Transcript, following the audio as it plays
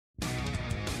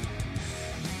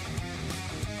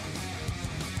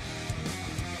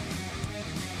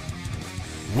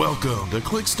Welcome to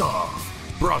Clixed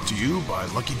Off, brought to you by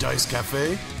Lucky Dice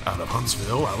Cafe out of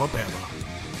Huntsville, Alabama.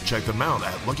 Check them out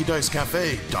at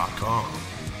LuckyDiceCafe.com.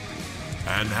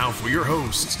 And now for your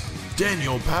hosts,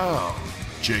 Daniel Powell,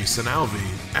 Jason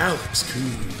Alvey, Alex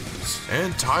Coos,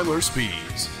 and Tyler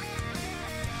Spees.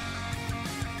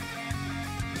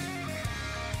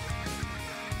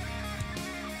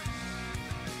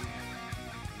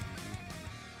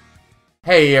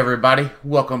 Hey everybody,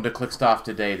 welcome to Clixed Off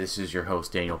today. This is your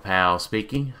host Daniel Powell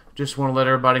speaking. Just want to let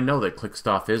everybody know that Clixed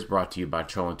Off is brought to you by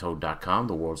TrollandToad.com,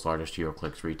 the world's largest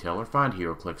HeroClix retailer. Find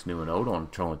HeroClix new and old on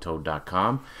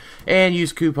TrollandToad.com and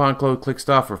use coupon code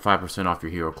CliXedOff for 5% off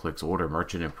your HeroClix order.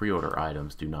 Merchant and pre-order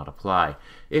items do not apply.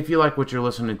 If you like what you're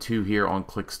listening to here on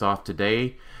Clixed Off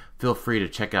today, feel free to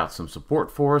check out some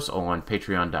support for us on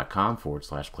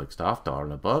patreon.com/CliXedOff. $1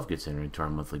 and above gets entered into our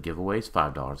monthly giveaways.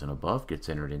 $5 and above gets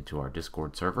entered into our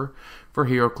Discord server for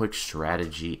HeroClix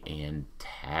strategy and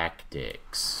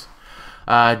tactics.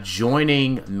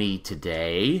 Joining me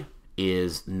today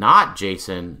is not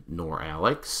Jason nor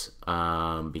Alex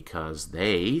because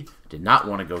they did not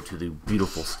want to go to the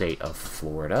beautiful state of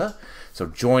Florida. So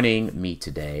joining me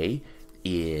today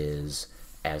is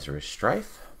Azarus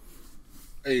Strife.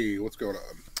 Hey, what's going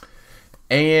on?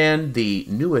 And the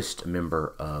newest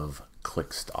member of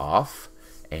Clixed Off,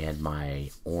 and my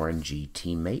orangey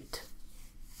teammate,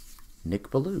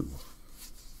 Nick Ballou.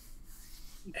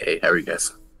 Hey, how are you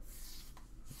guys?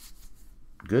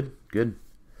 Good. Good.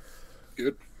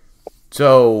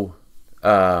 So,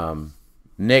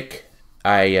 Nick,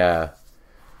 I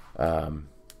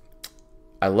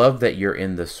love that you're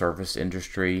in the service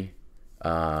industry.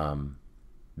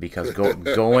 Because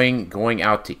going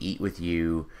out to eat with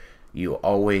you, you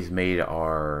always made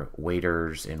our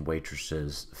waiters and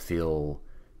waitresses feel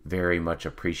very much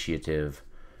appreciative.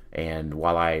 And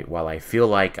while I feel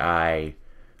like I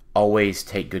always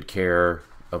take good care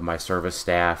of my service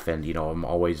staff, and I'm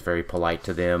always very polite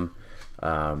to them,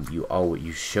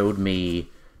 you showed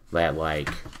me that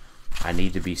I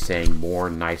need to be saying more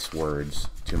nice words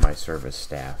to my service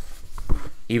staff.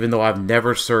 Even though I've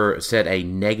never said a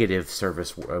negative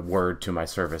service word to my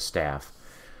service staff,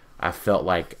 I felt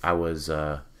like I was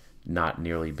not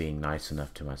nearly being nice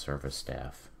enough to my service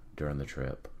staff during the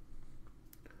trip.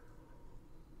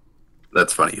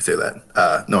 That's funny you say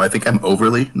that. No, I think I'm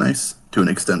overly nice to an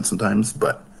extent sometimes,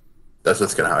 but that's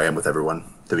just kind of how I am with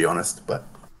everyone, to be honest. But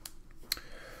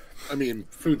I mean,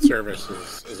 food service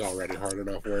is already hard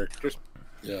enough work.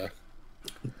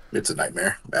 It's a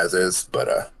nightmare, as is, but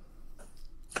it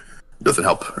doesn't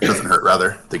help, or it doesn't hurt,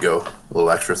 rather, to go a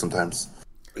little extra sometimes.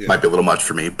 Yeah. Might be a little much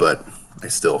for me, but I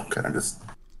still kind of just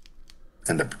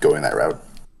end up going that route.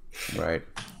 Right.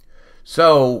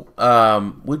 So,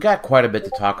 we've got quite a bit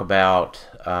to talk about.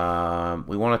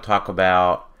 We want to talk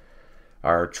about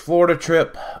our Florida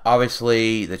trip.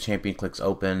 Obviously, the Championclix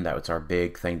Open, that was our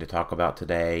big thing to talk about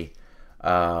today.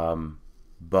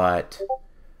 But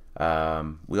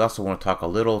we also want to talk a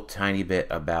little tiny bit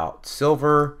about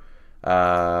silver.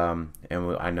 And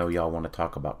I know y'all want to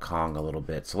talk about Kong a little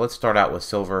bit. So let's start out with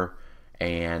silver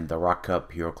and the Rock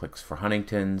Cup HeroClix for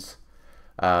Huntingtons.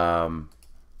 How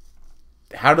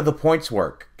do the points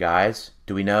work, guys?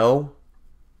 Do we know?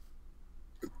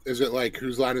 Is it like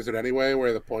whose line is it anyway,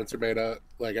 where the points are made up,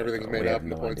 like everything's made up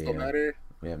and the points don't matter?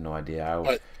 We have no idea.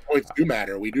 But points do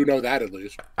matter. We do know that at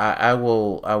least. I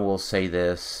will say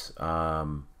this,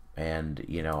 and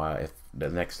if the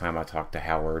next time I talk to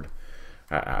Howard,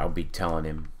 I'll be telling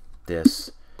him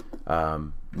this.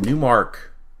 David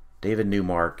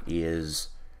Newmark is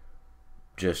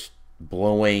just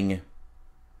blowing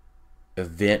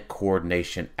event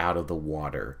coordination out of the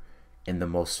water in the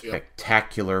most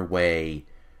spectacular way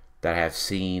that I have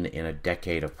seen in a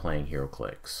decade of playing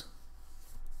HeroClix.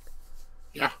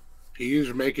 Yeah,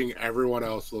 he's making everyone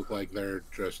else look like they're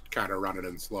just kind of running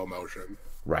in slow motion.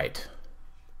 Right.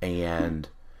 And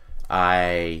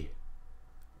I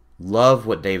love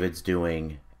what David's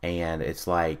doing, and it's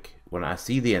like when I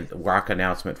see the Rock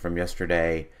announcement from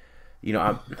yesterday,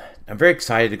 I'm very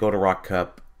excited to go to Rock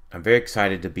Cup. I'm very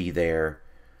excited to be there.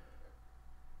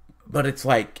 But it's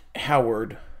like,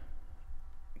 Howard,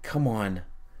 come on.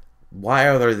 Why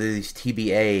are there these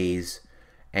TBAs?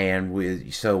 And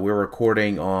we're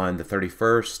recording on the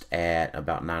 31st at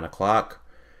about 9 o'clock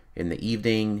in the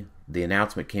evening. The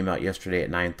announcement came out yesterday at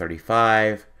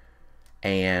 9:35,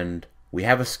 and we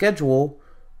have a schedule,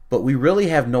 but we really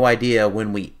have no idea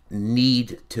when we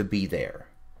need to be there.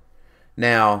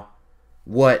 Now,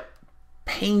 what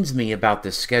pains me about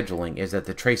this scheduling is that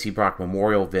the Tracy Brock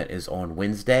Memorial event is on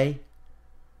Wednesday,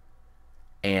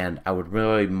 and I would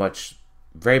very much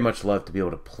love to be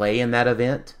able to play in that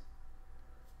event.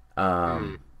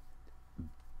 But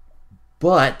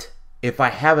if I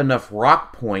have enough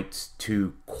rock points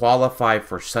to qualify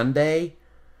for Sunday,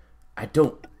 I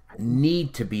don't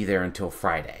need to be there until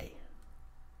Friday.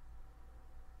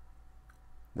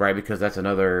 Right, because that's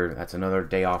another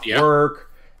day off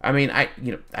work. I mean,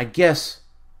 I guess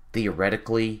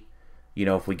theoretically,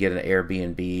 if we get an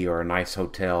Airbnb or a nice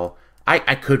hotel,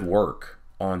 I could work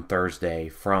on Thursday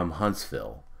from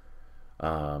Huntsville.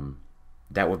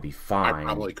 That would be fine. I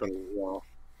probably could as well.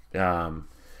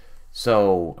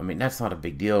 So, I mean, that's not a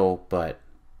big deal, but,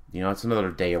 it's another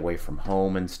day away from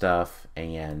home and stuff,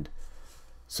 and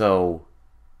so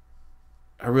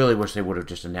I really wish they would have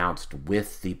just announced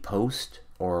with the post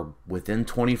or within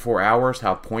 24 hours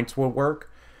how points would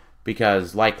work,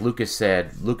 because like Lucas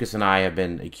said, Lucas and I have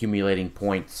been accumulating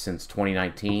points since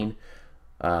 2019.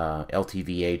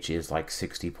 LTVH is like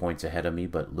 60 points ahead of me,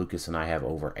 but Lucas and I have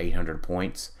over 800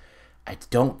 points. I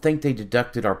don't think they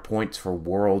deducted our points for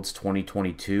Worlds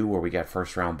 2022 where we got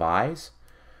first round buys.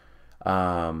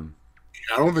 I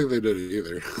don't think they did it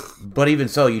either. But even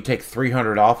so, you take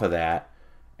 300 off of that,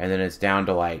 and then it's down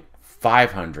to like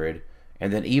 500.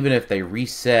 And then even if they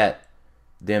reset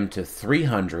them to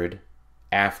 300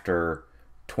 after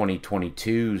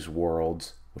 2022's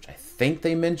Worlds, which I think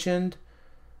they mentioned,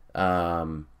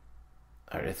 reset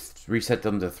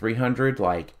them to 300,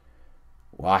 like,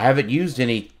 well, I haven't used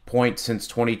any points since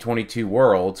 2022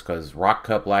 Worlds because Rock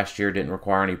Cup last year didn't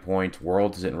require any points.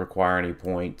 Worlds didn't require any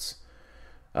points.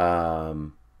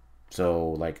 So,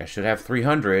 like, I should have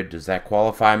 300. Does that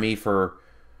qualify me for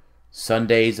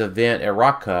Sunday's event at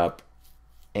Rock Cup?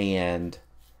 And,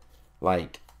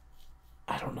 like,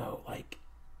 I don't know. Like,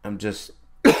 I'm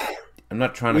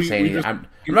not trying to say anything. I'm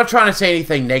not trying to say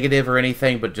anything negative or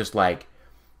anything, but just like,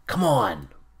 come on,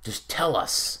 just tell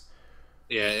us.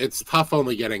 Yeah, it's tough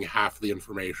only getting half the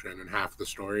information and half the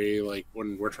story, like,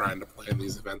 when we're trying to plan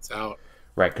these events out.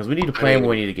 Right, because we need to plan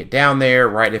when we need to get down there,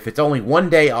 right? If it's only one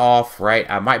day off, right,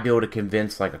 I might be able to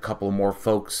convince, like, a couple more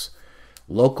folks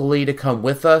locally to come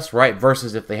with us, right?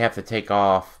 Versus if they have to take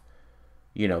off,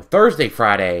 Thursday,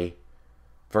 Friday,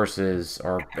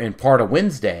 and part of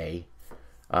Wednesday,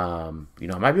 I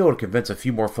might be able to convince a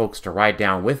few more folks to ride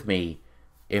down with me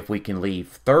if we can leave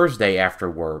Thursday after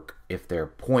work, if their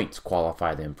points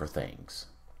qualify them for things.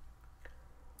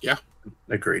 Yeah.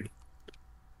 Agreed.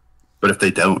 But if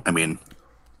they don't, I mean,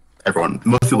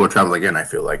 most people are traveling in, I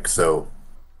feel like, so.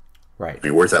 Right. I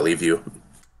mean, where does that leave you?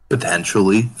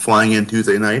 Potentially flying in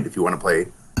Tuesday night if you want to play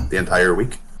the entire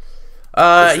week?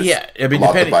 Yeah. I mean,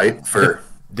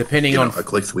 depending on a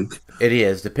Clix week. It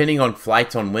is, depending on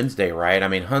flights on Wednesday, right? I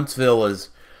mean, Huntsville is,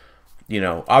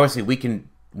 obviously we can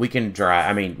drive.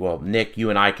 I mean, well, Nick, you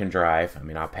and I can drive. I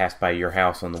mean, I'll pass by your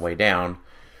house on the way down.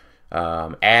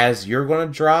 As you're going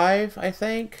to drive, I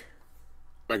think.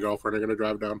 My girlfriend are going to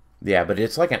drive down. Yeah, but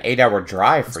it's like an 8-hour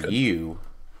drive for you.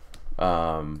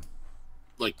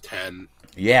 Like 10.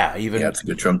 Yeah, it's a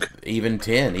good chunk. Even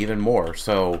 10, even more.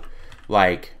 So,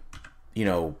 like,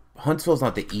 Huntsville's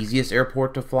not the easiest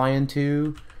airport to fly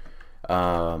into.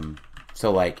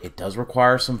 So, like, it does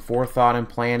require some forethought and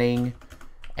planning.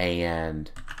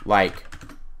 And, like,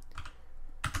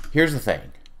 here's the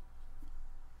thing.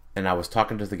 And I was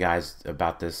talking to the guys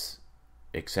about this,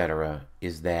 etc.,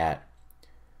 is that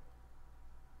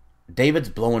David's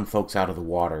blowing folks out of the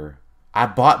water. I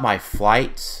bought my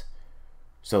flights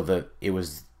so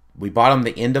we bought them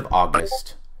the end of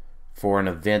August for an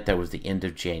event that was the end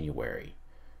of January.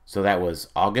 So that was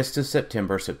August to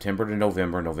September, September to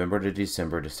November, November to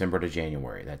December, December to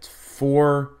January. That's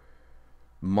 4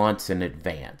 months in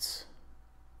advance.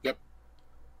 Yep.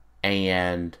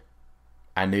 And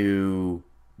I knew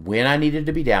when I needed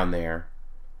to be down there,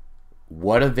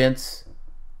 what events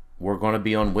were going to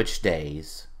be on which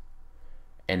days.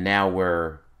 And now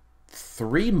we're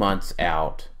 3 months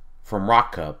out from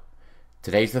Rock Cup.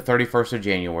 Today's the 31st of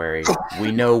January.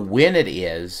 We know when it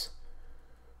is,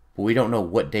 but we don't know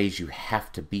what days you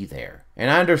have to be there.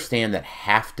 And I understand that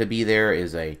have to be there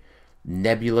is a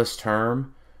nebulous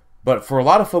term, but for a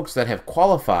lot of folks that have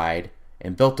qualified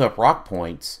and built up rock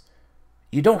points,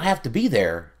 you don't have to be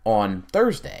there on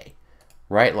Thursday,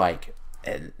 right? Like,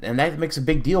 and that makes a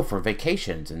big deal for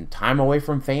vacations and time away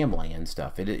from family and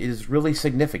stuff. It is really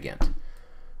significant.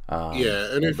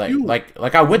 Yeah, and if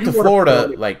like I went to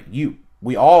Florida,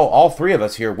 all three of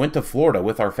us here went to Florida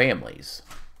with our families.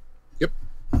 Yep.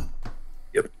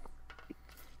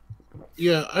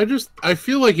 Yeah, I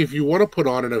feel like if you want to put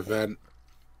on an event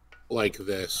like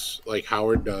this, like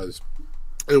Howard does,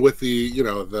 and with the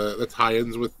the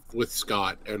tie-ins with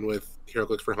Scott and with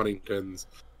HeroClix for Huntington's,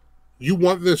 you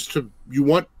want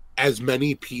as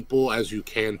many people as you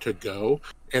can to go.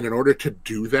 And in order to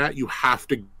do that, you have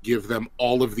to give them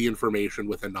all of the information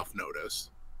with enough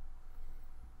notice.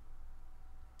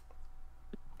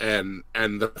 And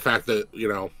the fact that, you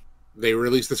know, they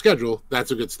released the schedule, that's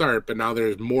a good start. But now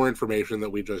there's more information that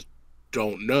we just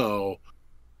don't know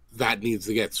that needs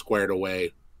to get squared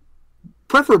away,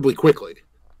 preferably quickly.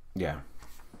 Yeah.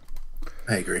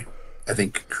 I agree. I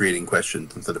think creating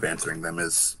questions instead of answering them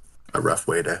is a rough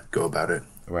way to go about it.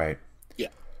 Right. Yeah.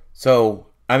 So,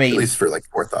 I mean... At least for, like,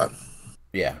 forethought.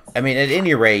 Yeah. I mean, at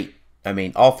any rate, I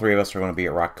mean, all three of us are going to be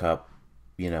at Rock Cup.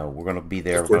 You know, we're going to be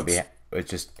there. We're going to be... It's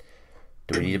just...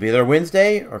 Do we need to be there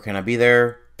Wednesday, or can I be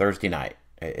there Thursday night?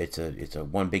 It's a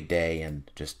one big day, and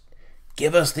just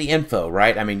give us the info,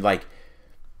 right? I mean, like,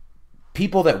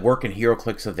 people that work in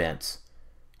HeroClix events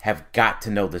have got to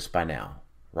know this by now,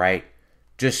 right?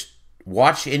 Just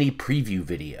watch any preview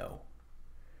video.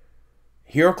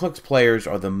 HeroClix players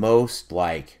are the most,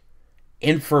 like,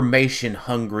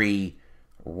 information-hungry,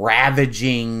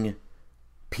 ravaging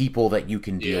people that you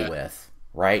can deal with,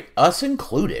 right? Us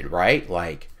included, right?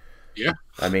 Like, yeah.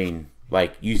 I mean,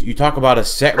 like, you talk about a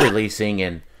set releasing,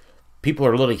 and people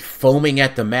are literally foaming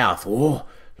at the mouth. Oh,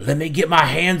 let me get my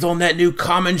hands on that new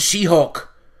common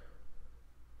She-Hulk.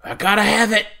 I gotta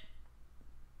have it.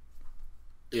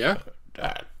 Yeah.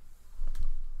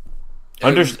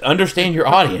 Understand your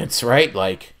audience, right?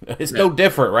 Like, it's no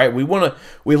different, right?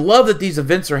 We love that these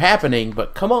events are happening,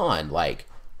 but come on, like,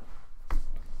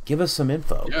 give us some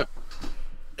info. Yeah.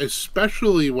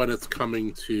 Especially when it's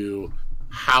coming to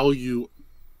how you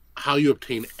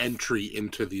obtain entry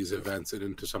into these events and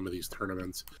into some of these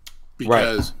tournaments.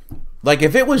 Because like,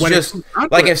 if it was just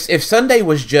like if Sunday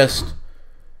was just,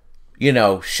 you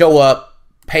know, show up,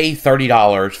 pay $30,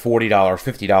 $40,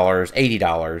 $50,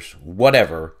 $80,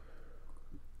 whatever,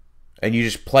 and you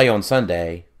just play on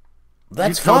Sunday,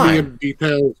 that's fine. Tell me in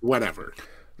details, whatever.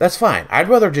 That's fine. I'd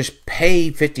rather just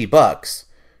pay $50, $30,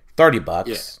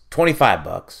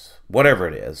 $25, whatever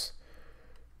it is,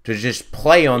 to just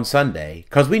play on Sunday.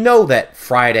 Because we know that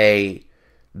Friday,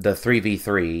 the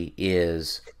 3v3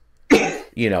 is,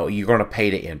 you know, you're going to pay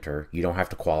to enter. You don't have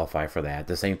to qualify for that.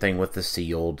 The same thing with the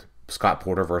sealed Scott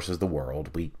Porter versus the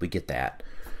World. We get that.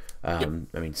 I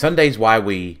mean, Sunday's why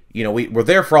we're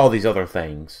there for all these other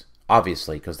things,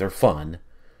 obviously, because they're fun.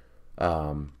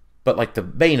 But, like, the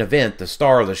main event, the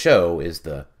star of the show, is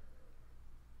the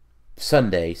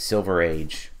Sunday Silver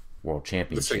Age World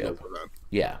Championship.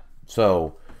 Yeah.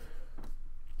 So,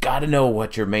 got to know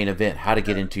what your main event, how to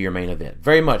get into your main event.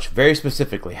 Very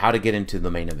specifically, how to get into the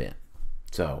main event.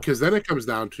 So, because then it comes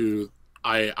down to,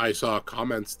 I saw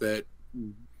comments that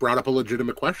brought up a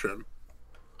legitimate question.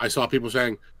 I saw people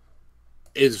saying,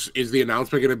 is the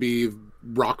announcement going to be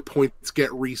rock points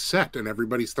get reset and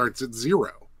everybody starts at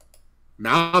 0?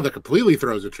 Now that completely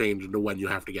throws a change into when you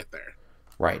have to get there.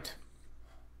 Right.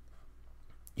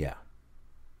 Yeah.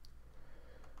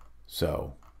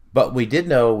 So, but we do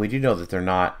know that they're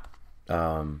not,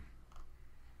 they're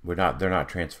not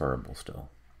transferable still.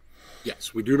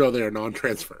 Yes, we do know they are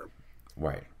non-transferable.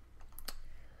 Right.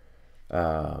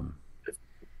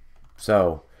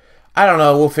 So, I don't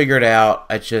know. We'll figure it out.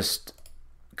 It's just,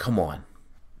 come on.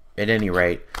 At any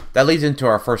rate, that leads into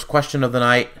our first question of the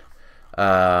night,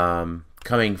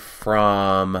 coming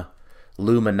from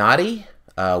Luminati.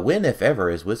 When, if ever,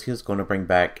 is WizKids going to bring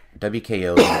back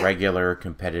WKO in regular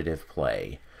competitive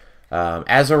play?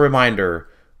 As a reminder,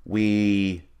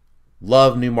 we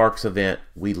love New Mark's event.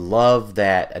 We love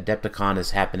that Adepticon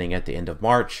is happening at the end of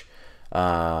March.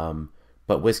 But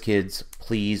WizKids,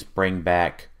 please bring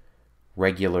back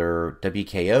regular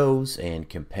WKOs and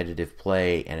competitive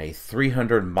play and a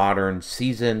 300 modern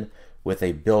season with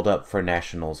a build-up for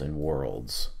Nationals and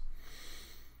Worlds.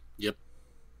 Yep.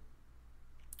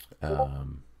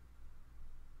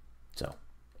 So.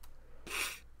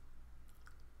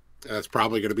 That's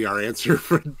probably going to be our answer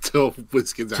until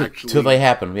WizKids actually... Till they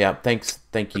happen, yeah.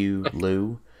 Thank you,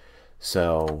 Lou.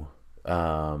 So,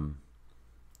 let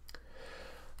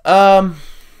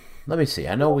me see.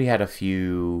 I know we had a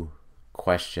few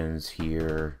questions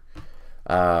here.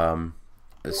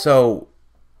 So,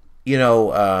 you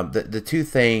know, the two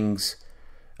things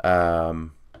I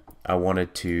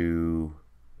wanted to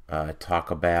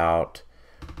talk about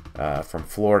from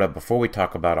Florida before we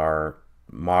talk about our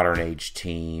modern age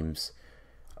teams.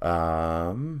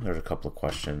 There's a couple of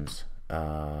questions.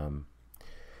 I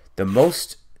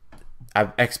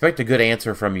expect a good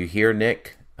answer from you here,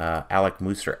 Nick. Alec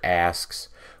Mooser asks,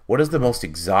 what is the most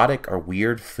exotic or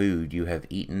weird food you have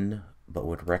eaten but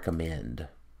would recommend?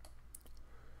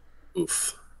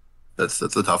 Oof. That's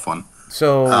a tough one.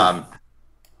 So,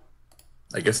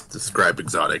 I guess describe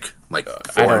exotic, like I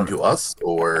foreign don't. to us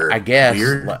or I guess.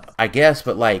 weird. I guess,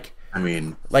 but like. I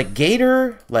mean, Like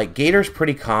gator's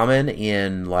pretty common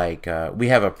in like we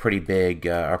have a pretty big,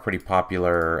 a pretty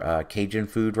popular Cajun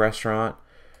food restaurant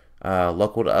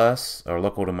local to us or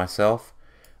local to myself.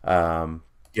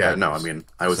 yeah, no, I mean,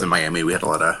 I was in Miami. We had a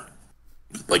lot of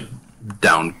like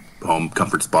down home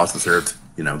comfort spots that served,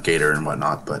 gator and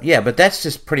whatnot. But Yeah, but that's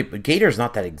just pretty. Gator's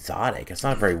not that exotic. It's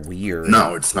not very weird.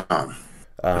 no, it's not.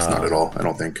 It's not at all. I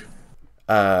don't think.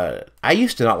 I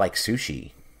used to not like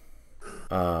sushi.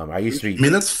 I used to be. I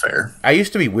mean, that's fair. I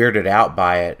used to be weirded out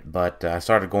by it, but I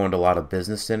started going to a lot of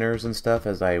business dinners and stuff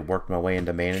as I worked my way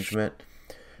into management,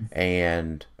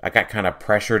 and I got kind of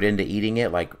pressured into eating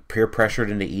it, like peer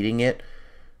pressured into eating it,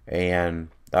 and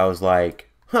I was like,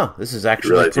 "Huh, this is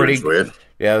actually Really pretty." enjoy it?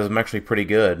 Yeah, it was actually pretty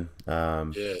good.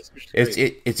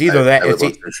 It's either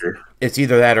it's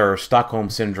either that or Stockholm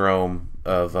syndrome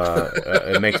of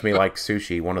it makes me like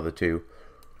sushi. One of the two.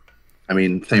 I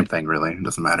mean, same thing, really. It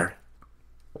doesn't matter.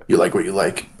 You like what you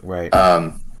like. Right.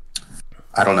 I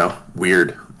don't know.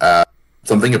 Weird.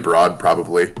 Something abroad,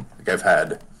 probably. Like I've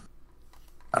had,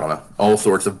 I don't know, all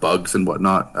sorts of bugs and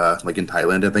whatnot, like in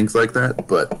Thailand and things like that.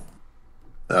 But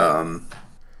I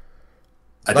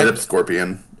did have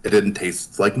scorpion. It didn't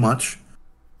taste like much.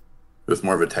 It was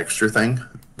more of a texture thing.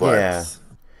 But yeah.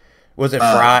 Was it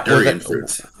fried? durian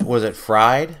fruits. Was it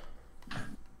fried?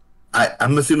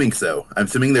 I'm assuming so. I'm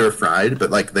assuming they were fried, but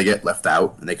like they get left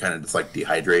out and they kind of just like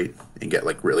dehydrate and get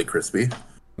like really crispy.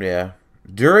 Yeah.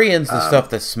 Durian's the stuff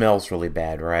that smells really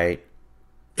bad, right?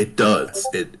 It does.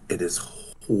 It is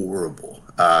horrible.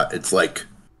 It's like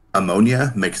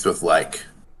ammonia mixed with like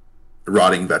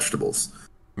rotting vegetables.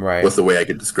 Right. Was the way I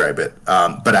could describe it.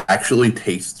 But it actually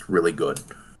tastes really good.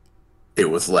 It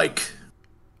was like,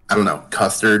 I don't know,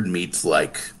 custard meets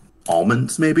like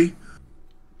almonds, maybe,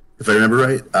 if I remember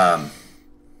right.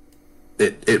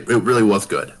 It really was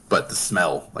good, but the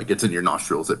smell, like it's in your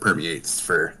nostrils, it permeates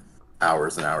for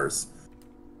hours and hours.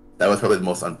 That was probably the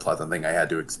most unpleasant thing I had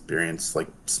to experience, like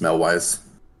smell-wise.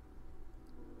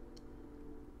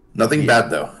 Nothing bad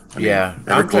though. I mean,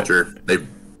 agriculture, they've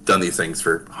done these things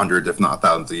for hundreds, if not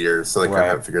thousands of years, so they kind of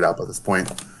have it figured out by this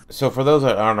point. So for those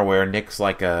that aren't aware, Nick's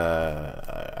like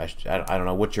I don't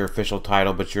know what's your official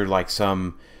title, but you're like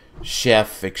some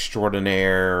chef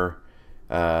extraordinaire,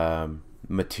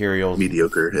 materials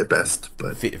Mediocre at best, but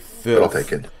I'll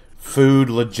take it. Food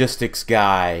logistics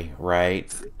guy,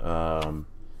 right? I'm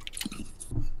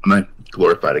a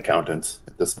glorified accountant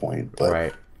at this point,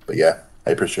 but yeah, I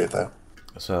appreciate that.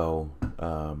 So,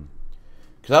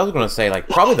 because I was going to say, like,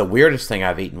 probably the weirdest thing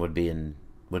I've eaten would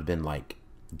have been like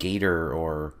gator,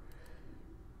 or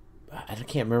I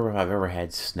can't remember if I've ever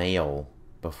had snail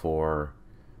before.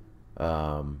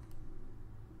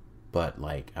 But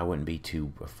like, I wouldn't be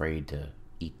too afraid to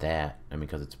eat that. I mean,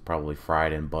 because it's probably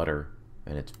fried in butter,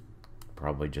 and it's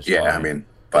probably just fine. I mean,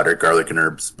 butter, garlic, and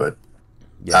herbs. But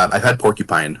I've had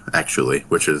porcupine actually,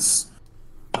 which is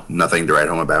nothing to write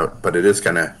home about, but it is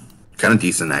kind of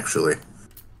decent actually.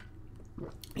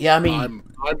 Yeah, I mean, I'm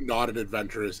not an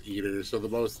adventurous eater, so the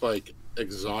most like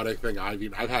exotic thing I've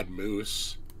eaten, I've had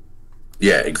moose.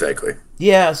 Yeah, exactly.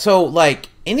 Yeah, so like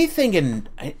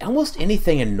almost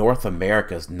anything in North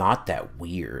America is not that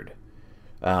weird.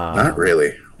 Not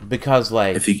really, because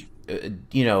like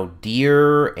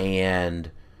deer and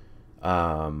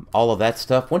all of that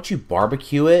stuff. Once you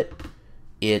barbecue it,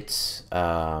 it's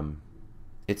not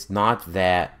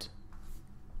that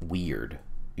weird.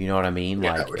 You know what I mean?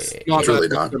 Yeah, like it's not really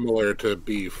that not similar to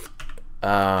beef.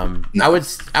 No.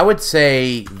 I would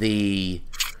say the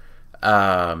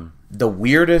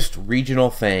weirdest regional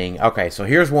thing. Okay, so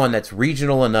here's one that's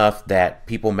regional enough that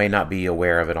people may not be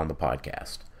aware of it on the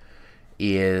podcast.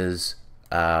 Is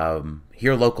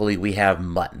here locally we have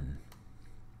mutton.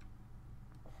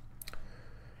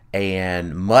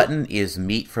 And mutton is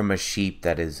meat from a sheep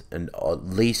that is at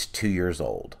least 2 years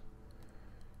old.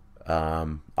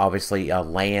 Obviously, a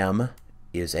lamb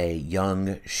is a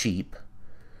young sheep.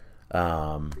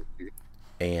 And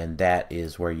that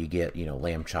is where you get,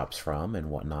 lamb chops from and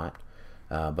whatnot.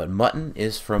 But mutton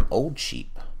is from old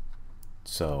sheep.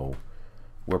 So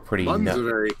we're pretty... Mutton's a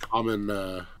very common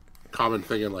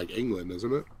thing in, like, England,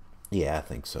 isn't it? Yeah, I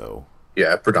think so.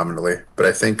 Yeah, predominantly. But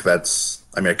I think that's...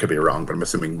 I mean, I could be wrong, but I'm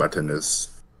assuming mutton is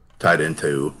tied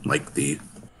into, like, the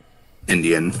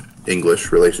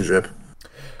Indian-English relationship.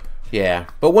 Yeah,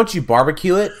 but once you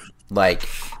barbecue it, like,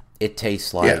 it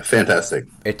tastes like... Yeah, fantastic.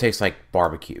 It tastes like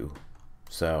barbecue.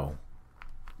 So...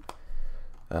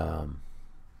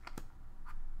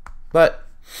 But,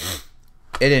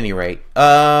 at any rate,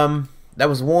 that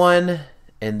was one,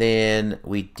 and then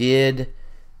we did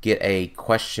get a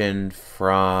question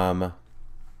from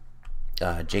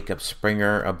Jacob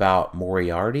Springer about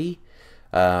Moriarty,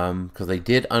 because they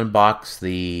did unbox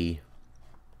the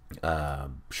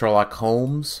Sherlock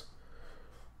Holmes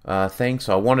thing,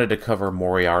 so I wanted to cover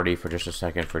Moriarty for just a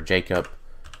second for Jacob.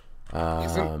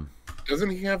 Doesn't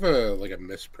he have a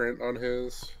misprint on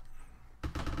his?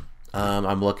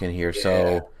 I'm looking here. Yeah.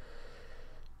 So,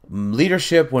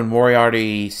 leadership: when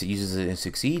Moriarty uses it and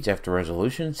succeeds after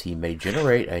resolutions, he may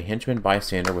generate a henchman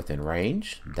bystander within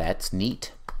range. That's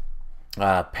neat.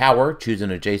 Power: choose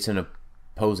an adjacent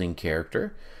opposing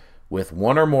character with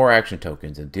one or more action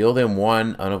tokens and deal them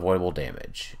one unavoidable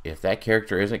damage. If that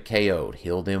character isn't KO'd,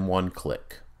 heal them one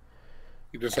click.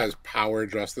 He just has power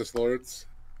Justice Lords.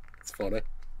 It's funny.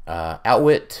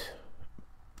 Outwit: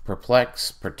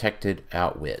 perplex, protected,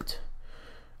 outwit.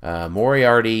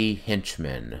 Moriarty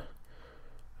henchman.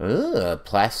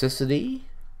 Plasticity,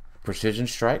 precision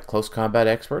strike, close combat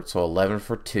expert, so 11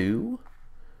 for 2.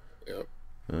 Yep.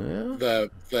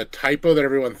 The typo that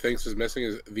everyone thinks is missing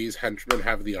is these henchmen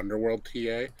have the underworld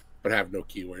TA, but have no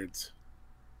keywords.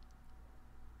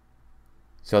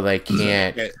 So they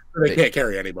can't... They can't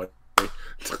carry anybody.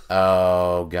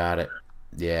 Oh, got it.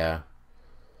 Yeah.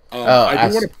 I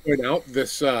do want to point out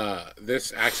this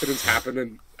accident's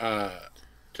happening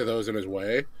to those in his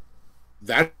way.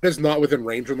 That is not within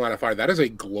range and line of fire. That is a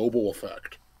global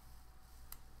effect.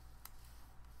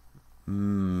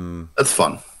 That's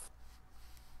fun.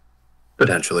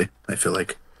 Potentially, I feel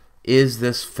like. Is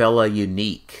this fella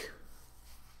unique?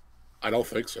 I don't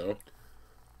think so.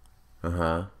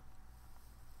 Uh-huh.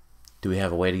 Do we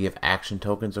have a way to give action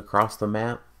tokens across the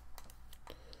map?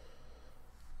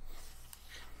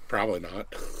 Probably not.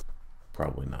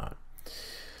 Probably not.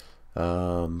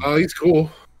 Oh, he's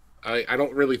cool. I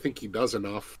don't really think he does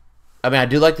enough. I mean, I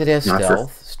do like that he has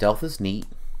stealth. Stealth is neat.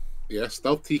 Yeah,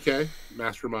 stealth TK,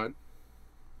 mastermind.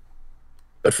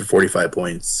 But for 45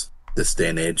 points, this day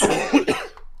and age.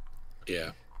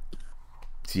 Yeah.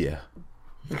 Yeah.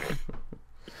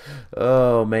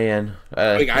 Oh, man.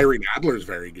 I think Irene Adler's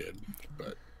very good.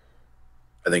 But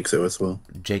I think so as well.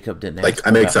 Jacob didn't ask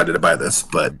I'm excited to buy this,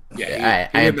 but... Yeah,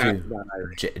 I am too.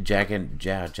 Jacob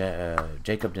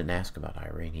didn't ask about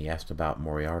Irene. He asked about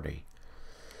Moriarty.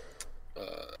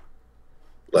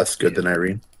 Less good than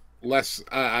Irene? Less.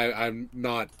 I'm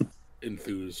not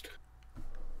enthused.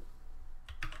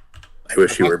 I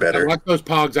wish you were better. Unless those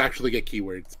pogs actually get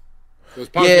keywords. Those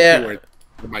pogs get keywords,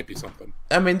 there might be something.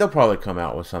 I mean, they'll probably come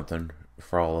out with something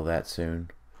for all of that soon.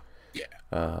 Yeah.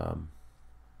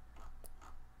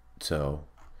 So,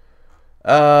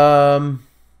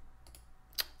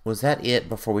 was that it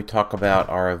before we talk about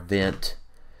our event?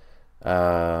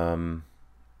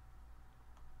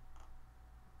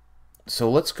 So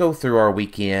let's go through our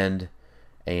weekend,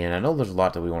 and I know there's a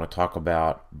lot that we want to talk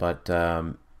about, but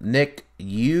Nick,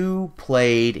 you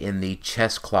played in the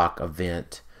Chess Clock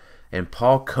event, and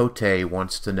Paul Cote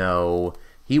wants to know,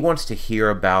 he wants to hear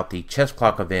about the Chess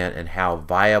Clock event and how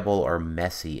viable or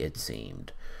messy it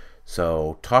seemed.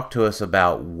 So talk to us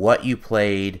about what you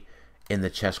played in the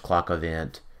Chess Clock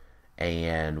event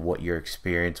and what your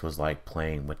experience was like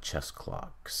playing with chess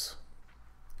clocks.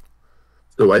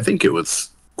 So I think it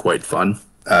was quite fun.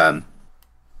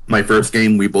 My first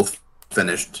game, we both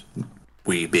finished,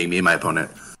 we being me and my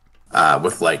opponent,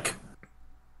 with I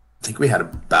think we had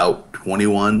about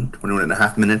 21 and a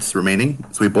half minutes remaining.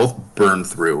 So we both burned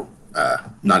through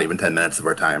not even 10 minutes of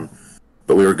our time,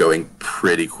 but we were going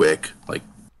pretty quick,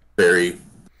 very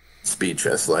speed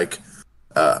chess,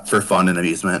 for fun and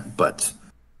amusement. But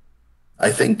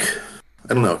I think,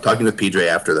 I don't know, talking with PJ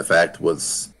after the fact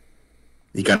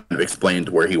he kind of explained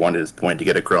where he wanted his point to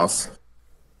get across.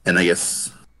 And I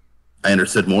guess I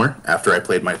understood more after I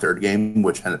played my third game,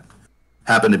 which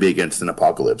happened to be against an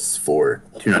Apocalypse for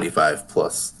 295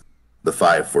 plus the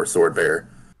 5 for Sword Bear.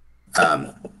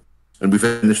 And we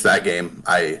finished that game.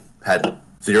 I had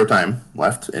 0 time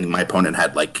left, and my opponent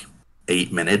had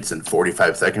 8 minutes and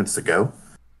 45 seconds to go,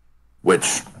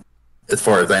 which, as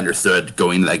far as I understood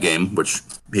going into that game, which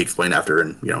he explained after,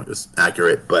 and it was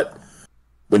accurate, but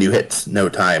when you hit no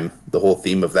time, the whole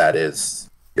theme of that is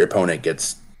your opponent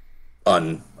gets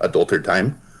unadulterated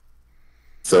time.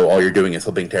 So all you're doing is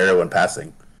flipping tarot and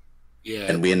passing. Yeah.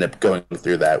 And we ended up going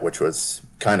through that, which was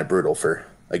kind of brutal for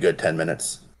a good 10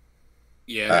 minutes.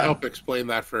 Yeah, to help explain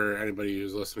that for anybody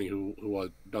who's listening who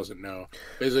doesn't know,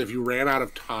 is if you ran out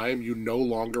of time, you no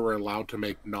longer were allowed to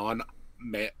make you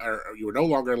were no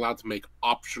longer allowed to make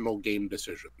optional game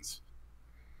decisions.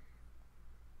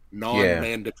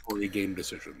 Non-mandatory game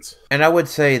decisions. And I would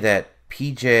say that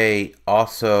PJ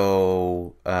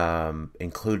also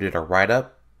included a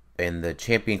write-up the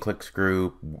Championclix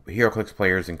group, HeroClix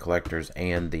players and collectors,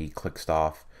 and the Clixed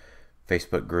Off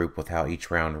Facebook group with how each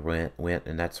round went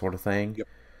and that sort of thing. Yep.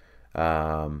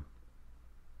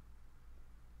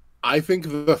 I think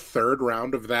the third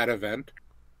round of that event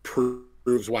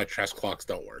proves why chess clocks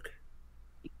don't work.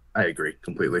 I agree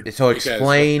completely. So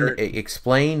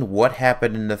explain what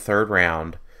happened in the third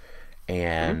round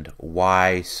and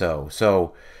why so.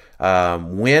 So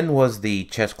when was the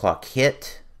chess clock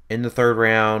hit in the third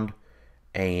round,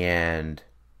 and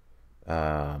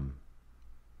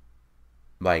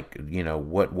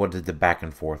what did the back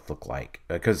and forth look like?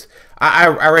 Because I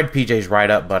read PJ's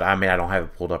write-up, but I don't have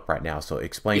it pulled up right now. So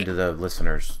explain to the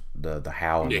listeners the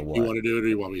how and the what. You want to do it or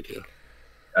you want me to?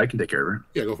 I can take care of it.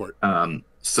 Yeah, go for it.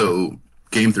 So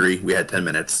game 3, we had 10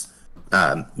 minutes.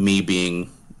 Me being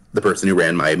the person who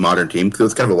ran my modern team, because it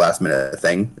was kind of a last-minute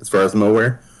thing, as far as I'm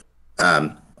aware.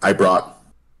 I brought,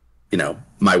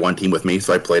 my one team with me,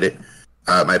 so I played it.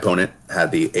 My opponent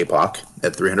had the APOC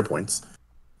at 300 points.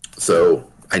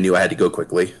 So I knew I had to go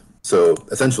quickly. So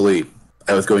essentially,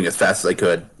 I was going as fast as I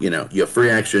could. You have free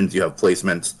actions, you have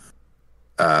placements.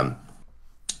 And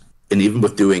even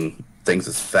with doing things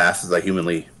as fast as I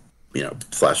humanly,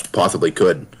 / possibly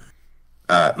could,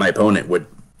 my opponent would,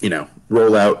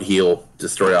 roll out, heal,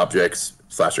 destroy objects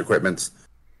 / equipments.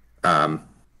 And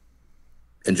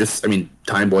just,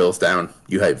 time boils down.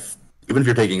 You have, even if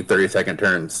you're taking 30-second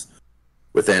turns,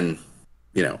 within,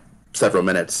 several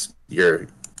minutes, you're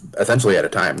essentially out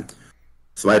of time.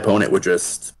 So my opponent would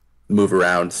just move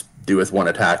around, do his one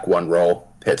attack, one roll,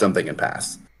 hit something, and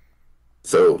pass.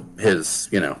 So his,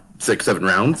 6-7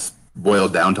 rounds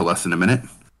boiled down to less than a minute.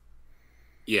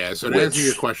 Yeah, so to answer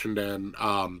your question, Dan,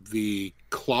 the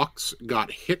clocks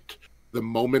got hit the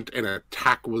moment an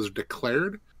attack was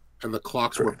declared, and the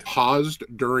clocks were paused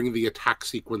during the attack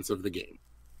sequence of the game.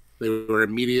 They were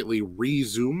immediately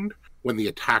resumed when the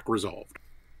attack resolved.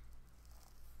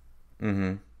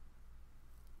 Mm-hmm.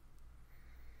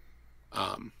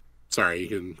 Sorry, you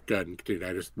can go ahead and continue.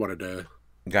 I just wanted to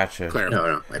clarify.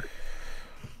 No.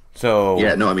 So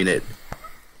yeah, no, it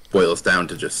boils down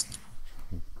to just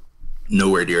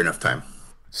nowhere near enough time.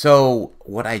 So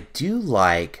what I do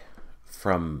like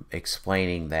from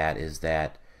explaining that is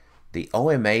that the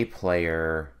OMA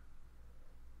player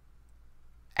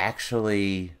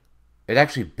actually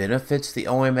benefits the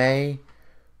OMA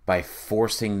by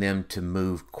forcing them to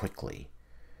move quickly,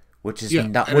 which is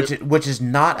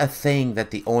not a thing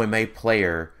that the OMA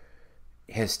player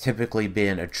has typically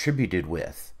been attributed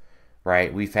with,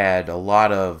 right? We've had a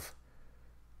lot of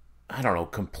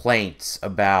complaints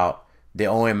about the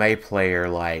OMA player,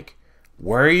 like,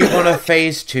 where are you going to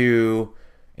phase 2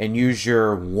 and use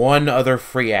your one other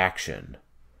free action?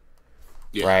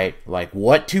 Yeah. Right? Like,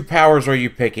 what 2 powers are you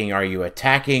picking? Are you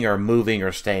attacking or moving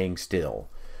or staying still?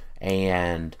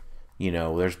 And,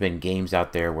 there's been games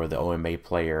out there where the OMA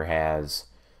player has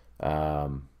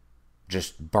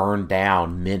just burned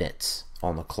down minutes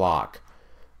on the clock.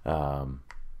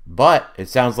 But it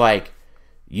sounds like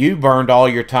you burned all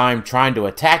your time trying to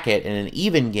attack it in an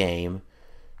even game.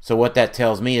 So what that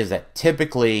tells me is that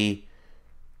typically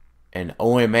an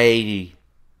OMA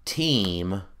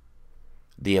team,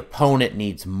 the opponent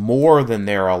needs more than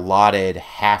their allotted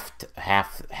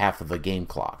half of the game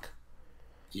clock.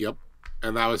 Yep.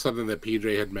 And that was something that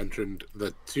PJ had mentioned.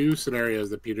 The 2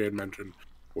 scenarios that PJ had mentioned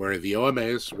were the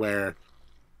OMAs, where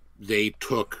they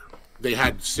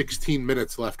had 16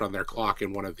 minutes left on their clock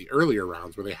in one of the earlier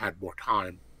rounds where they had more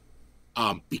time.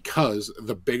 Because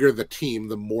the bigger the team,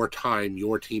 the more time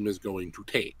your team is going to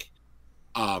take.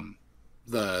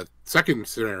 The second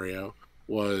scenario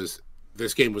was,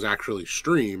 this game was actually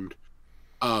streamed.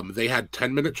 They had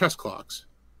 10-minute chess clocks.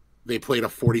 They played a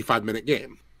 45-minute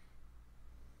game,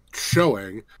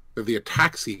 showing that the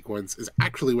attack sequence is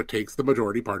actually what takes the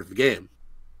majority part of the game.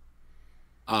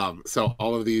 So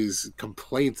all of these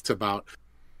complaints about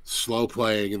slow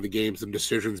playing in the games and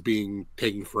decisions being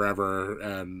taking forever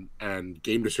and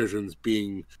game decisions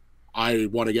being, I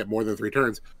want to get more than 3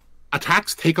 turns.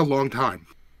 Attacks take a long time.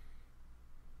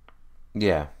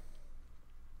 Yeah.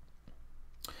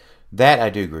 That I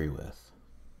do agree with.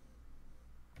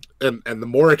 And the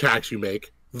more attacks you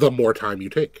make, the more time you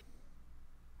take.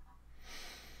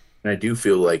 And I do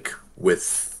feel like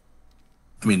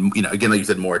again, like you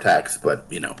said, more attacks, but,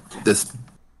 this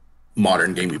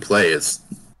modern game you play is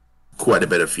quite a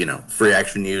bit of, free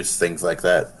action use, things like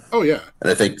that. Oh, yeah. And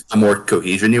I think the more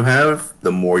cohesion you have,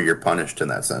 the more you're punished in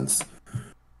that sense.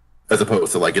 As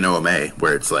opposed to, like, an OMA,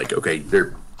 where it's like, okay,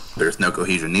 there's no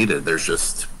cohesion needed. There's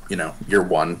just, your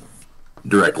one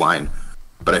direct line.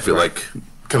 But I feel like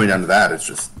coming down to that, it's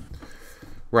just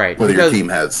right, whether your team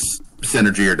has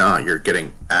synergy or not, you're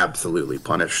getting absolutely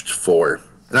punished for.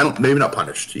 And maybe not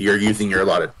punished. You're using your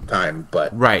allotted time,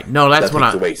 but right. No, that's what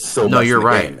takes away so no, much you're from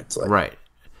the right. game. It's like, right.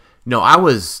 No, I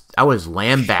was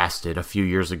lambasted a few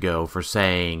years ago for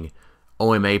saying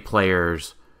OMA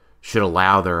players should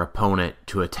allow their opponent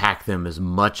to attack them as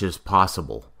much as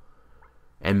possible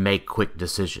and make quick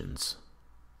decisions.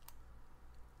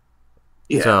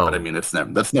 Yeah, but I mean, that's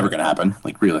never going to happen.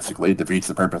 Like, realistically, it defeats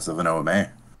the purpose of an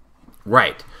OMA.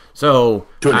 Right. So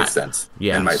to an extent.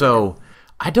 Yeah. So opinion.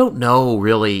 I don't know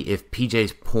really if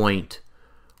PJ's point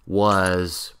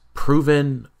was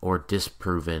proven or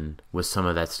disproven with some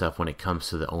of that stuff when it comes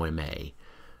to the OMA,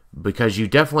 because you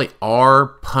definitely are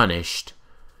punished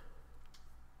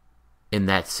in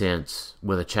that sense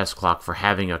with a chess clock for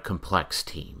having a complex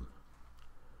team.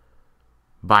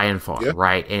 By and far, yeah.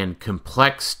 Right? And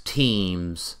complex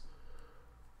teams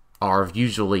are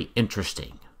usually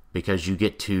interesting because you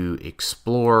get to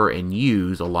explore and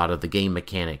use a lot of the game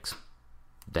mechanics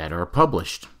that are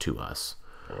published to us.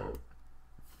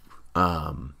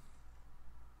 Because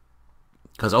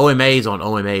OMAs on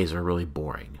OMAs are really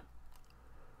boring.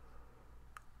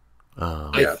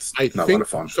 I think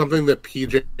something that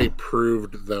PJ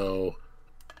proved, though,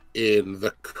 in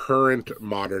the current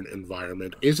modern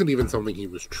environment isn't even something he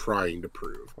was trying to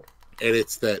prove. And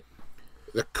it's that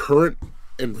the current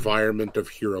environment of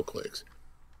HeroClix,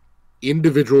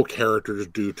 individual characters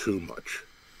do too much.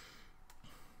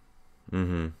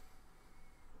 Mm-hmm.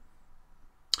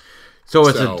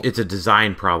 So it's a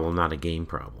design problem, not a game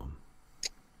problem.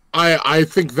 I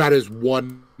think that is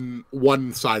one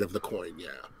side of the coin, yeah.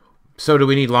 So do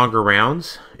we need longer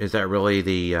rounds? Is that really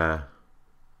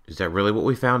what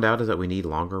we found out, is that we need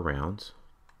longer rounds?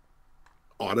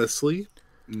 Honestly,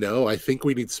 no. I think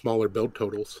we need smaller build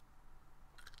totals.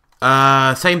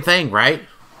 Same thing, right?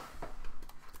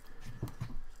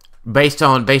 Based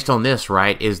on this,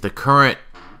 right, if the current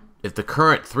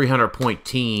 300-point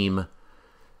team,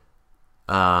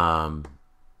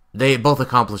 they both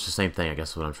accomplish the same thing, I guess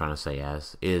is what I'm trying to say,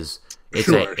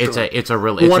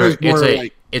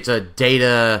 it's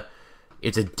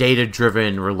a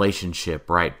data-driven relationship,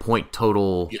 right? Point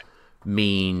total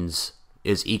means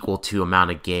is equal to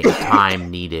amount of game time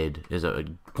needed.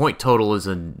 Point total is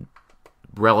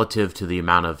relative to the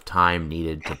amount of time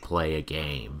needed to play a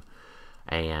game,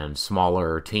 and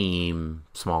smaller team,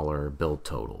 smaller build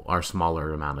total, or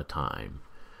smaller amount of time.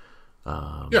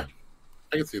 Yeah,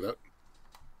 I can see that.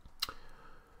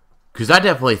 Because I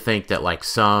definitely think that like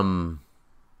some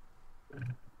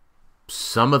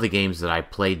of the games that I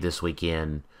played this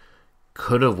weekend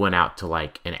could have went out to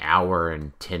like an hour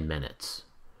and 10 minutes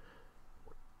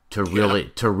to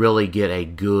really get a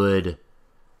good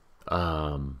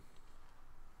a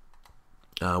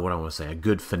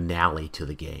good finale to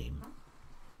the game.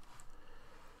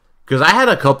 Because I had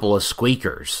a couple of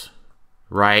squeakers,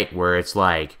 right, where it's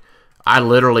like I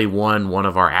literally won one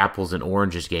of our apples and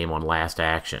oranges game on last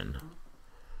action.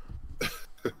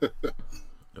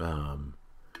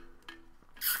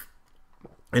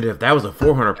 And if that was a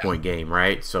 400-point game,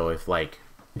 right? So if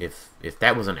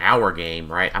that was an hour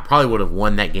game, right, I probably would have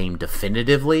won that game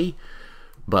definitively,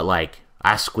 but like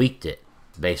I squeaked it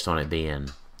based on it being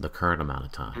the current amount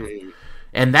of time.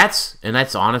 And that's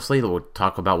honestly, we'll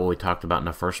talk about what we talked about in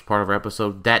the first part of our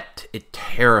episode. That it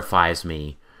terrifies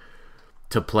me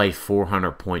to play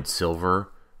 400-point silver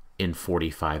in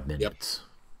 45 minutes.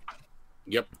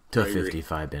 Yep. To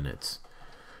 55 minutes.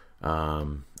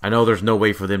 I know there's no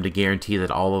way for them to guarantee that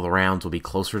all of the rounds will be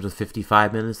closer to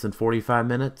 55 minutes than 45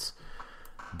 minutes,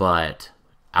 but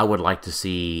I would like to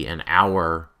see an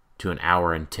hour to an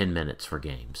hour and 10 minutes for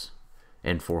games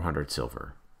and 400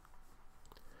 silver.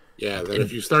 Yeah, then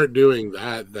if you start doing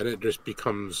that, then it just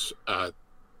becomes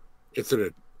it's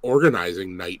an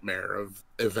organizing nightmare of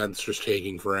events just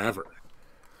taking forever.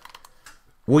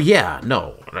 Well, yeah,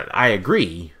 no, I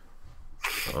agree.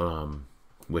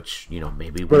 Which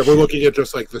maybe. But we're looking at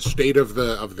just like the state of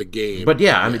the game. But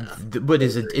yeah, I mean, but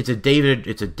it's a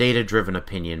data driven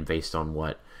opinion based on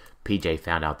what PJ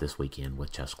found out this weekend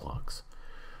with chess clocks.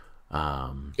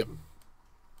 Yep.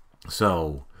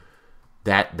 So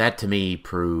that to me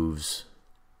proves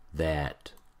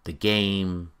that the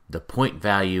game, the point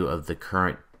value of the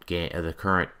current game, the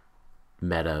current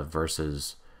meta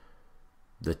versus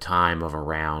the time of a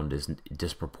round is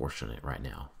disproportionate right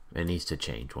now. It needs to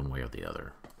change one way or the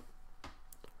other.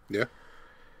 Yeah.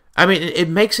 I mean, it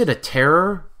makes it a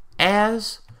terror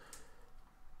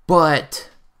but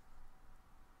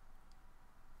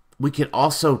we could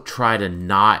also try to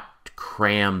not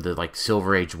cram the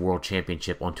Silver Age World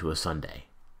Championship onto a Sunday.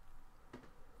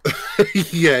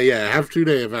 Yeah. Have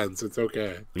 2-day events. It's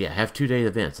okay. Yeah, have 2-day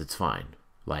events. It's fine.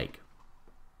 Like,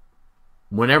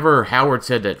 whenever Howard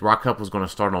said that Rock Cup was going to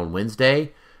start on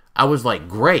Wednesday, I was like,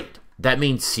 great. That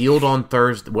means sealed on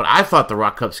Thursday. What I thought the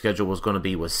Rock Cup schedule was going to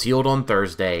be was sealed on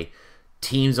Thursday,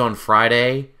 teams on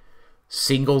Friday,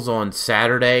 singles on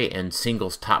Saturday, and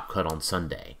singles top cut on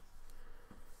Sunday.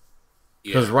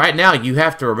 Because right now, you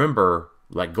have to remember,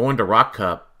 like, going to Rock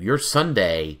Cup, your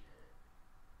Sunday,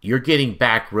 you're getting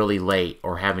back really late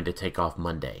or having to take off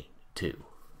Monday, too.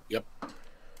 Yep.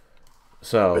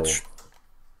 So, Which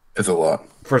is a lot.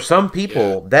 For some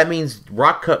people, that means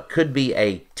Rock Cup could be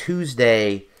a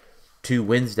Tuesday to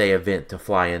Wednesday event to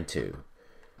fly into.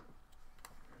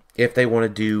 If they want to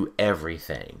do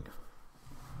everything.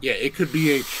 Yeah, it could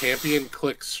be a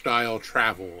Championclix style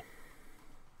travel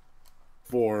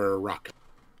for Rock Cup.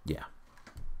 Yeah.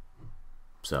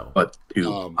 So. But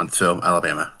to Huntsville,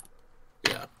 Alabama.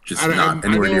 Yeah. Just not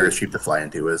anywhere near as cheap to fly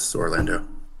into as Orlando.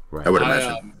 Right. I would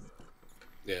imagine.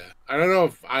 I don't know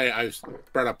if I've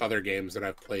brought up other games that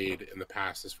I've played in the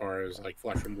past as far as like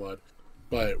Flesh and Blood.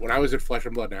 But when I was at Flesh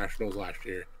and Blood Nationals last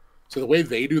year, so the way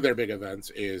they do their big events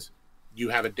is you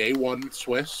have a day one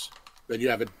Swiss, then you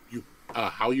have you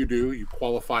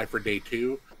qualify for day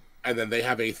 2, and then they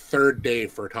have a third day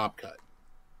for Top Cut.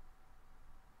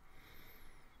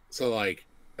 So like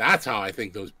that's how I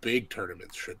think those big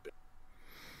tournaments should be.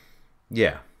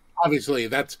 Yeah. Obviously,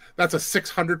 that's a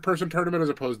 600-person tournament as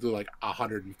opposed to like a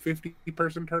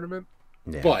 150-person tournament.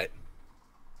 Yeah. But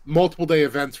multiple day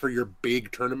events for your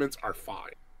big tournaments are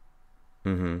fine.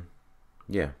 Mm-hmm.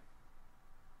 Yeah.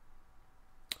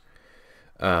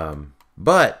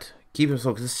 But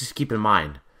let's just keep in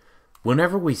mind,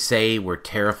 whenever we say we're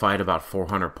terrified about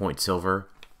 400-point silver,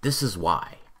 this is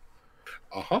why.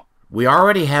 Uh-huh. We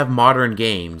already have modern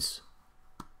games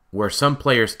where some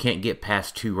players can't get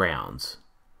past 2 rounds.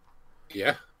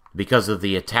 Yeah. Because of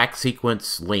the attack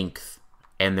sequence length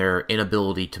and their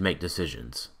inability to make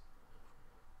decisions.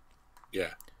 Yeah.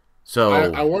 So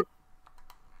I want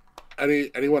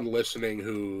anyone listening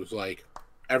who's like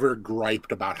ever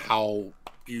griped about how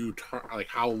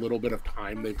how little bit of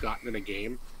time they've gotten in a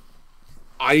game.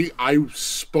 I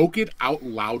spoke it out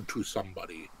loud to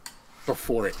somebody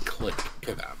before it clicked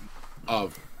to them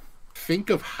of think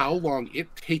of how long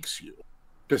it takes you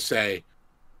to say,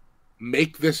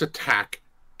 make this attack,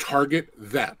 target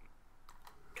them.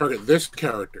 Target this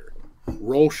character.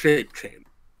 Roll shape chain.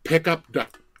 Pick up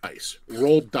dice.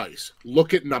 Roll dice.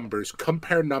 Look at numbers.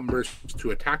 Compare numbers to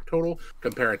attack total.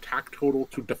 Compare attack total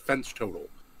to defense total.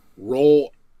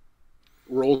 Roll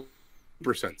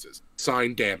percences.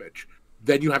 Sign damage.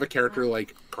 Then you have a character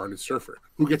like Carnage Surfer,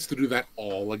 who gets to do that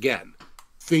all again.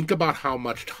 Think about how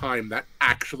much time that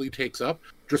actually takes up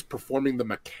just performing the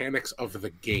mechanics of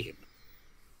the game.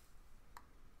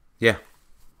 Yeah,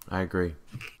 I agree.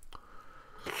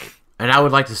 And I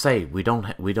would like to say we don't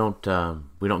get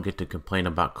to complain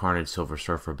about Carnage Silver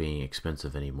Surfer being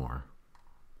expensive anymore.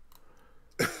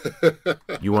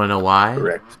 You want to know why?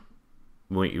 Correct.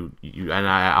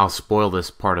 I'll spoil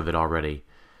this part of it already,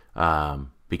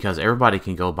 because everybody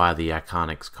can go buy the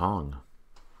Iconics Kong.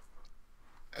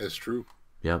 That's true.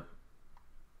 Yep.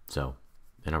 So,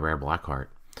 and a rare Blackheart.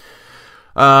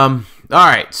 All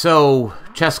right. So,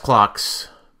 chess clocks.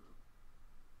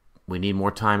 We need more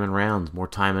time in rounds, more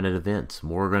time in events,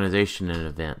 more organization in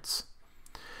events.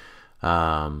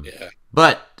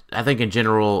 But I think in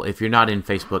general, if you're not in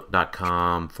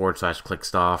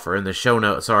facebook.com/Clixed or in the show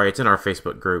notes, sorry, it's in our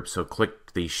Facebook group. So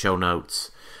click the show notes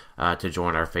to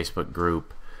join our Facebook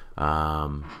group.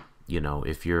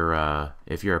 If you're a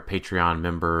Patreon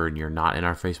member and you're not in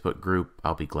our Facebook group,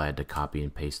 I'll be glad to copy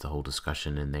and paste the whole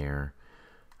discussion in there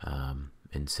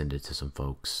and send it to some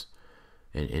folks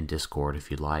in Discord if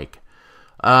you'd like.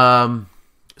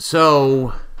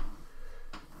 So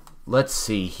let's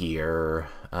see here.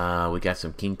 We got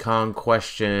some King Kong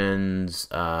questions.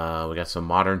 We got some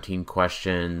modern team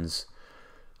questions.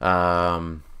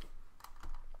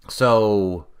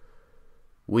 So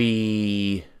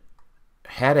we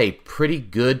had a pretty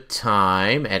good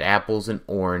time at Apples and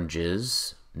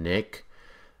Oranges, Nick.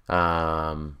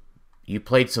 You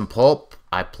played some Pulp.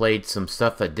 I played some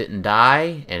stuff that didn't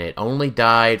die, and it only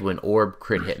died when Orb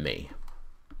crit hit me.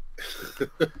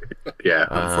 Yeah,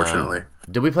 unfortunately.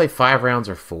 Did we play 5 rounds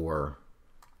or 4?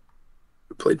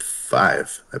 We played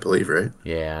 5, I believe, right?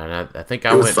 Yeah, and I think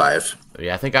it was 5.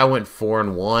 Yeah, I think I went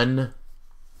 4-1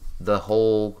 the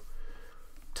whole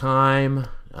time.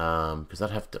 Because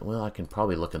I'd have to. Well, I can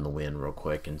probably look in the win real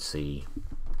quick and see.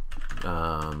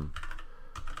 I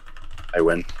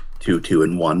went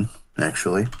 2-2-1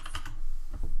 actually.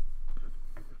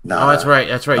 Not, Oh, that's right.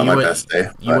 That's right. Not my best day.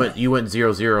 You went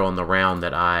 0-0 on the round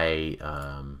that I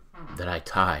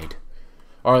tied,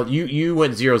 or you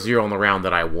went 0-0 on the round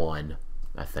that I won.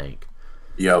 I think.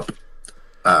 Yep.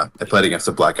 I played against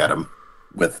a Black Adam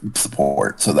with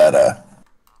support, so that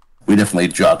we definitely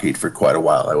jockeyed for quite a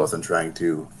while. I wasn't trying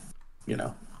to,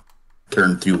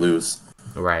 turn to lose.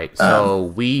 Right.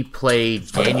 So we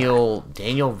played Daniel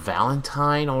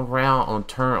Valentine on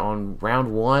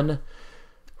round one.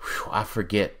 Whew, I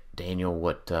forget Daniel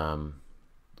what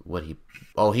he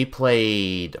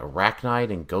played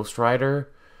Arachnite and Ghost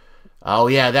Rider. Oh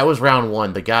yeah, that was round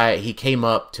one. The guy, he came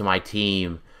up to my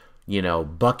team,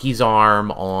 Bucky's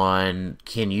arm on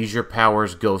Can Use Your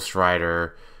Powers Ghost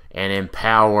Rider and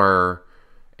Empower,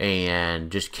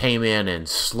 and just came in and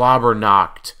slobber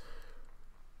knocked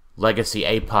Legacy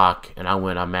APOC, and I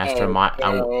went. I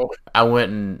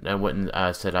went and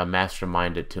said I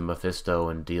masterminded to Mephisto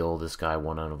and deal this guy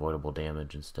one unavoidable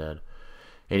damage instead.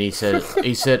 And he said,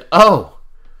 "Oh,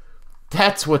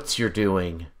 that's what you're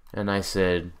doing." And I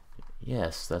said,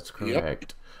 "Yes, that's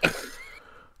correct." Yep.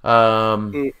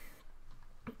 And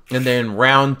then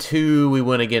round two, we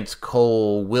went against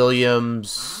Cole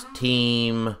Williams'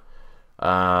 team.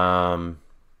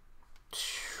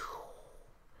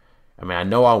 I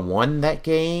know I won that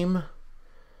game,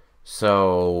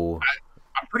 so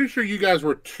I'm pretty sure you guys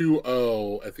were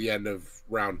 2-0 at the end of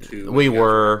round two. We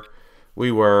were.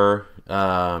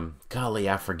 Golly,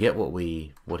 I forget what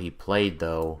he played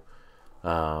though,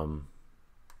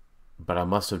 but I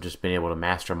must have just been able to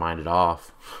mastermind it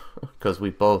off because we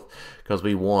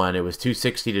won. It was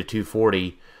 260 to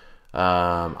 240.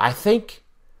 I think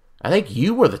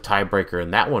you were the tiebreaker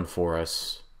in that one for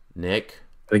us, Nick.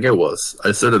 I think I was.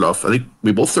 I think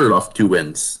we both started off 2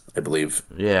 wins, I believe.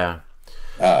 Yeah.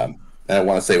 And I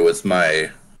want to say it was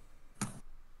I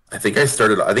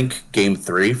think game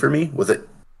 3 for me. Was it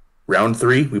round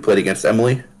 3? We played against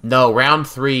Emily? No, round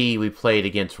 3 we played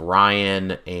against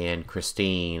Ryan and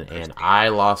Christine, and I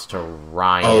lost to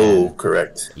Ryan. Oh,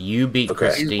 correct. You beat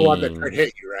Christine. He's the one that could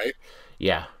hit you, right?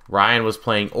 Yeah. Ryan was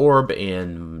playing Orb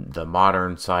in the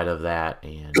modern side of that,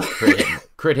 and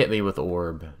crit hit me with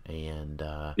Orb, and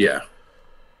yeah,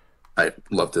 I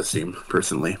love this team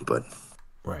personally, but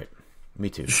right, me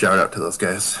too. Shout out to those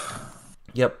guys.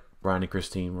 Yep, Ryan and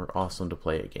Christine were awesome to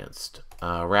play against.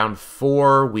 Round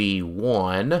 4, we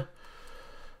won.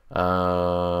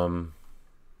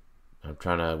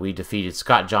 We defeated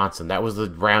Scott Johnson. That was the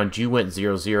round you went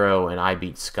 0-0, and I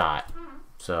beat Scott.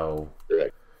 So.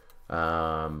 Correct.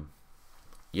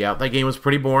 Yeah, that game was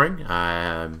pretty boring.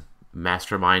 I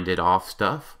masterminded off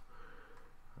stuff.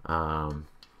 It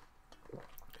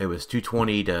was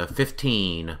 220 to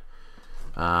 15.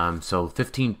 So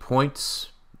 15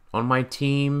 points on my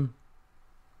team.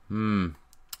 What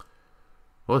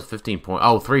was 15 points?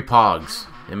 Oh, 3 Pogs.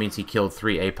 That means he killed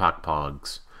 3 APOC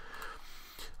Pogs.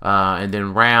 And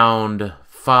then round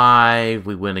 5,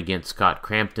 we went against Scott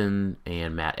Crampton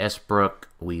and Matt Esbrook.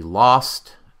 We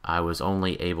lost. I was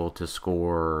only able to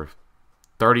score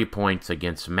 30 points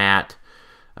against Matt,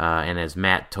 and as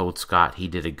Matt told Scott, he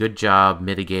did a good job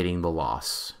mitigating the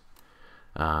loss.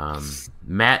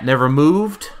 Matt never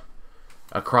moved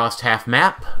across half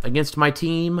map against my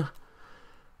team,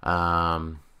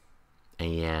 and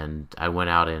I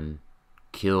went out and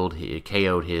KO'd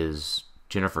his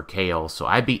Jennifer Kale, so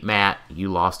I beat Matt,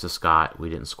 you lost to Scott, we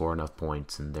didn't score enough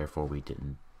points, and therefore we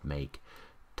didn't make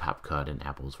top cut in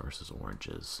apples versus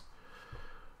oranges.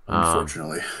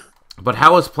 Unfortunately. But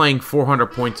how was playing 400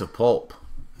 points of pulp?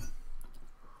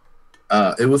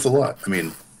 It was a lot. I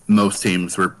mean, most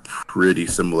teams were pretty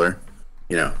similar.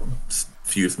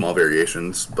 Few small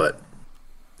variations, but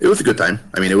it was a good time.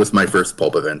 I mean, it was my first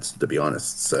pulp event, to be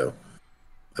honest, so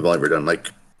I've only ever done,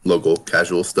 local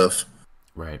casual stuff.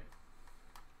 Right.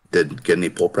 Didn't get any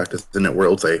pulp practice in at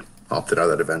Worlds. I opted out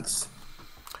of that events.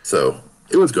 So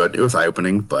it was good. It was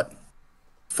eye-opening, but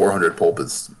 400 pulp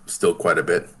is still quite a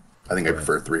bit. I think I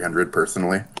prefer 300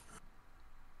 personally.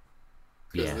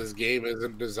 Because this game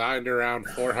isn't designed around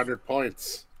 400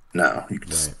 points. No, you can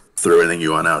just throw anything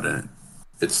you want out in it.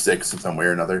 It sticks in some way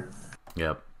or another.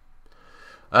 Yep.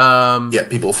 Yeah,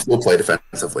 people still play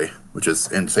defensively, which is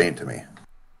insane to me.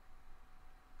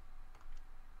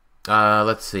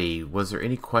 Let's see. Was there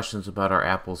any questions about our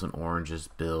apples and oranges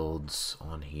builds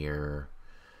on here?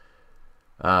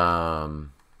 I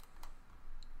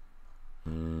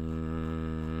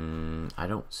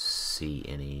don't see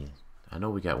any. I know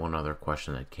we got one other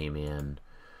question that came in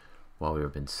while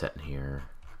we've been sitting here.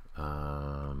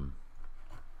 All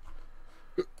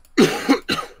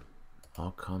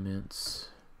comments?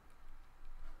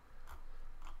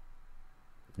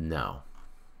 No.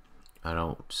 I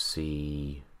don't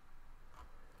see...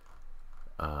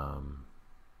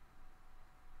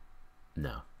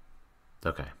 No.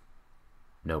 Okay.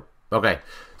 Nope. Okay.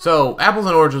 So, Apples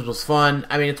and Oranges was fun.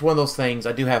 I mean, it's one of those things.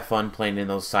 I do have fun playing in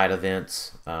those side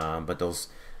events. But those,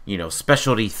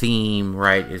 specialty theme,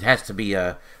 right? It has to be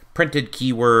a printed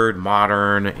keyword,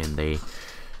 modern, and they,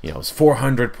 it's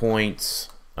 400 points.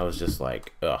 I was just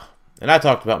like, ugh. And I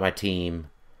talked about my team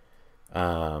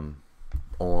on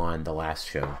the last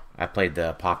show. I played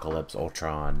the Apocalypse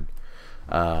Ultron.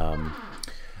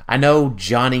 I know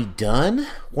Johnny Dunn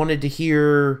wanted to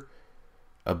hear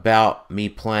about me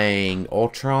playing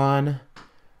Ultron.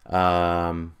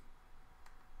 The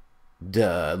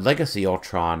Legacy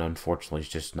Ultron, unfortunately, is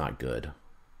just not good.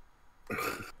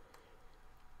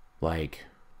 Like,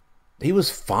 he was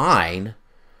fine,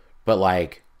 but,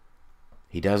 like,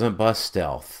 he doesn't bust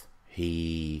stealth.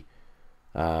 He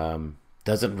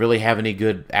doesn't really have any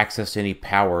good access to any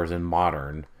powers in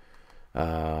Modern.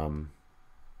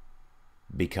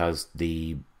 Because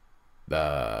the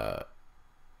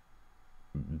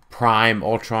Prime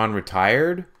Ultron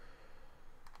retired.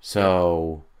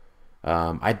 So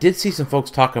I did see some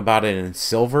folks talking about it in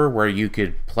Silver, where you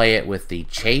could play it with the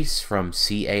Chase from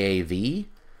CAAV.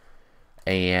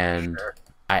 And sure.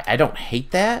 I don't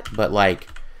hate that, but like,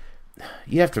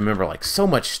 you have to remember, like, so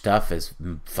much stuff is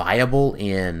viable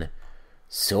in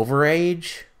Silver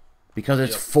Age because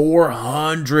it's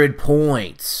 400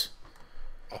 points.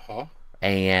 Uh-huh.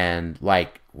 And,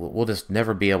 like, we'll just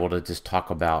never be able to just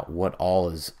talk about what all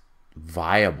is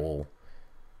viable.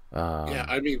 Yeah,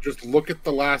 I mean, just look at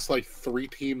the last, like, 3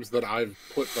 teams that I've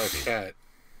put in my chat.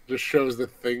 Just shows that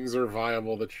things are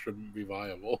viable that shouldn't be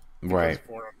viable. Right.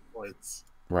 400 points.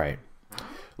 Right.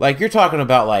 Like, you're talking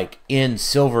about, like, in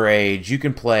Silver Age, you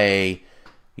can play,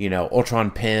 Ultron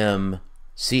Pym,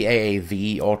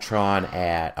 CAAV Ultron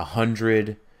at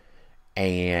 100,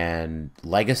 and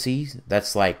Legacy,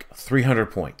 that's like 300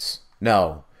 points.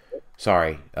 No,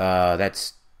 sorry,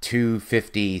 that's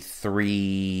 250,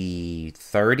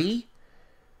 330,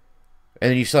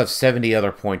 and then you still have 70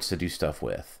 other points to do stuff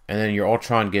with. And then your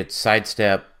Ultron gets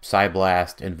Sidestep,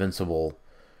 Psyblast, Invincible,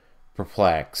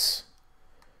 Perplex,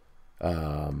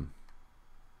 and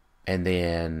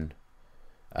then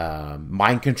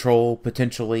Mind Control,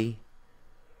 potentially,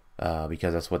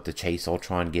 because that's what the Chase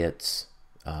Ultron gets.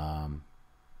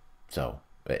 So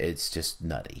it's just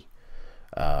nutty.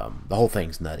 The whole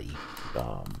thing's nutty.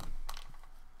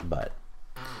 But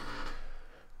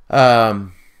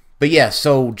yeah,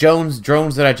 so drones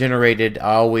that I generated,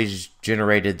 I always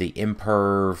generated the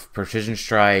Imperv Precision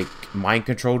Strike Mind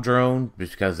Control drone,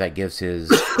 because that gives his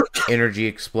Energy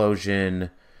Explosion,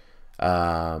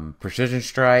 Precision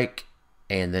Strike,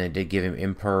 and then it did give him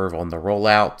Imperv on the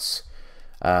rollouts.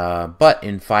 But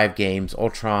in 5 games,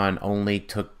 Ultron only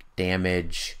took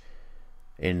damage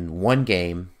in 1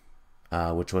 game,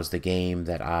 which was the game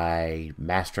that I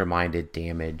masterminded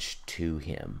damage to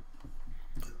him.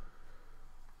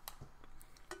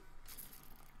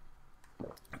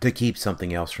 To keep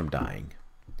something else from dying.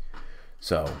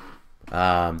 So,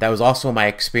 that was also my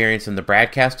experience in the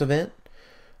broadcast event.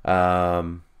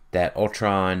 That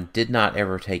Ultron did not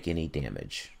ever take any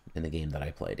damage in the game that I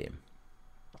played him.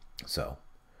 So,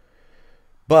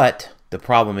 but the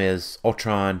problem is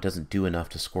Ultron doesn't do enough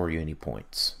to score you any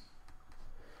points.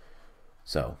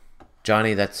 So,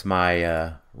 Johnny, that's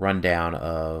my rundown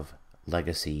of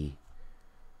Legacy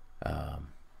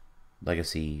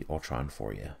Ultron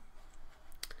for you.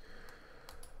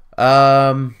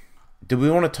 Do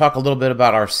we want to talk a little bit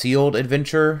about our sealed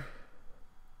adventure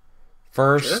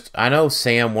first? Sure. I know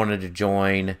Sam wanted to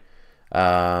join,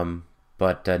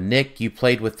 but Nick, you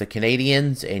played with the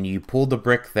Canadians and you pulled the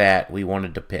brick that we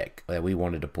wanted to pick, that we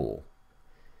wanted to pull.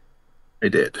 I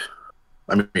did.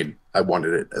 I mean, I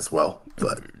wanted it as well,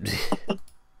 but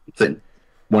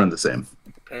one and the same.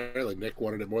 Apparently, Nick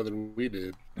wanted it more than we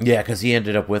did. Yeah, because he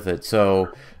ended up with it.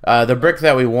 So, the brick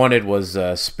that we wanted was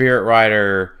Spirit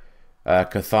Rider,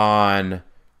 Chthon,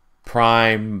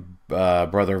 Prime,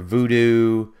 Brother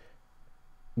Voodoo,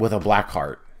 with a black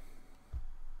heart.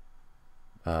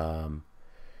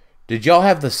 Did y'all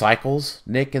have the cycles,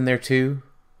 Nick, in there too?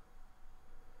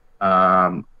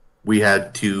 We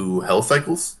had 2 hell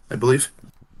cycles, I believe.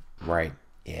 Right.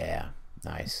 Yeah.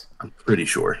 Nice. I'm pretty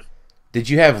sure. Did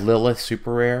you have Lilith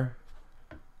super rare?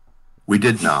 We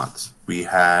did not. We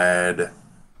had... What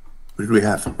did we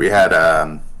have? We had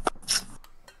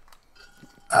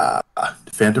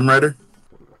Phantom Rider.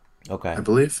 Okay. I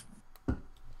believe.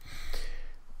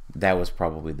 That was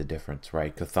probably the difference,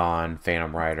 right? Chthon,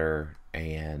 Phantom Rider,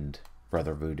 and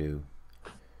Brother Voodoo.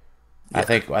 Yeah, I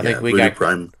think we got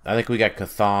Prime. I think we got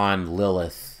Chthon,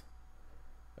 Lilith,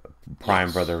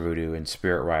 Prime Brother Voodoo and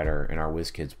Spirit Rider in our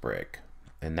WizKids brick,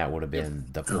 and that would have been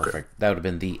the perfect. That would have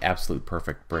been the absolute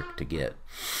perfect brick to get.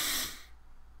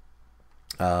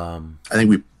 I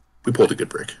think we pulled a good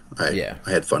brick. I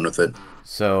had fun with it.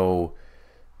 So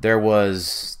there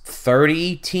was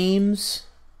 30 teams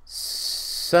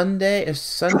Sunday.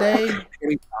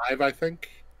 25, I think.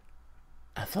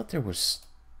 I thought there was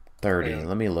 30. Yeah.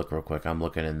 Let me look real quick. I'm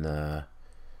looking in the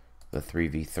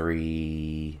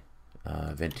 3v3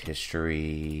 event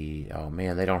history. Oh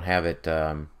man, they don't have it.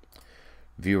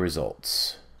 View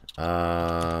results.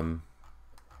 Rawhide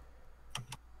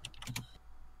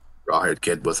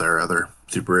Kid was our other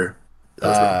super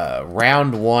rare.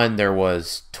 Round 1 there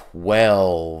was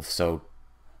 12, so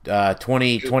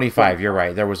 25. You're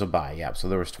right. There was a bye. Yeah, so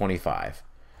there was 25.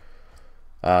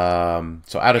 So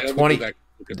out of 20,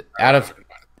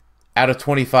 out of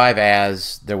 25,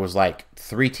 as there was like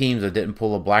 3 teams that didn't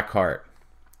pull a black heart.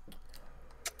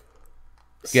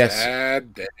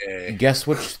 Sad day. Guess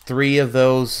which 3 of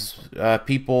those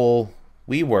people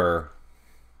we were?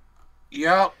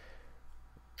 Yep.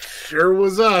 Sure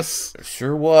was us.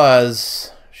 Sure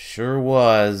was. Sure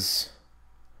was.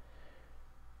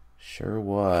 Sure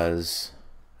was.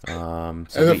 So and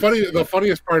the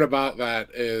funniest part about that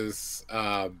is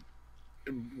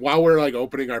while we're like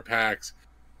opening our packs,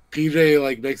 PJ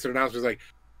like makes an announcement like,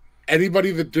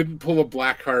 anybody that didn't pull a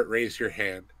black heart, raise your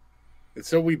hand. And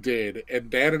so we did. And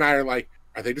Dan and I are like,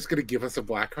 are they just going to give us a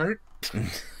black heart?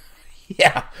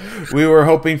 Yeah. We were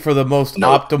hoping for the most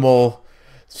optimal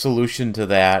solution to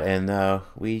that, and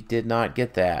we did not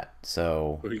get that.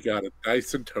 So we got a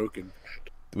Dyson token.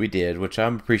 We did, which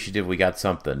I'm appreciative we got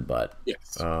something, but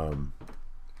yes.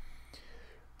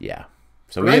 Yeah.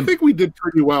 So I think we did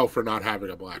pretty well for not having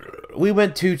a black heart. We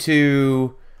went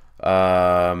 2-2.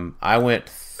 I went...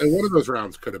 And one of those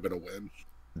rounds could have been a win.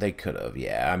 They could have,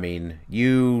 yeah. I mean,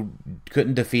 you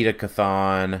couldn't defeat a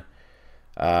Chthon.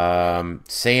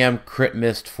 Sam crit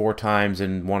missed 4 times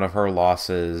in one of her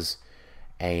losses,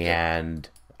 and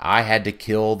I had to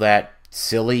kill that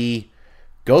silly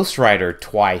Ghost Rider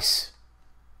twice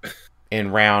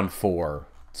in round 4.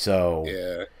 So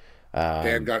yeah,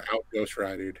 Dan got out Ghost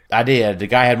Ridered. I did. The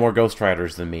guy had more Ghost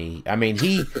Riders than me. I mean,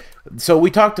 so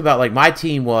we talked about, like, my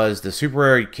team was the super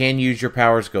rare, you can use your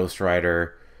powers Ghost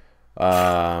Rider.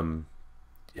 That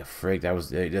was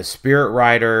the Spirit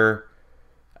Rider,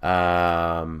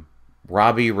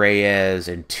 Robbie Reyes,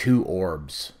 and 2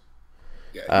 orbs.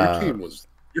 Yeah,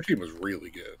 your team was really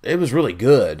good. It was really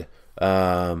good.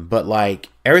 But like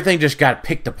everything just got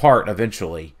picked apart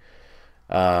eventually.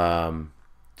 So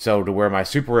to where my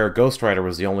super rare Ghost Rider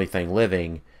was the only thing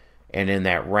living, and in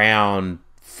that round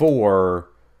 4,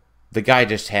 the guy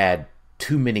just had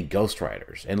too many Ghost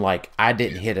Riders, and like I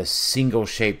didn't hit a single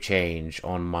shape change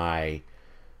on my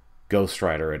Ghost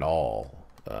Rider at all.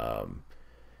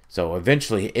 So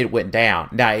eventually it went down.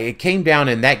 Now it came down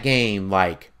in that game,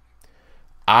 like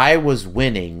I was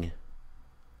winning,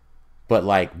 but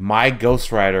like my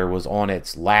Ghost Rider was on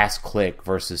its last click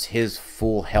versus his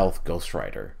full health Ghost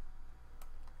Rider.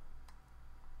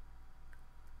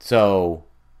 So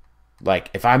like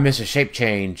if I miss a shape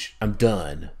change, I'm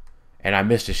done. And I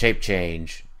missed a shape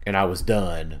change, and I was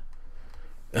done.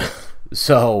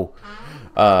 So,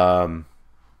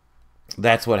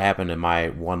 that's what happened in my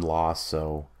one loss.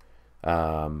 So,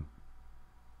 that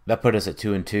put us at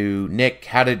 2-2. Nick,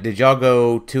 how did y'all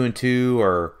go 2-2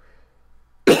 or?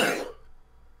 We're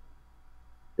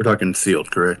talking sealed,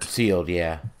 correct? Sealed,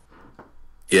 yeah.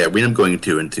 Yeah, we ended up going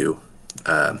 2-2.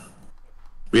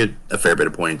 We had a fair bit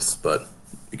of points, but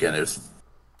again, there's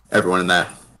everyone in that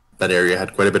area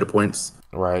had quite a bit of points.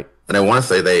 Right. And I want to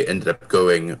say they ended up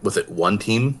going, was it one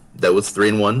team that was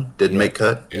 3-1, didn't make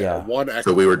cut? Yeah. One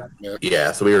so we were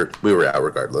so we were out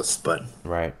regardless, but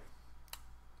right.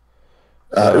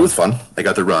 It was fun. I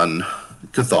got to run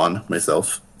Chthon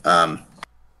myself. And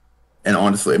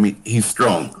honestly, I mean, he's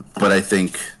strong, but I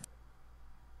think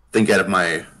out of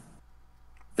my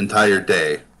entire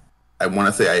day, I want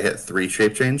to say I hit 3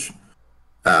 shape change.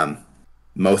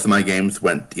 Most of my games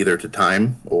went either to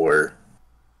time or,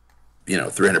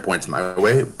 300 points my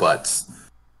way. But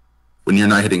when you're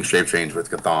not hitting shape change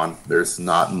with Chthon, there's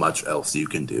not much else you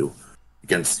can do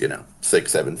against,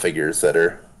 6-7 figures that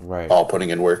are all putting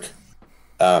in work.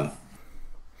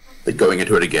 Like going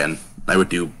into it again, I never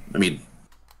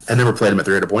played him at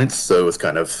 300 points, so it was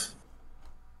kind of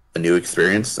a new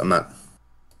experience. I'm not,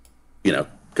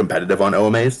 competitive on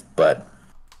OMAs, but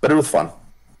it was fun.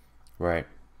 Right.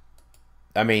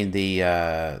 I mean,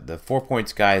 the 4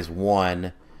 points guys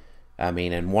won. I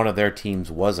mean, and one of their teams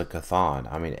was a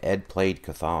Chthon. I mean, Ed played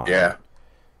Chthon. Yeah.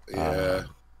 Yeah.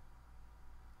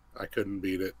 I couldn't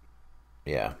beat it.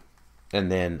 Yeah.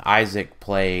 And then Isaac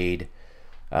played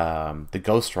the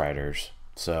Ghost Riders.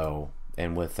 So,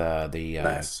 and with the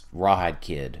Nice. Rawhide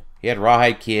Kid. He had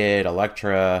Rawhide Kid,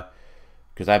 Electra,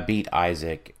 because I beat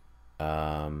Isaac.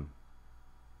 That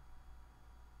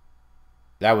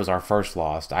was our first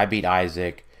loss. I beat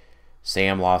Isaac.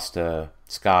 Sam lost to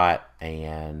Scott,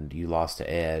 and you lost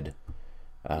to Ed.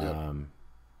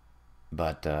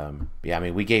 But yeah, I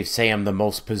mean, we gave Sam the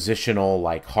most positional,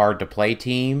 like, hard to play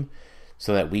team,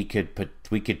 so that we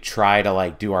could try to,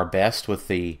 like, do our best with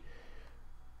the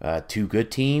two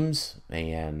good teams,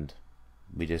 and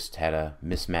we just had a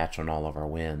mismatch on all of our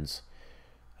wins.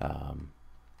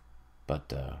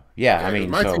 But yeah, I mean,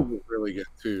 my so team was really good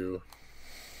too.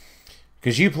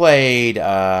 because you played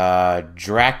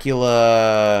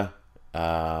Dracula,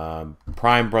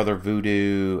 Prime Brother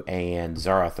Voodoo, and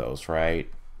Zarathos, right?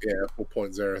 Yeah, full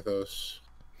point Zarathos.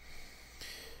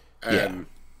 Yeah. And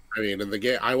I mean, in the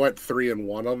game, I went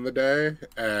 3-1 on the day,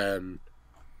 and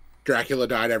Dracula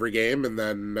died every game, and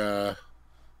then the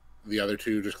other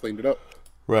two just cleaned it up.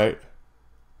 Right.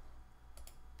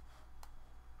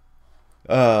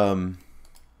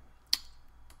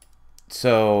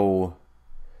 So,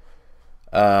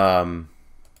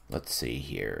 let's see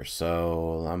here.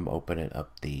 So I'm opening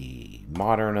up the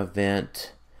modern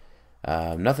event.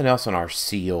 Nothing else on our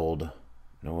sealed.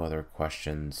 No other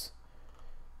questions.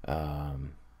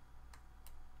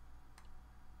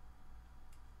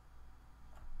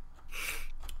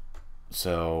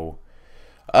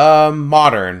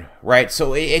 Modern, right?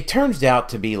 So it turns out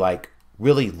to be like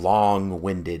really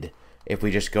long-winded if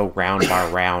we just go round by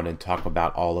round and talk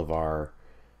about all of our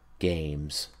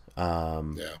games.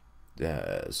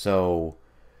 So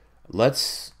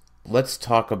let's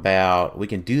talk about. We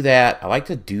can do that. I like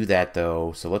to do that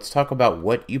though. So let's talk about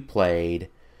what you played.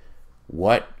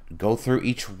 Go through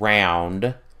each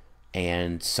round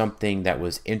and something that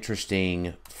was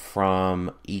interesting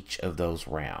from each of those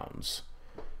rounds.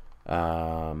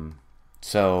 So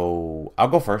I'll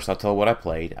go first. I'll tell what I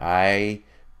played. I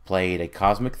played a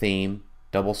Cosmic Theme,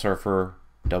 Double Surfer,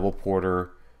 Double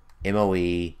Porter,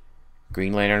 MOE,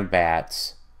 Green Lantern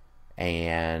Bats,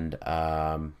 and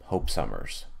Hope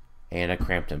Summers, and a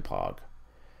Crampton Pog.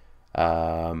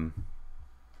 And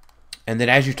then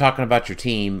as you're talking about your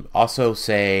team, also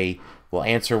say, we'll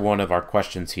answer one of our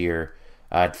questions here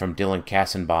from Dylan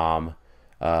Kassenbaum,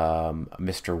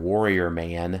 Mr. Warrior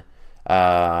Man.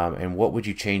 And what would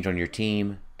you change on your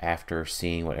team after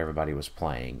seeing what everybody was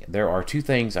playing? There are two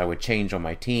things I would change on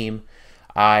my team.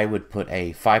 I would put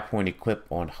a 5-point equip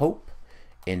on Hope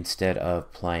instead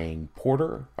of playing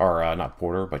Porter, or not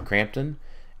Porter, but Crampton.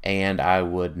 And I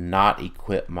would not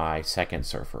equip my second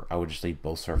Surfer. I would just leave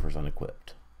both Surfers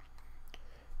unequipped.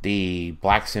 The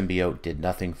Black Symbiote did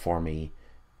nothing for me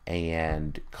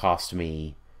and cost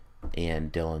me in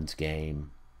Dylan's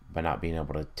game by not being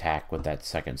able to attack with that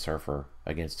second Surfer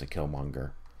against a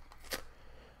Killmonger.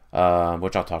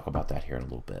 Which I'll talk about that here in a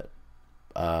little bit.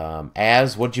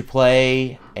 What'd you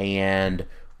play, and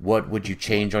what would you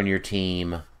change on your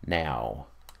team now?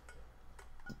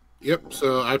 Yep,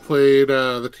 so I played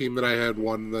the team that I had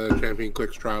won the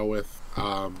Championclix trial with,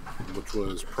 which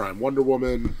was Prime Wonder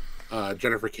Woman,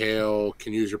 Jennifer Kale,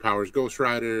 Can Use Your Powers Ghost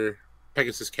Rider,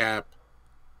 Pegasus Cap,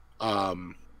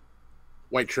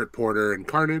 White Shirt Porter, and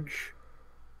Carnage.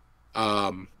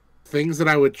 Things that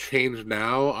I would change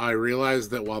now, I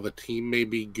realized that while the team may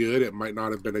be good, it might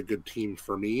not have been a good team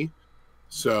for me.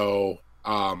 So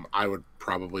I would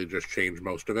probably just change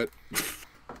most of it.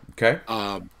 Okay.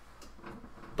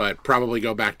 But probably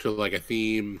go back to like a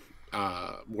theme,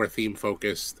 more theme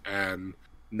focused and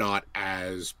not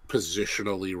as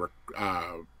positionally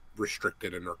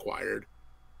restricted and required.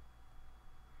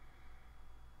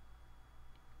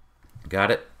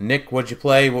 Got it. Nick, what'd you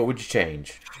play? What would you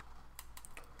change?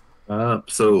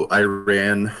 So I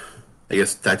ran, I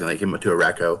guess technically I came up to a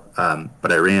Racco,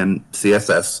 but I ran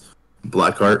CSS,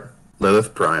 Blackheart,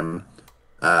 Lilith Prime,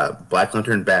 Black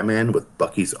Lantern Batman with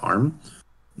Bucky's arm,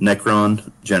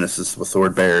 Necron, Genesis with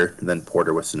Sword Bearer, and then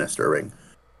Porter with Sinestro Ring.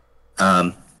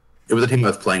 It was a team I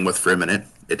was playing with for a minute.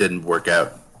 It didn't work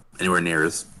out anywhere near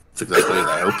as successfully as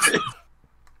I hoped.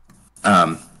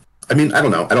 I mean, I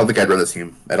don't know. I don't think I'd run this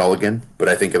team at all again, but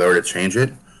I think if I were to change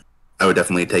it, I would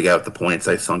definitely take out the points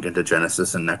I sunk into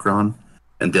Genesis and Necron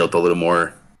and build a little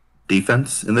more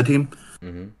defense in the team.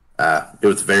 Mm-hmm. It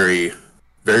was very,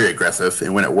 very aggressive,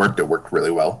 and when it worked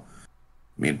really well.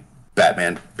 I mean,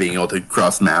 Batman being able to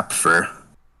cross map for,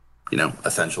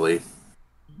 essentially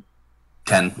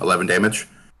 10, 11 damage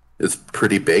is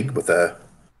pretty big with a,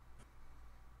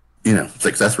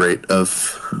 success rate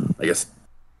of, I guess,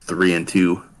 3 and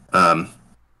 2.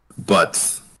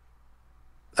 But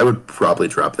I would probably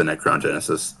drop the Necron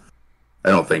Genesis. I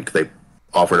don't think they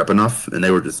offered up enough, and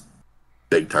they were just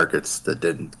big targets that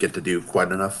didn't get to do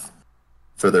quite enough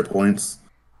for their points.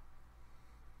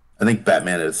 I think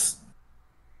Batman is,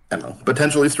 I don't know,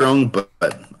 potentially strong, but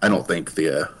I don't think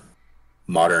the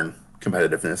modern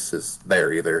competitiveness is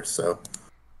there either. So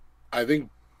I think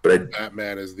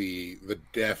Batman is the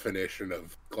definition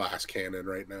of glass cannon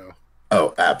right now.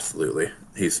 Oh, absolutely.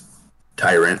 He's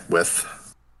Tyrant with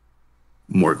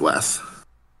more glass.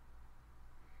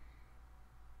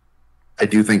 I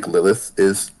do think Lilith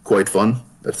is quite fun.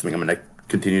 That's something I'm going to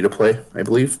continue to play, I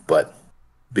believe. But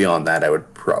beyond that, I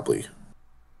would probably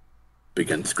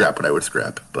scrap what I would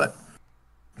scrap. But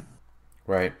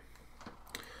right.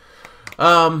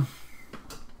 All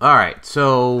right.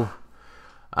 So,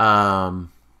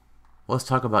 let's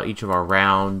talk about each of our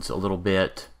rounds a little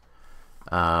bit.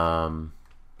 And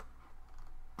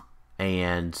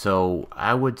so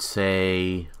I would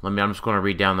say, I'm just going to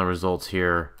read down the results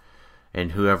here,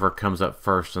 and whoever comes up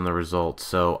first in the results.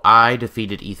 So I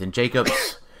defeated Ethan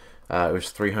Jacobs. It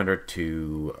was 300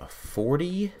 to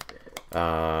 40.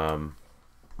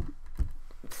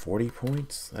 40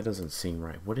 points? That doesn't seem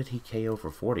right. What did he KO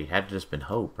for 40? Had to just been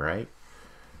Hope, right?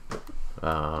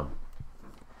 I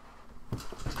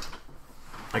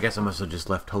guess I must have just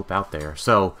left Hope out there.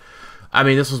 So, I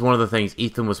mean, this was one of the things.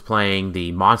 Ethan was playing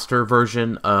the monster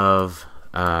version of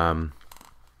Silver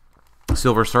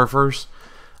Surfers,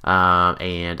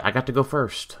 and I got to go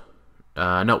first.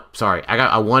 No, sorry.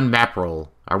 I won map roll.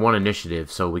 I won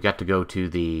initiative, so we got to go to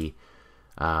the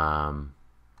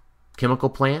chemical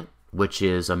plant, which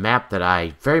is a map that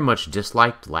I very much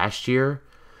disliked last year,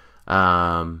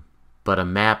 but a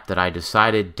map that I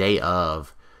decided day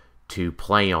of to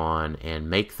play on and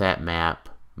make that map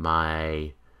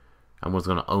I was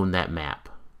going to own that map.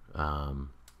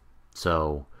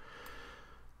 So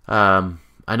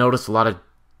I noticed a lot of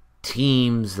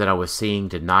teams that I was seeing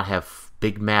did not have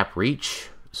big map reach.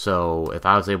 So if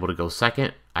I was able to go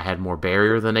second, I had more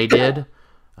barrier than they did.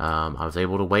 I was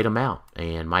able to wait them out.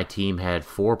 And my team had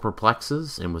 4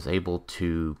 perplexes and was able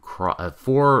to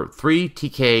 3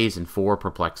 TKs and 4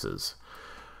 perplexes.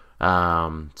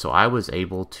 So I was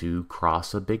able to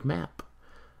cross a big map.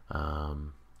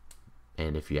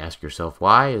 And if you ask yourself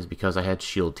why, is because I had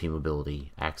shield team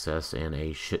ability access and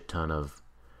a shit ton of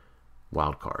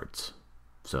wild cards.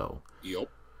 So, yep.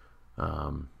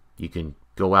 You can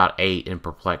go out 8 and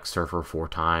perplex Surfer 4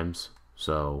 times.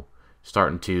 So,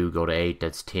 starting 2, go to 8,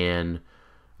 that's 10.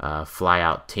 Fly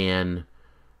out 10.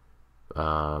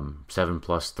 7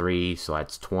 plus 3, so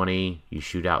that's 20. You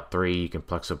shoot out 3, you can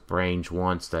plex up range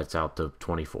once, that's out to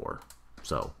 24.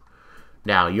 So,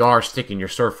 now you are sticking your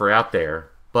Surfer out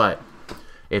there, but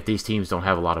if these teams don't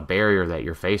have a lot of barrier that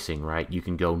you're facing, right, you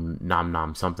can go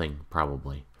nom something,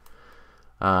 probably.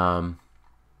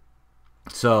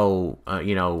 So,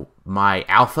 my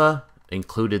alpha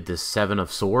included the 7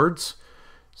 of swords,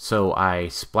 so I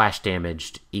splash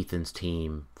damaged Ethan's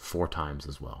team 4 times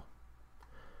as well.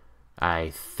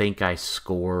 I think I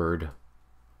scored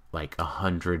like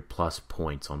 100+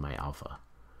 points on my alpha.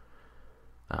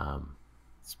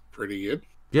 It's pretty good.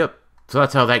 Yep. So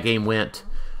that's how that game went.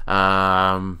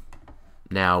 Now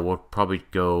we'll probably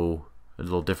go a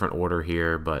little different order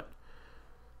here, but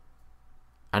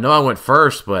I know I went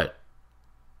first, but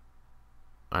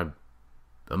I'm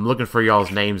looking for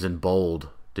y'all's names in bold.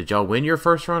 Did y'all win your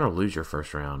first round or lose your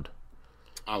first round?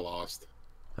 I lost.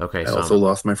 Okay, I also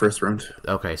lost my first round.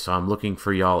 Okay, so I'm looking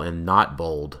for y'all in not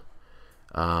bold.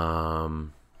 I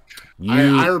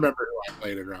remember who I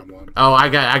played in round 1. Oh, I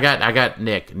got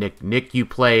Nick. Nick, you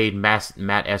played Matt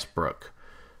Esbrook.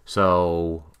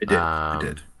 So I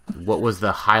did. What was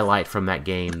the highlight from that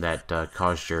game that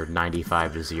caused your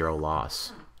 95-0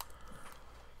 loss?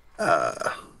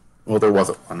 Well, there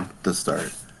wasn't one to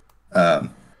start.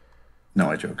 No,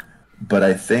 I joke. But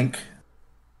I think,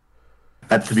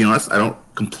 to be honest, I don't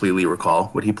completely recall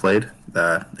what he played.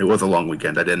 It was a long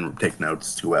weekend. I didn't take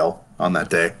notes too well on that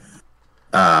day.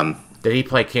 Did he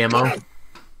play camo?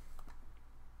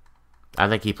 I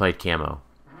think he played camo.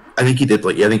 I think he did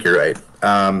play. Yeah, I think you're right.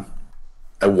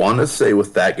 I want to say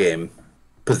with that game,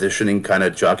 positioning kind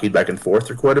of jockeyed back and forth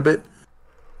for quite a bit.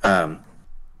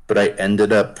 But I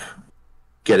ended up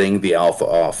getting the alpha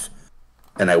off.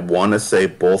 And I want to say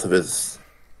both of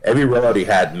every rollout he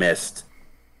had missed.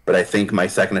 But I think my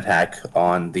second attack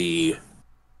on the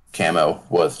camo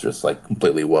was just like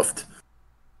completely woofed.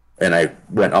 And I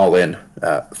went all in,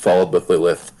 followed with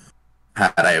Lilith.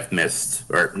 Had I have missed,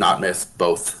 or not missed,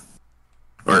 both,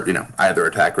 or, either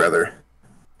attack rather,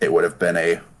 it would have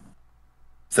been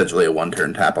essentially a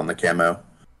one-turn tap on the camo.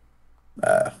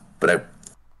 But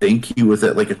think he was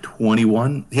at like a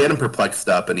 21. He had him perplexed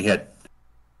up, and he had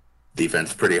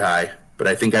defense pretty high. But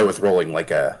I think I was rolling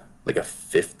like a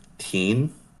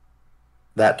 15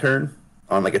 that turn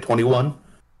on like a 21.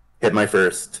 Hit my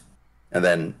first, and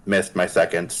then missed my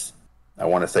seconds. I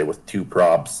want to say with 2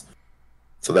 probs.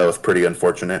 So that was pretty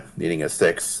unfortunate, needing a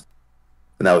 6.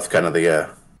 And that was kind of the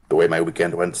way my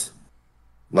weekend went.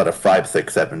 A lot of 5,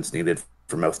 6, 7s needed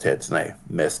for most hits, and I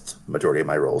missed majority of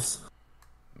my rolls.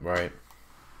 Right.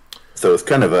 So it was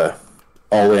kind of a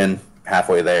all-in,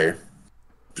 halfway there.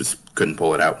 Just couldn't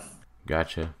pull it out.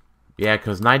 Gotcha. Yeah,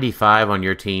 because 95 on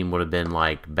your team would have been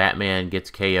like Batman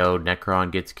gets KO'd,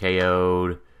 Necron gets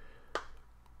KO'd.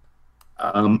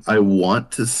 I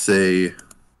want to say,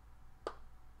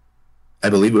 I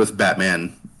believe it was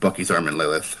Batman, Bucky's Arm, and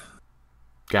Lilith.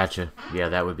 Gotcha. Yeah,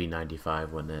 that would be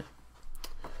 95, wouldn't it?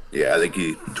 Yeah, I think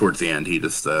towards the end, he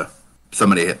just,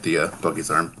 somebody hit the Bucky's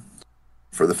Arm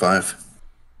for the 5.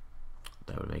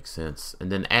 That would make sense.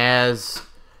 And then as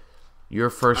your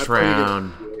first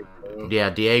round,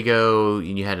 Diego,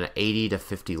 you had an 80 to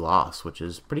 50 loss, which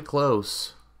is pretty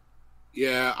close.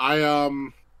 Yeah, I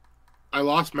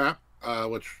lost Matt,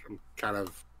 which I'm kind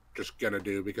of just gonna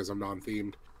do because I'm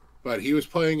non-themed. But he was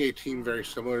playing a team very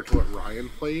similar to what Ryan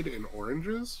played in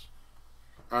Oranges,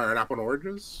 or Apple and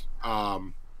Oranges,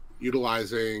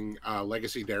 utilizing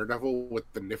Legacy Daredevil with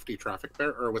the nifty traffic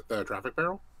barrel, or with the traffic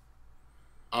barrel,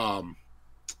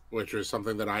 which is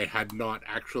something that I had not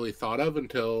actually thought of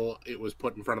until it was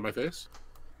put in front of my face.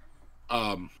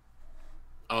 Of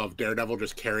Daredevil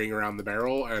just carrying around the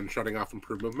barrel and shutting off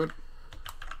improved movement.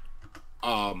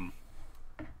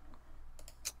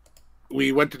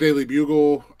 We went to Daily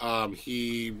Bugle.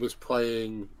 He was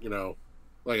playing,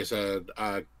 like I said,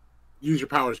 Use Your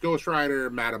Powers Ghost Rider,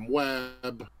 Madam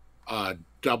Web,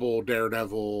 double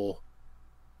Daredevil,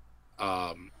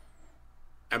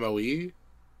 MOE,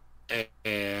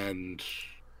 and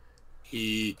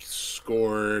he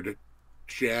scored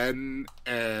Jen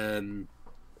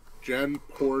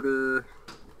Porter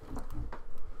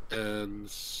and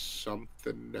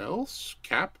something else.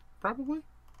 Cap, probably?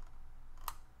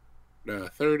 No,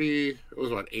 30. It was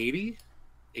what, 80?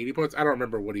 80 points? I don't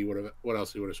remember what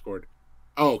else he would have scored.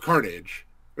 Oh, Carnage.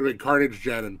 It would have been Carnage,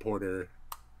 Jen, and Porter.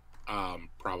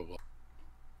 Probably.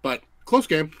 But close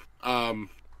game.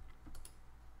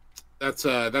 That's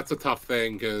a tough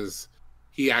thing because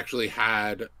he actually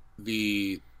had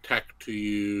the tech to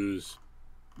use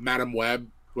Madam Web,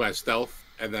 who has stealth,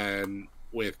 and then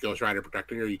with Ghost Rider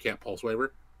protecting her, you can't pulse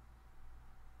waver.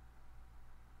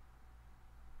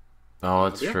 Oh,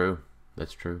 that's true.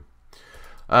 That's true.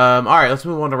 All right, let's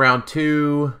move on to round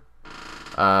 2.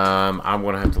 I'm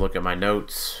going to have to look at my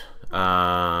notes.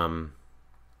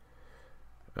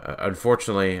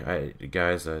 Unfortunately,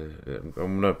 guys, I'm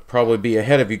going to probably be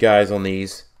ahead of you guys on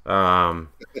these. Oh,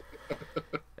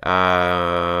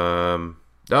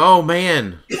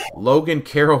 man. Logan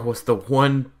Carroll was the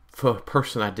one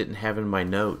person I didn't have in my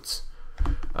notes.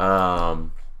 Let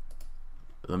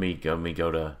me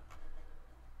go to...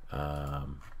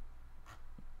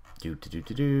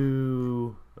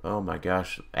 Oh my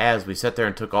gosh! As we sat there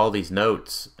and took all these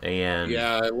notes, and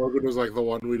yeah, Logan was like the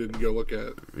one we didn't go look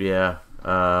at. Yeah.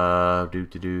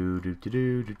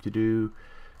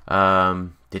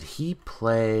 Did he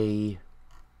play?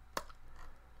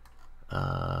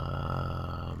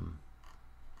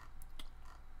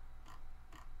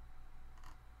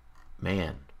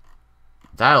 Man,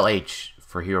 Dial H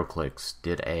for HeroClix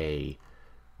did a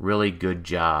really good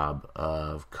job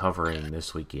of covering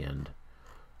this weekend.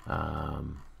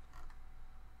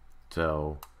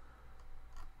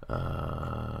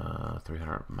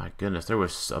 300. My goodness, there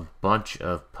was a bunch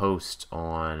of posts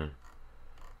on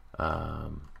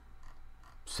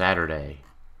Saturday.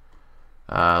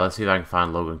 Let's see if I can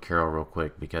find Logan Carroll real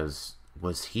quick, because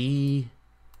was he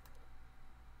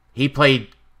played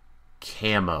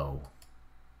camo.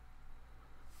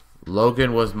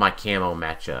 Logan was my camo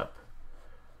matchup.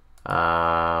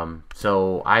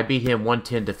 So I beat him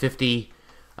 110 to 50.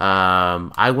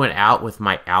 I went out with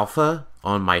my alpha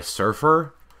on my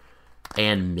surfer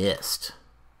and missed.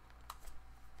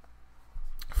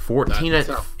 14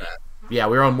 yeah,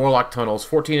 we were on Morlock Tunnels,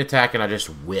 14 attack, and I just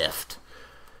whiffed.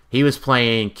 He was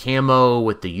playing camo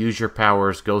with the Use Your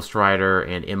Powers, Ghost Rider,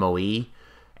 and MOE,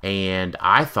 and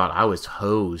I thought I was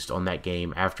hosed on that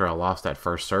game after I lost that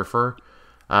first surfer.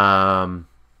 But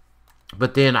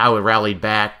then I would rally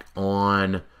back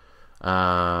on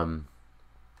Morlock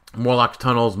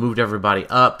Tunnels, moved everybody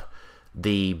up.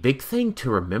 The big thing to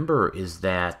remember is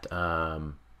that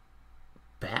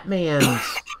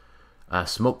Batman's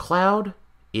Smoke Cloud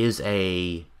is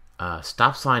a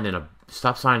stop sign and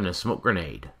a smoke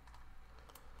grenade.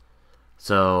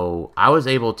 So I was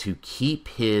able to keep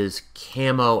his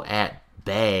camo at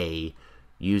bay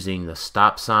using the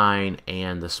stop sign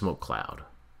and the smoke cloud.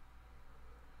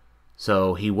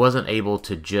 So he wasn't able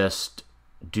to just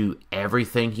do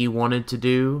everything he wanted to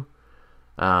do.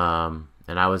 And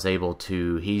I was able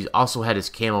to... He also had his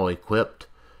camo equipped,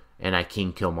 and I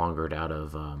king killmongered out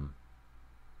of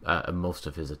most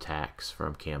of his attacks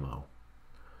from camo.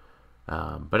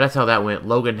 But that's how that went.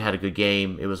 Logan had a good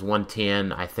game. It was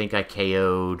 110. I think I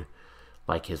KO'd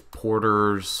like his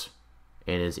porters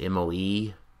and his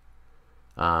MOE.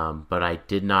 But I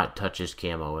did not touch his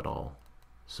camo at all.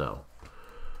 So,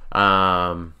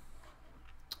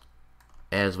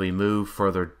 as we move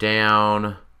further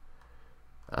down,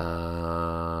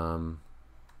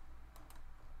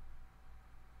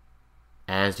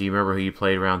 As, do you remember who you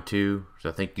played round 2? So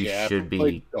I think you should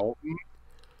be... Dalton.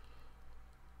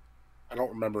 I don't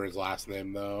remember his last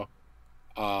name, though.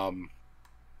 I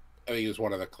think he was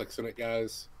one of the Clicks in it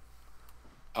guys.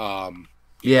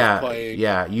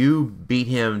 Yeah, you beat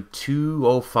him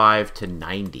 205 to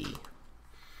 90.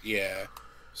 Yeah.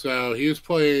 So he was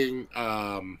playing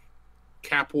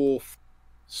Capwolf,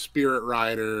 Spirit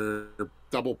Rider,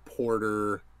 Double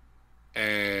Porter,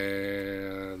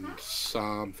 and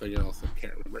something else I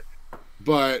can't remember.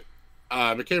 But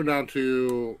it came down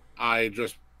to I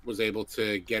just was able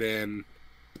to get in,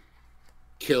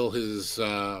 kill his...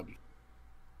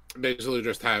 basically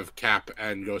just have Cap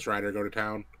and Ghost Rider go to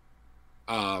town.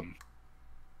 And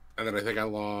then I think I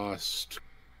lost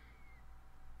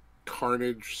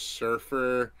Carnage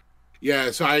Surfer.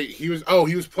 Yeah, so he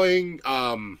was playing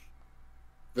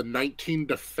the 19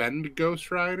 Defend Ghost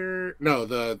Rider. No,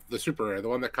 the Super Rare, the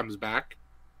one that comes back.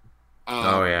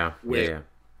 With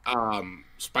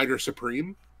Spider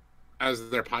Supreme as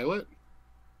their pilot.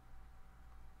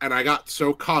 And I got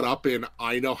so caught up in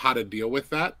I know how to deal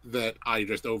with that I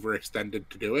just overextended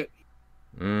to do it.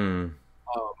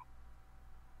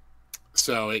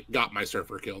 So it got my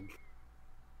Surfer killed.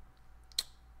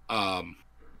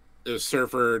 It was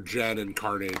Surfer, Jen, and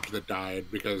Carnage that died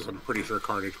because I'm pretty sure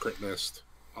Carnage crit missed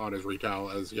on his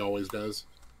retail as he always does.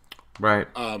 Right.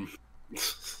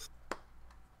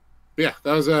 Yeah,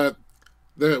 that was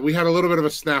we had a little bit of a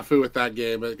snafu with that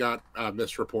game. It got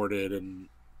misreported, and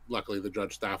luckily the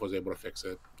judge staff was able to fix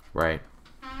it. Right.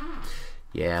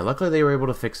 Yeah, luckily they were able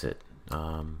to fix it.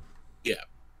 Yeah.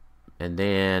 And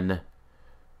then,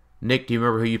 Nick, do you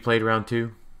remember who you played round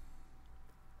 2?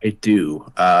 I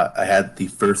do. I had the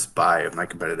first bye of my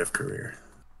competitive career.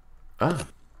 Oh.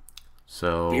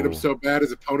 So... Beat him so bad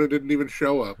his opponent didn't even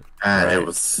show up. And it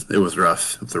was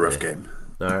rough. It was a rough game.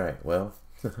 All right, well...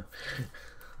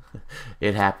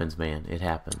 It happens, man. It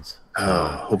happens.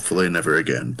 Hopefully never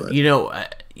again. But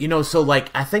so like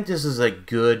I think this is a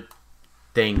good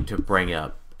thing to bring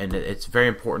up, and it's very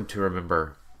important to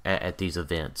remember at these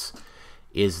events,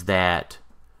 is that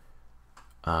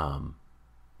no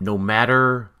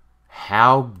matter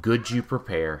how good you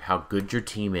prepare, how good your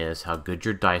team is, how good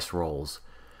your dice rolls,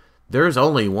 there's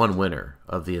only one winner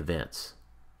of the events.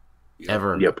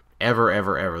 Ever.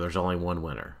 There's only one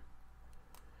winner.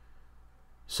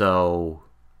 So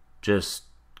just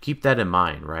keep that in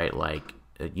mind, right? Like,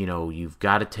 you've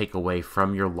got to take away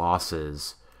from your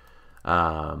losses,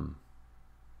 learning,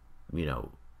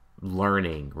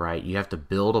 right? You have to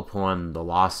build upon the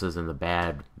losses and the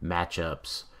bad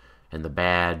matchups and the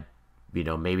bad,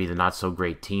 maybe the not so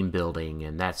great team building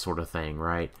and that sort of thing,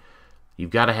 right?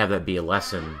 You've got to have that be a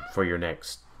lesson for your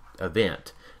next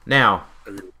event. Now,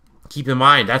 keep in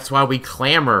mind, that's why we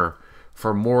clamor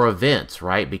for more events,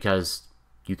 right? Because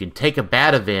you can take a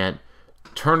bad event,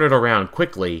 turn it around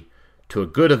quickly to a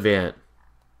good event,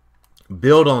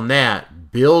 build on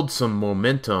that, build some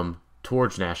momentum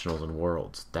towards Nationals and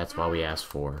Worlds. That's why we ask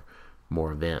for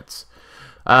more events.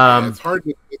 It's hard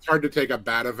to take a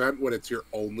bad event when it's your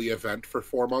only event for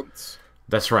 4 months.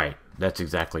 That's right. That's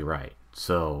exactly right.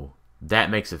 So that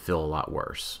makes it feel a lot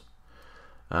worse.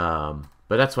 But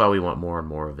that's why we want more and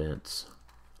more events.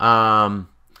 So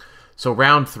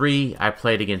round 3, I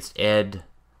played against Ed,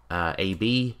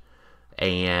 AB,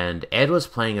 and Ed was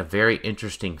playing a very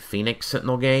interesting Phoenix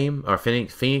Sentinel game, or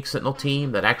Phoenix Sentinel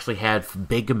team that actually had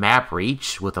big map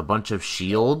reach with a bunch of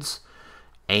shields,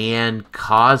 and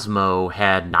Cosmo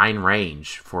had 9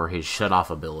 range for his shut-off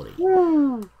ability.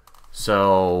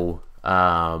 So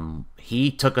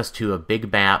he took us to a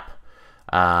big map.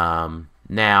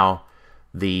 Now,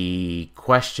 the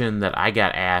question that I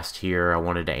got asked here, I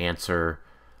wanted to answer,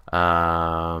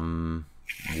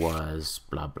 was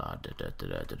blah blah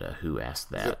who asked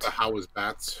that? Is it the How is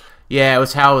Bats? Yeah, it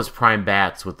was How is Prime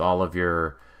Bats with all of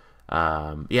your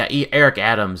Yeah, Eric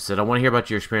Adams said, I want to hear about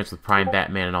your experience with Prime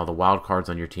Batman and all the wild cards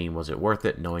on your team. Was it worth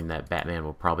it, knowing that Batman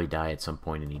will probably die at some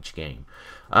point in each game?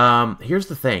 Here's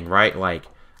the thing, right? Like,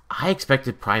 I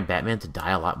expected Prime Batman to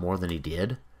die a lot more than he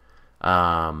did.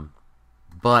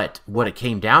 But what it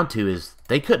came down to is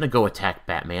they couldn't go attack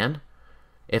Batman.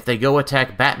 If they go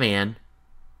attack Batman,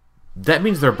 that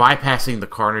means they're bypassing the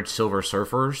Carnage Silver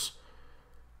Surfers.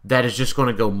 That is just going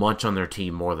to go munch on their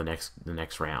team more the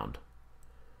next round.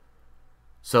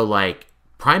 So, like,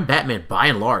 Prime Batman, by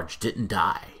and large, didn't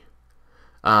die.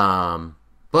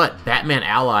 But Batman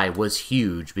Ally was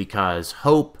huge because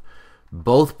Hope,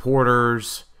 both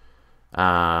Porters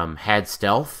had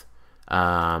stealth,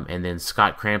 and then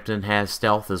Scott Crampton has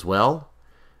stealth as well.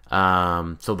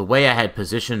 So the way I had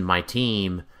positioned my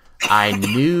team, I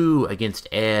knew against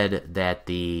Ed that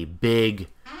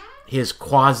his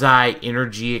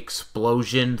quasi-energy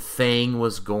explosion thing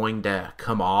was going to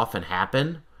come off and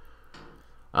happen.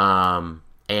 And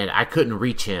I couldn't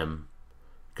reach him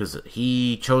because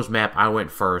he chose map, I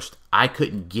went first. I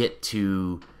couldn't get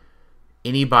to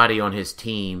anybody on his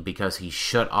team because he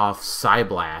shut off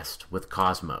Psyblast with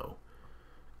Cosmo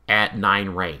at 9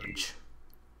 range.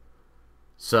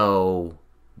 So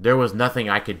there was nothing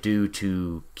I could do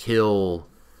to kill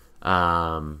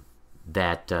that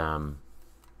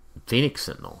Phoenix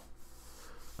Sentinel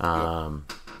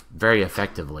very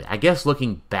effectively. I guess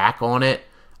looking back on it,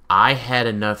 I had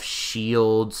enough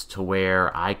shields to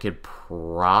where I could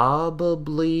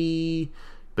probably...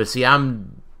 But see,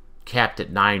 I'm capped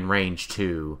at 9 range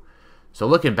too. So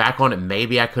looking back on it,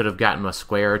 maybe I could have gotten a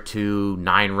square to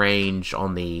 9 range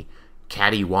on the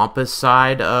Cattywampus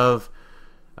side of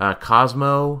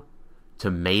Cosmo to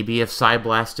maybe have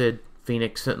Psyblasted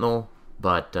Phoenix Sentinel,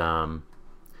 but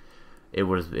it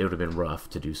would have been rough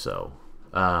to do so.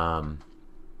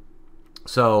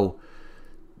 So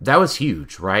that was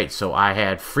huge, right? So I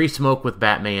had free smoke with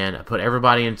Batman. I put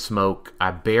everybody in smoke.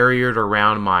 I barriered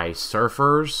around my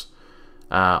surfers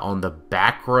on the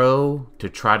back row to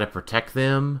try to protect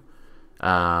them.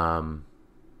 And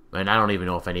I don't even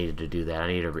know if I needed to do that.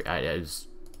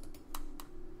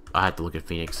 I have to look at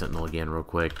Phoenix Sentinel again real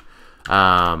quick.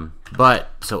 But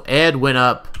so Ed went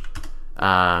up,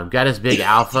 got his big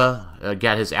alpha,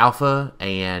 got his alpha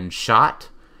and shot,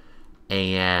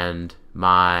 and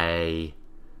my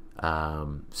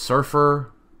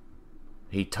surfer,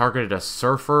 he targeted a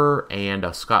surfer and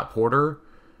a Scott Porter,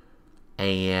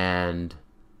 and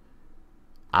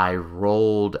I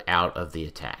rolled out of the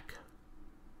attack.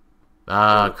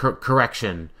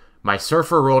 Correction. My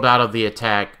surfer rolled out of the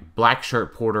attack. Black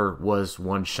Shirt Porter was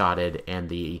one-shotted, and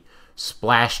the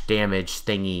splash damage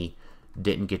thingy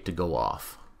didn't get to go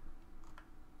off.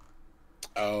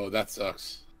 Oh, that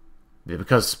sucks.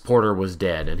 Because Porter was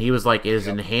dead. And he was like, is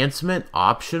enhancement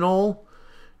optional?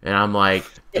 And I'm like,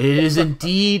 it is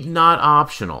indeed not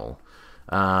optional.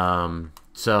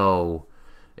 So,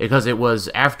 because it was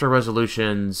after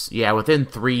resolutions, within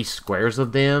 3 squares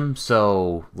of them.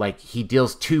 So, like, he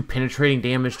deals 2 penetrating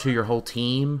damage to your whole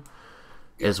team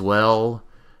as well.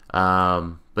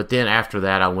 But then after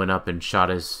that, I went up and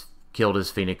killed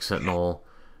his Phoenix Sentinel.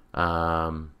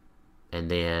 And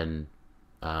then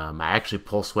I actually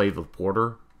pulse waved with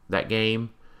Porter that game.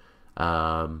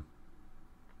 The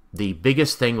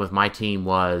biggest thing with my team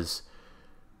was,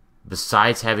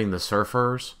 besides having the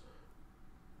surfers,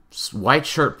 White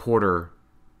Shirt Porter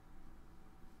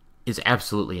is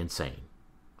absolutely insane.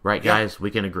 Right, guys?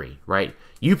 We can agree, right?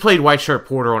 You played White Shirt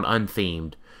Porter on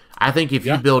Unthemed. I think if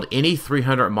you build any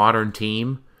 300 modern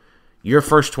team, your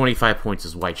first 25 points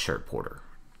is White Shirt Porter.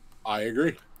 I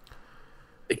agree.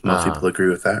 I think most people agree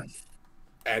with that.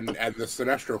 And the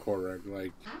Sinestro Porter,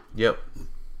 like... Yep.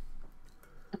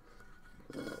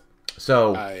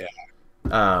 So...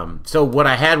 so what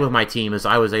I had with my team is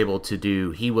I was able to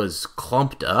do... He was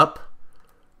clumped up,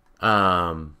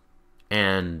 and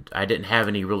I didn't have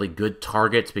any really good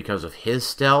targets because of his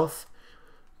stealth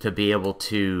to be able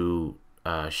to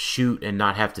shoot and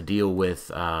not have to deal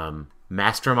with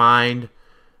Mastermind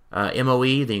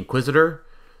MOE, the Inquisitor.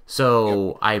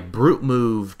 So I brute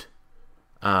moved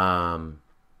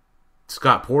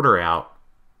Scott Porter out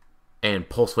and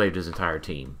pulse waved his entire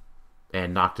team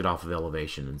and knocked it off of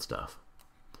elevation and stuff.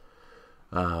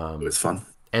 It was fun.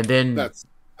 And then that's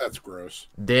gross.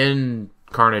 Then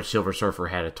Carnage Silver Surfer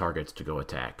had targets to go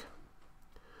attack.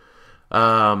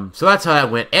 So that's how that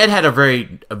went. Ed had a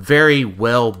very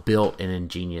well built and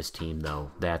ingenious team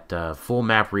though. That full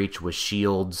map reach with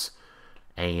shields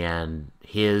and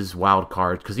his wild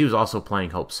cards, because he was also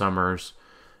playing Hope Summers.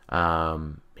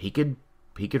 He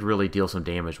could really deal some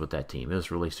damage with that team. It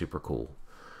was really super cool.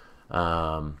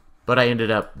 But I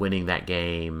ended up winning that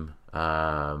game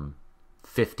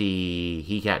 50.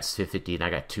 He got 50, and I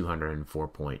got 204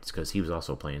 points because he was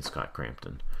also playing Scott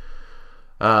Crampton.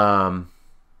 And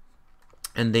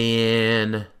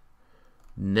then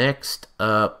next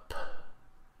up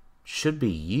should be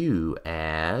you,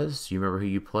 as you remember who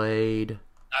you played?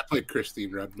 I played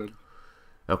Christine Redmond.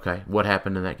 Okay, what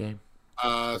happened in that game?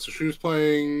 So she was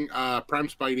playing Prime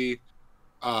Spidey.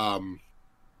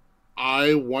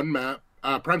 I won map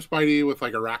Prime Spidey with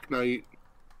like Arachnite,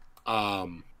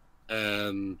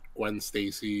 and Gwen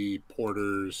Stacy,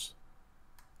 Porters,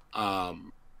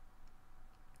 and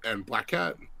Black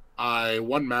Cat. I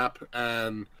won map,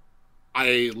 and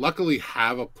I luckily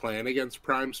have a plan against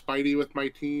Prime Spidey with my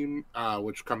team,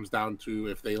 which comes down to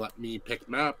if they let me pick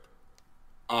map,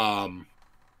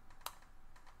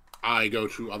 I go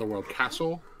to Otherworld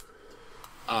Castle,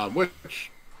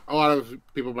 which a lot of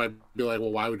people might be like,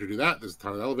 well, why would you do that? There's a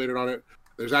ton of elevated on it.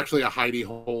 There's actually a hidey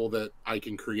hole that I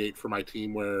can create for my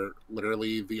team where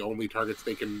literally the only targets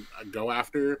they can go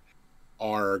after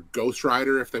are Ghost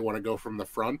Rider if they want to go from the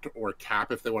front, or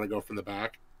Cap if they want to go from the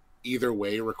back. Either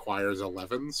way requires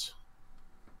 11s.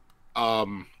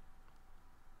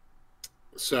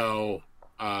 So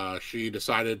she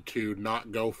decided to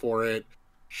not go for it.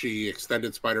 She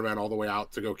extended Spider-Man all the way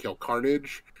out to go kill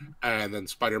Carnage, and then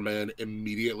Spider-Man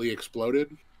immediately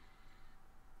exploded.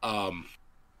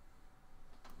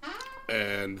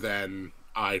 And then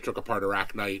I took apart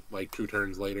Arachnite like 2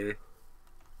 turns later.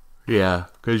 Yeah,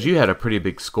 because you had a pretty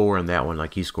big score in that one.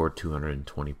 Like, you scored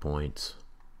 220 points.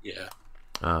 Yeah.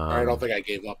 I don't think I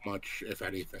gave up much, if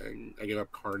anything. I gave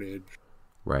up Carnage.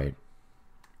 Right.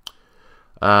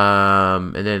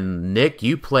 And then, Nick,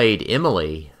 you played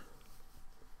Emily.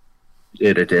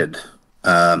 It did.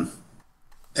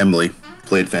 Emily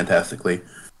played fantastically.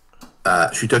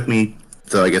 She took me,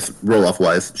 so I guess roll-off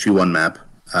wise, she won map.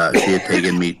 She had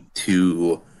taken me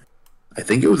to, I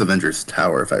think it was Avengers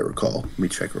Tower, if I recall. Let me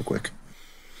check real quick.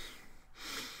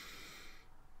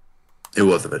 It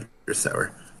was Avengers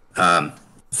Tower.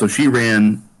 So she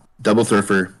ran Double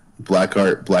Surfer,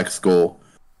 Blackheart, Black Skull,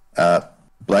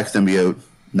 Black Symbiote,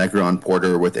 Necron,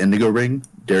 Porter with Indigo Ring,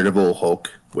 Daredevil, Hulk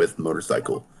with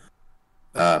Motorcycle.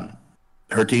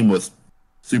 Her team was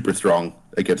super strong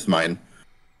against mine.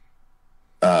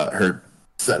 Her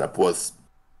setup was,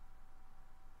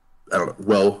 I don't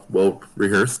know, well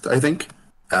rehearsed, I think.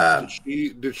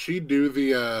 Did she do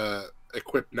the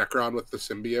equip Necron with the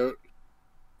symbiote?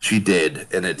 She did,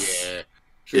 and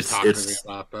She's talking to me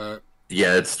about that.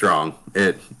 Yeah, it's strong.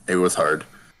 It was hard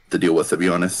to deal with, to be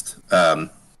honest.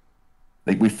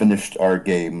 Like, we finished our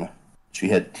game. She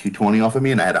had 220 off of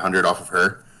me, and I had 100 off of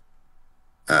her.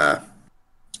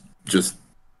 Just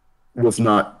was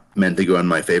not meant to go in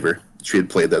my favor. She had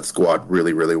played that squad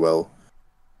really, really well.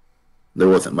 There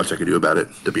wasn't much I could do about it,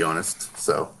 to be honest.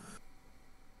 So,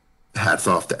 hats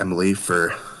off to Emily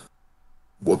for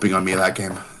whooping on me in that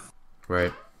game.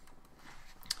 Right.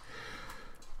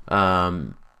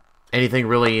 Anything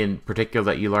really in particular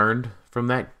that you learned from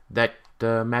that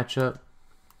matchup?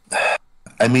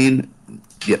 I mean,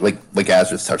 yeah, like Az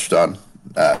just touched on,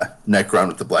 Necron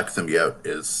with the Black Symbiote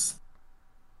is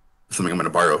something I'm going to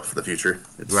borrow for the future.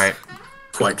 It's right.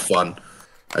 Quite fun.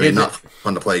 I mean, not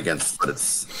fun to play against, but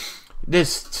it's...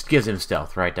 This gives him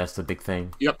stealth, right? That's the big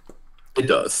thing. Yep. It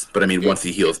does. But I mean, once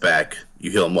he heals back,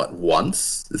 you heal him, what,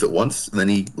 once? Is it once? And then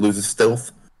he loses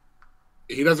stealth?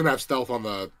 He doesn't have stealth on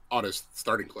his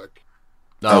starting click.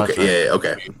 Oh, okay, right. yeah,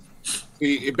 okay.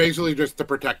 He basically just to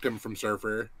protect him from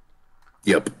Surfer.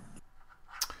 Yep.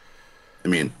 I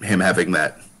mean, him having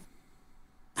that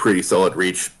pretty solid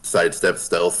reach, sidestep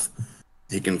stealth,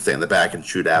 he can stay in the back and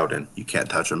shoot out, and you can't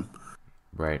touch him.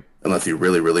 Right. Unless you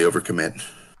really, really overcommit.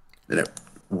 And it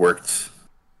worked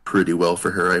pretty well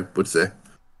for her, I would say.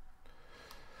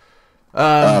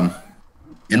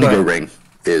 Indigo Ring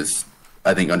is,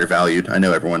 I think, undervalued. I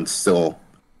know everyone's still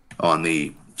on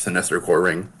the Sinestro Core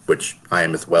Ring, which I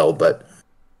am as well, but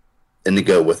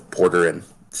Indigo with Porter and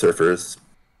Surfers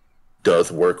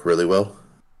does work really well.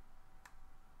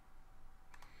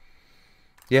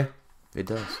 Yeah, it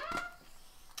does.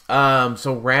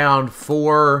 So round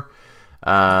 4,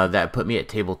 that put me at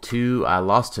table 2. I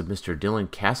lost to Mr. Dylan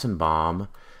Kassenbaum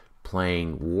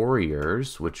playing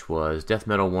Warriors, which was Death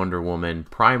Metal Wonder Woman,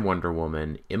 Prime Wonder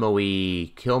Woman, MOE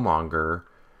Killmonger,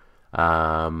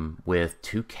 with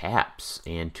 2 Caps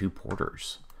and 2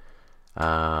 Porters.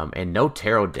 And no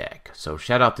tarot deck. So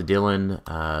shout out to Dylan.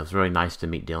 It was really nice to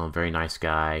meet Dylan. Very nice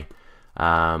guy.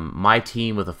 My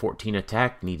team with a 14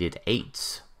 attack needed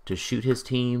 8s to shoot his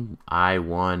team. I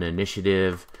won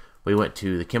initiative. We went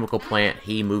to the chemical plant.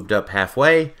 He moved up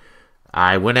halfway.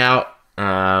 I went out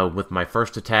with my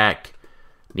first attack,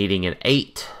 Needing an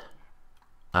 8.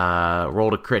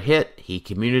 Rolled a crit hit. He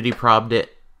community probbed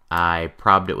it. I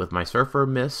probbed it with my Surfer,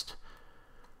 missed.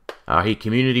 He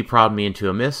community probbed me into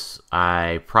a miss.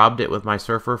 I probbed it with my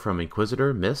Surfer from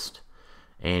Inquisitor, missed.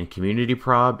 And community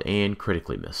probbed and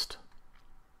critically missed.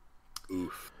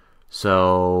 Oof.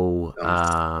 So,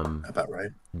 about right.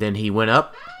 Then he went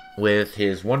up with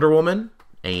his Wonder Woman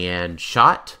and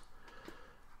shot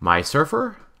my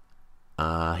Surfer.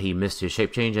 He missed his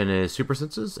shape change and his super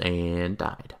senses and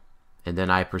died. And then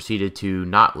I proceeded to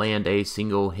not land a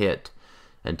single hit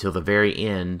until the very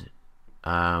end.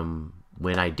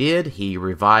 When I did, he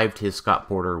revived his Scott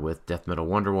Porter with Death Metal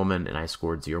Wonder Woman, and I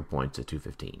scored 0 points at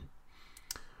 215.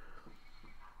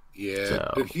 Yeah.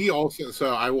 So. Did he also?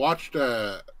 So I watched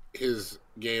his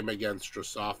game against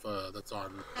Drosafa that's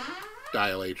on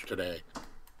Dial H today.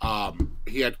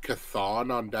 He had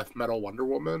Chthon on Death Metal Wonder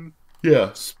Woman.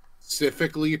 Yeah.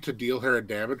 Specifically to deal her a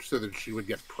damage so that she would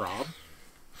get prob.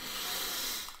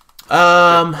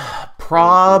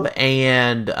 Prob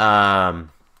and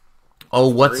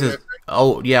what's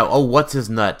his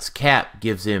nuts? Cap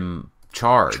gives him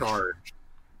charge.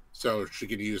 So she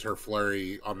could use her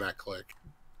flurry on that click.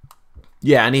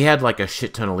 Yeah, and he had like a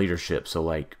shit ton of leadership, so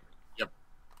like, yep,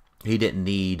 he didn't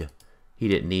need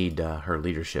her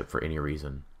leadership for any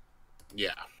reason.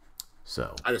 Yeah.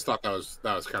 So I just thought that was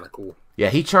kind of cool. Yeah,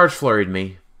 he charge flurried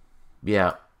me.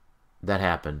 Yeah, that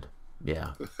happened.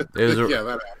 Yeah, it was that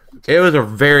happened. It was a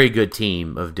very good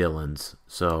team of Dylans.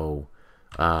 So,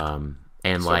 and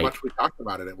so like much we talked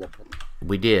about it at one point.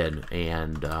 We did,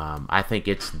 and I think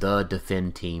it's the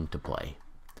defend team to play.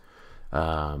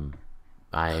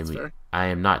 I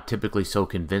am not typically so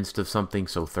convinced of something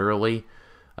so thoroughly,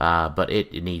 but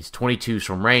it needs 22s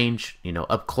from range,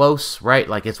 up close, right?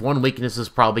 Like, its one weakness is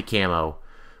probably camo,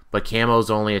 but camo's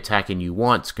only attacking you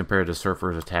once compared to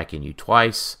Surfer's attacking you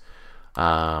twice.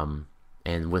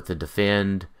 And with the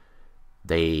defend,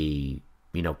 camo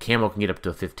can get up to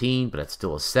a 15, but it's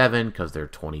still a 7 because they're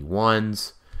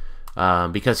 21s.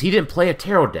 Because he didn't play a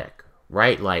tarot deck,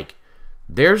 right? Like,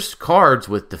 there's cards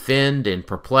with defend and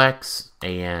perplex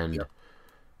and,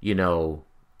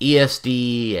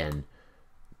 ESD and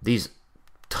these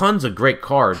tons of great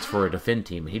cards for a defend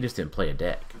team. He just didn't play a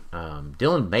deck.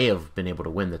 Dylan may have been able to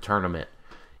win the tournament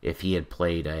if he had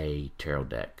played a tarot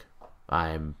deck.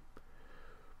 I'm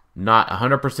not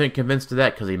 100% convinced of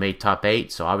that because he made top 8,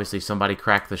 so obviously somebody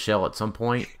cracked the shell at some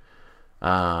point.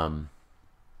 Yeah,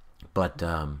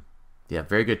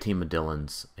 very good team of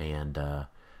Dylans. And,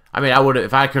 I would have,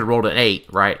 if I could have rolled an 8,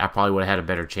 right, I probably would have had a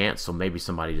better chance, so maybe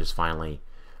somebody just finally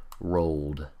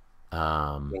rolled.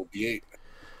 Rolled the 8.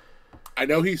 I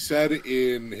know he said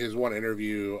in his one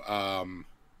interview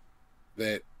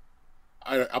that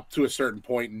up to a certain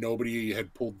point, nobody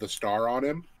had pulled the star on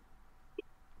him.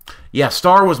 Yeah,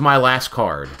 star was my last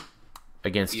card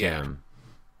against him.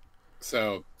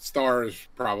 So star is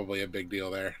probably a big deal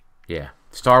there. Yeah,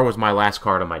 star was my last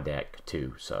card on my deck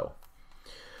too. So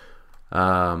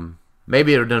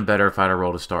maybe it would have done better if I'd have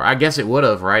rolled a star. I guess it would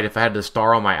have, right? If I had the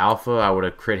star on my alpha, I would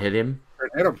have crit hit him.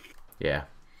 Crit hit him. Yeah.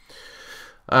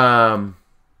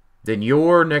 Then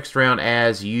your next round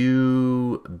as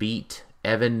you beat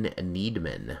Evan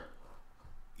Needman.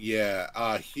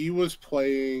 Yeah, he was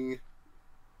playing.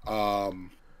 Let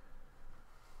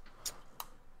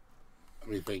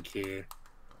me think here.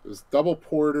 It was Double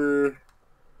Porter,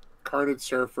 Carnage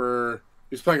Surfer.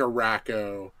 He was playing a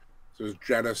Racco. So it was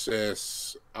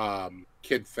Genesis.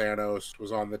 Kid Thanos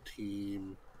was on the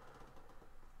team.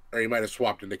 Or he might have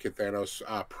swapped into Kid Thanos.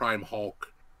 Prime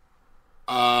Hulk.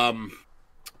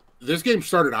 This game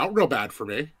started out real bad for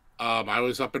me. I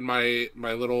was up in my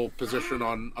little position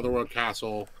on Otherworld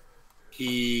Castle.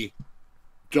 He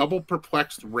double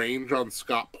perplexed range on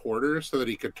Scott Porter so that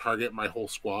he could target my whole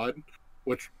squad,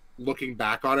 which, looking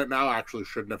back on it now, actually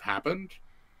shouldn't have happened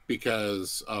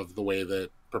because of the way that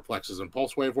Perplexes and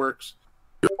Pulse Wave works.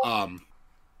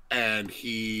 And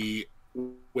he,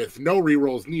 with no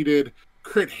rerolls needed,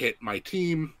 crit hit my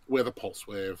team with a Pulse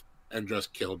Wave and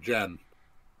just killed Jen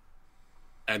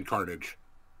and Carnage.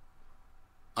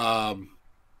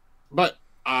 But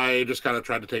I just kind of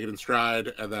tried to take it in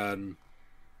stride and then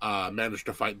managed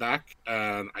to fight back.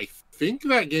 And I think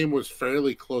that game was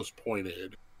fairly close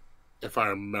pointed, if I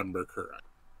remember correct.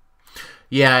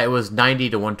 Yeah, it was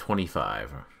 90 to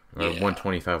 125. Or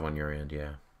 125 on your end,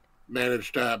 yeah.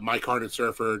 My Carnage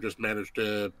Surfer just managed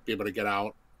to be able to get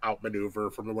outmaneuver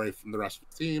from away from the rest of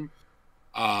the team.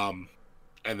 And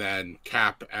then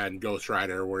Cap and Ghost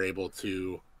Rider were able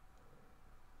to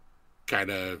kind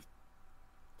of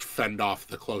fend off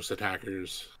the close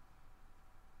attackers.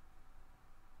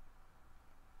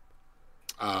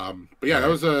 But yeah, that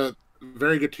was a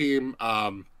very good team.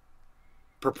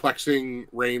 Perplexing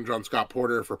range on Scott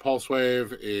Porter for Pulse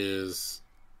Wave is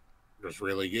just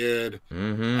really good.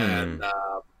 And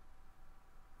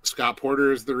Scott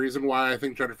Porter is the reason why I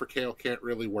think Jennifer Kale can't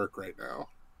really work right now.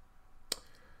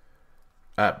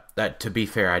 To be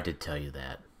fair, I did tell you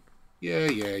that. Yeah.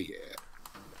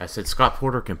 I said Scott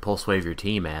Porter can Pulse Wave your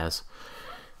team as.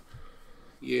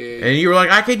 Yeah. And you were like,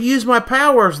 I could use my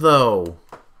powers, though.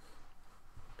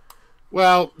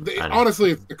 Well,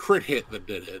 honestly, it's the crit hit that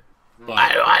did it. But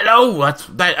I know.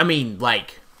 I mean,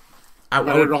 like...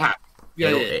 it'll happen. Yeah,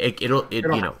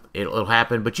 It'll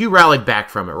happen, but you rallied back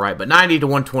from it, right? But 90 to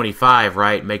 125,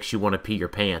 right, makes you want to pee your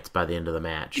pants by the end of the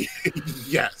match.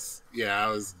 Yes. Yeah,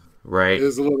 it was right. It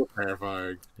was a little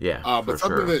terrifying. Yeah, but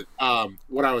something that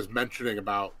what I was mentioning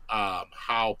about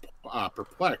how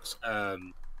Perplex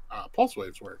and Pulse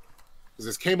Waves work, because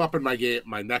this came up in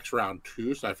my next round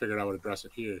too, so I figured I would address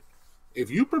it here. If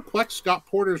you perplex Scott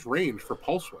Porter's range for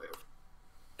Pulse Wave,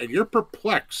 and your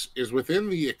Perplex is within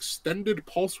the extended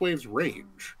Pulse Wave's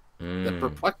range that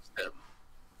perplexed him,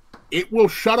 it will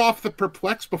shut off the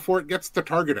Perplex before it gets to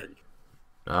targeting.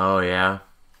 Oh, yeah.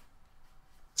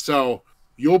 So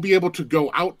you'll be able to go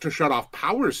out to shut off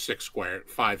Power's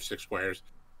 5 6 squares,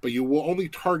 but you will only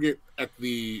target at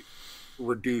the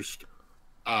reduced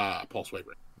Pulse Wave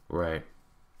range. Right.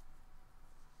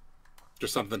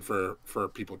 Just something for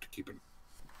people to keep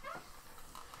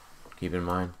in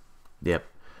mind. Yep.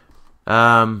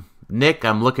 Nick,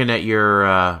 I'm looking at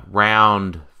your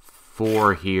round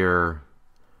 4 here,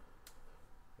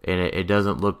 and it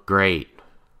doesn't look great.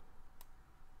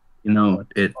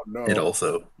 It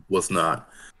also was not.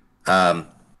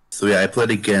 So yeah, I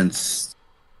played against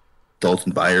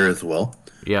Dalton Beyer as well.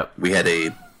 Yep. We had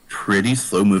a pretty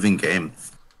slow-moving game.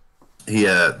 He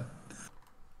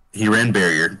ran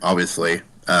barrier, obviously.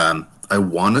 I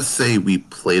want to say we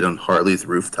played on Hartley's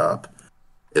rooftop,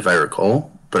 if I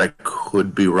recall, but I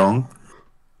could be wrong.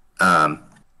 I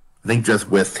think just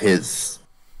with his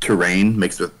terrain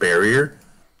mixed with barrier,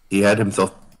 he had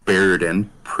himself barriered in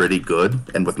pretty good,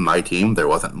 and with my team, there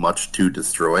wasn't much to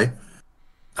destroy.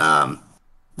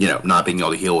 Not being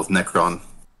able to heal with Necron,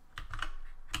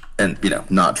 and,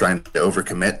 not trying to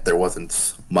overcommit, there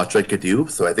wasn't much I could do,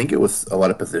 so I think it was a lot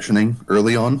of positioning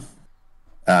early on.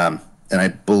 And I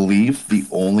believe the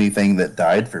only thing that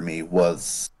died for me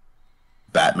was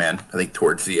Batman. I think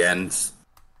towards the end,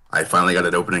 I finally got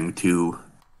an opening to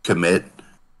commit,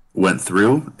 went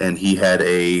through, and he had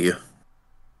I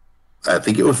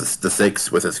think it was the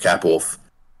 6 with his Capwolf,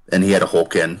 and he had a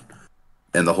Hulk in,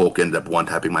 and the Hulk ended up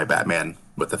one-tapping my Batman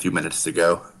with a few minutes to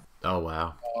go. Oh,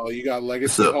 wow. Oh, you got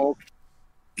Legacy Hulk?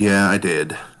 Yeah, I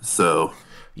did. So,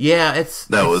 yeah,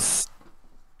 that was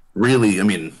really,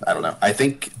 I don't know. I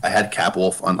think I had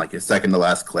Capwolf on his second to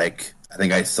last click. I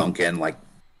think I sunk in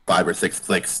 5 or 6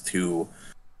 clicks to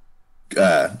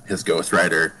his Ghost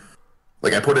Rider.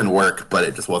 I put in work, but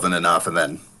it just wasn't enough. And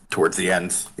then towards the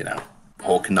end,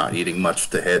 Hulk not needing much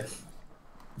to hit,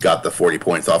 got the 40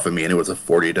 points off of me, and it was a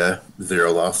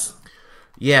 40-0 loss.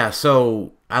 Yeah,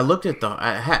 so I looked at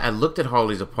I looked at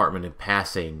Harley's apartment in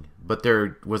passing, but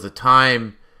there was a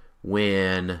time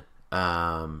when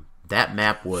that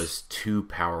map was too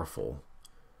powerful.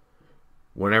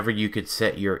 Whenever you could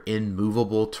set your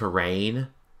immovable terrain.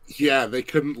 Yeah, they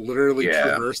couldn't literally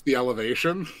traverse the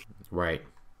elevation. Right.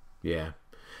 Yeah.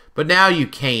 But now you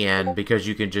can, because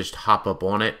you can just hop up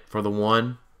on it for the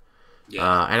 1.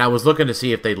 Yeah. And I was looking to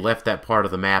see if they left that part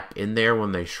of the map in there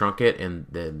when they shrunk it, and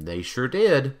then they sure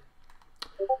did.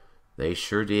 They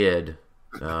sure did.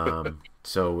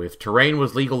 So if terrain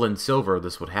was legal in Silver,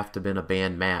 this would have to have been a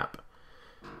banned map.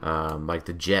 Like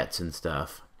the jets and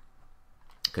stuff.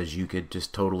 Because you could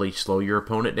just totally slow your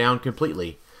opponent down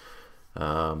completely.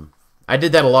 I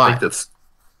did that a lot.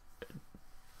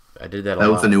 I did that a lot.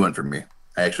 That was a new one for me.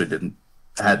 I actually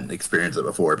hadn't experienced it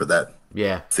before, but that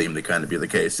seemed to kind of be the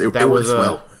case. It works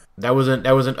well. That was an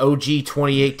OG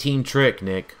 2018 trick,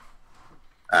 Nick.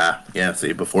 Yeah.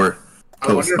 See, before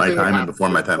post my time and before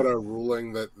my time. Put a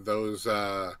ruling that those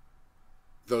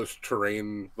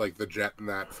terrain, like the jet and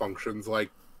that, functions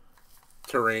like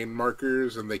terrain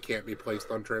markers, and they can't be placed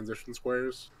on transition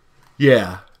squares.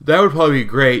 Yeah, that would probably be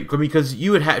great, because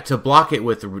you would have to block it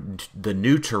with the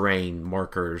new terrain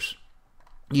markers.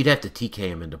 You'd have to TK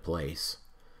them into place,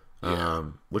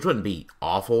 which wouldn't be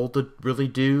awful to really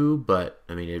do, but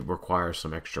it requires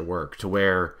some extra work. To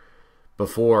where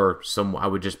before, I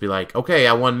would just be like, okay,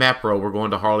 I won map row, we're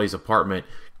going to Harley's apartment.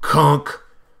 Kunk!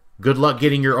 Good luck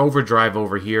getting your overdrive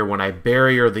over here when I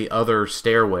barrier the other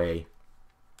stairway.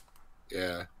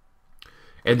 Yeah.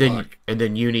 And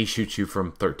then Uni shoots you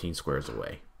from 13 squares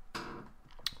away.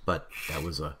 But that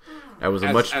was a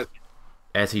much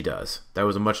as he does. That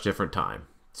was a much different time.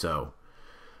 So,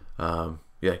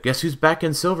 yeah. Guess who's back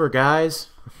in silver, guys?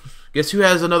 Guess who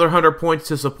has another 100 points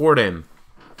to support him?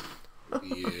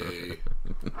 Yay.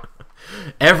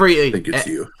 I think it's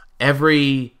you.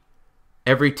 Every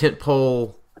tent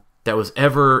pole that was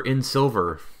ever in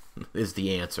silver is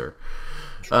the answer.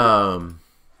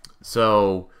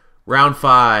 So round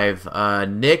 5,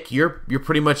 Nick, you're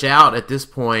pretty much out at this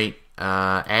point.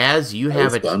 As you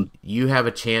have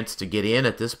a chance to get in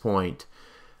at this point.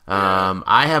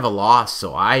 I have a loss,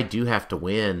 so I do have to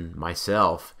win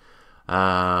myself.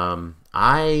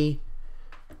 I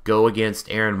go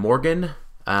against Aaron Morgan,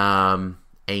 and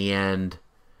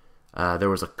there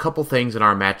was a couple things in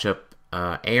our matchup.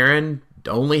 Aaron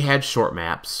only had short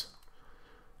maps.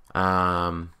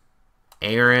 Aaron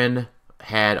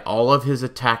had all of his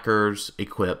attackers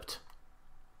equipped.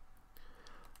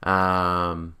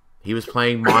 He was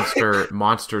playing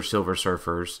monster Silver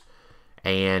Surfers,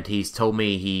 and he's told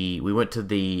me we went to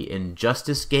the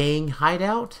Injustice Gang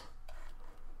hideout.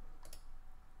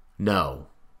 No.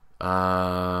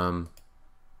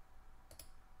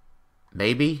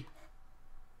 Maybe?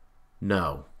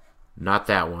 No. Not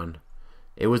that one.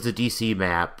 It was the DC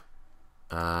map.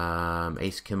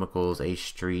 Ace Chemicals, Ace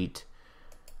Street.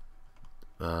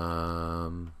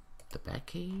 The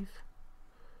Batcave?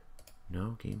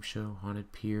 No. Game Show,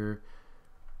 Haunted Pier.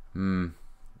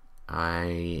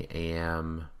 I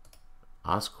am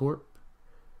Oscorp.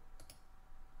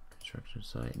 Construction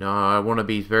site. No, I want to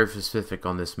be very specific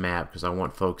on this map because I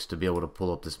want folks to be able to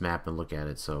pull up this map and look at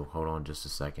it. So hold on just a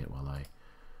second while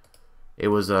It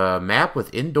was a map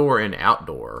with indoor and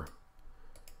outdoor.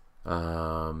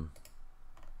 And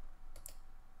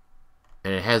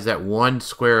it has that one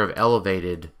square of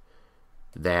elevated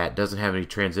that doesn't have any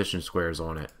transition squares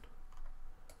on it.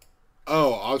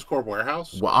 Oh, Oscorp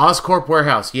Warehouse? Well, Oscorp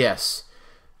Warehouse, yes.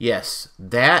 Yes.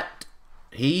 That,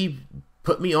 he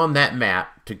put me on that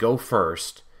map to go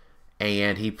first,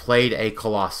 and he played a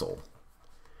Colossal.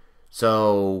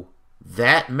 So,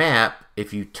 that map,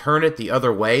 if you turn it the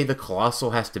other way, the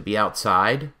Colossal has to be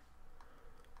outside.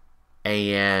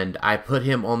 And I put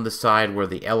him on the side where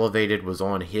the elevated was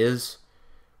on his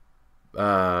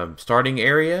starting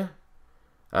area,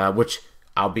 which,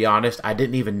 I'll be honest, I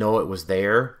didn't even know it was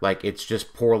there. Like, it's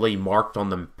just poorly marked on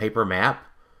the paper map.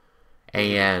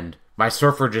 And my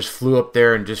surfer just flew up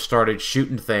there and just started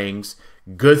shooting things.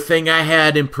 Good thing I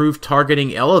had improved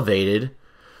targeting elevated.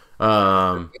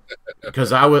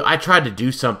 Because I tried to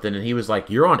do something and he was like,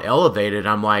 "You're on elevated."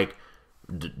 I'm like,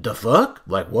 "The fuck?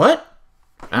 Like, what?"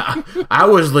 I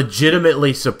was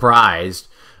legitimately surprised.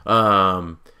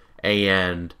 I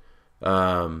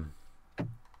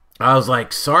was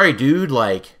like, "Sorry, dude,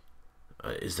 like,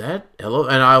 is that hello?"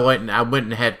 And I went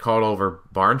and had called over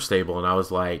Barnstable, and I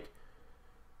was like,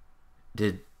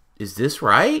 is this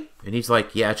right? And he's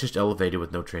like, "Yeah, it's just elevated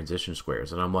with no transition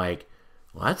squares." And I'm like,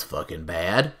 "Well, that's fucking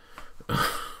bad."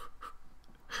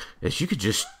 If you could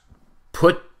just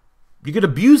you could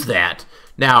abuse that.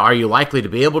 Now, are you likely to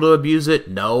be able to abuse it?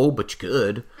 No, but you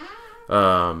could.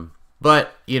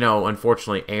 But,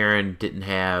 unfortunately, Aaron didn't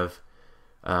have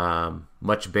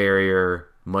much barrier,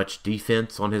 much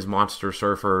defense on his monster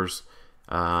surfers,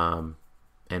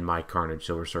 and my Carnage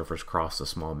Silver Surfers crossed a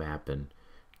small map and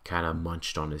kind of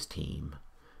munched on his team.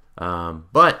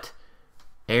 But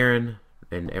Aaron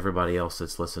and everybody else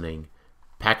that's listening,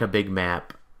 pack a big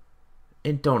map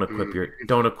and don't equip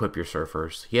your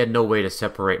surfers. He had no way to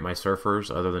separate my surfers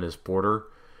other than his porter,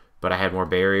 but I had more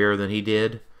barrier than he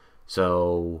did,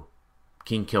 so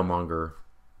King Killmonger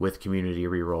with community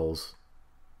rerolls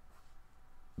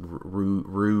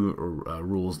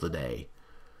rules the day.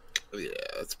 Yeah,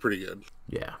 that's pretty good.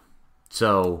 Yeah.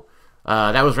 So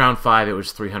that was round 5. It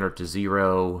was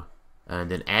 300-0.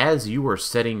 And then as you were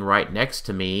sitting right next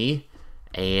to me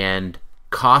and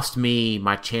cost me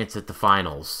my chance at the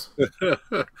finals.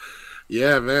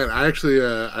 Yeah, man. I actually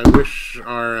I wish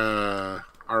our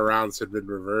rounds had been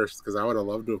reversed because I would have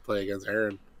loved to play against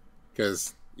Aaron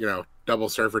because, double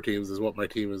surfer teams is what my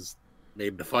team is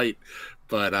made to fight,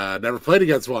 but never played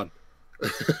against one.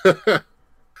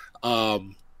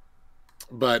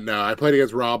 But no, I played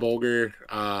against Rob Olger,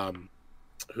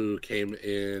 who came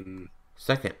in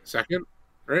second,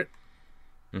 right?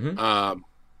 Mm-hmm.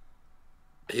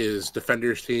 His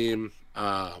Defenders team,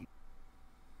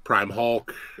 Prime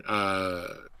Hulk,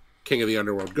 King of the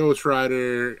Underworld Ghost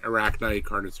Rider, Arachnite,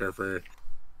 Carnage Surfer,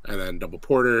 and then Double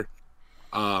Porter.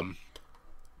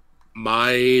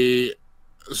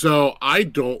 So I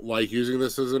don't like using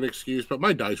this as an excuse, but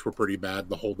my dice were pretty bad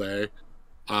the whole day.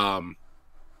 a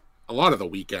lot of the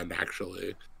weekend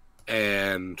actually,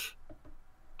 and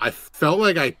I felt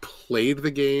like I played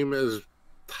the game as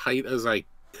tight as I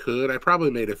could. I probably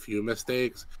made a few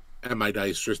mistakes, and my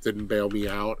dice just didn't bail me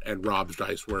out, and Rob's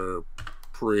dice were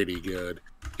pretty good.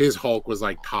 His Hulk was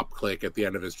like top click at the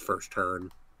end of his first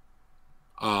turn.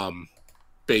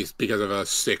 Based because of a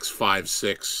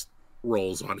 6-5-6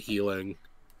 rolls on healing.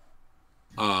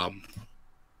 And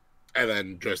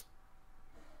then just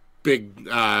big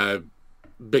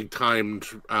timed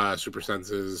super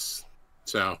senses.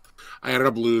 So I ended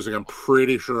up losing. I'm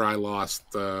pretty sure I lost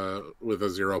with a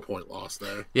 0-point loss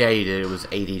there. Yeah, you did. It was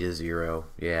 80-0.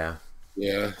 Yeah.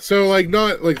 Yeah. So like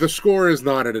not like the score is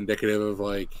not an indicative of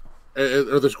like,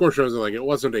 or the score shows that like it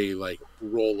wasn't a like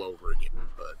rollover game,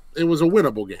 but it was a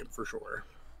winnable game for sure.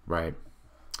 Right.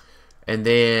 And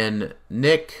then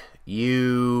Nick,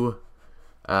 you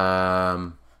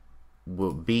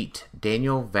beat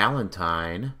Daniel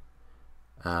Valentine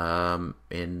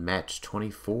in match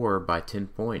 24 by 10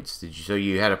 points. Did you? So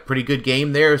you had a pretty good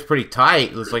game there. It was pretty tight.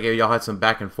 It looks like y'all had some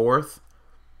back and forth.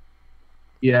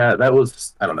 Yeah, that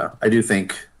was, I don't know. I do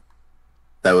think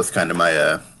that was kind of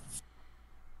my,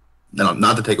 no,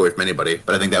 not to take away from anybody,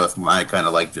 but I think that was my kind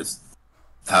of like just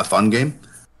have fun game.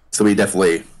 So we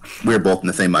were both in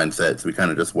the same mindset, so we kind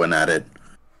of just went at it.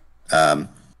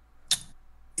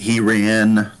 He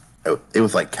ran, it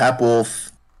was like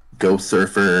Capwolf, Ghost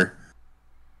Surfer,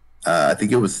 I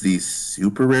think it was the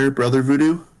super rare Brother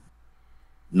Voodoo,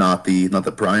 not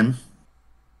the Prime.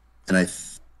 And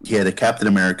he had a Captain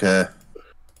America,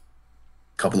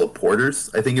 couple of Porters,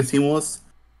 I think his team was.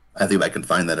 I think I can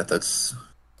find that if that's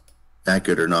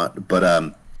accurate or not.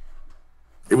 But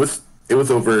it was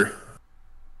over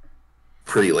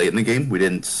pretty late in the game. We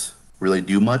didn't really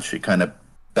do much. It kind of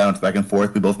bounced back and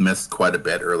forth. We both missed quite a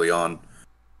bit early on,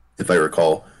 if I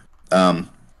recall. But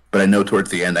I know towards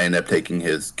the end I ended up taking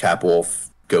his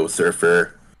Capwolf, Ghost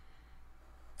Surfer,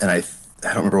 and I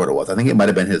don't remember what it was. I think it might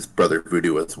have been his Brother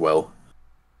Voodoo as well.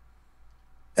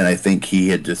 And I think he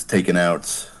had just taken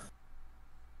out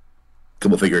a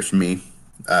couple figures from me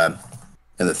in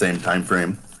the same time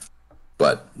frame.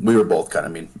 But we were both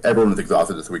everyone was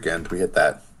exhausted this weekend. We hit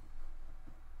that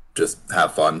just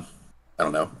have fun, I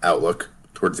don't know, outlook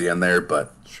towards the end there,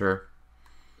 but sure,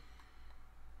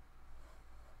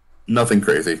 nothing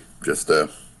crazy. Just gotcha.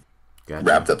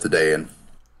 Wrapped up the day and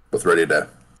was ready to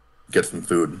get some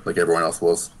food like everyone else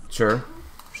was. Sure.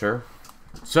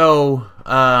 So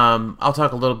I'll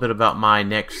talk a little bit about my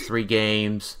next 3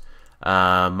 games.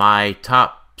 My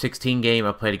top 16 game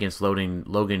I played against Logan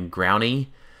Growney.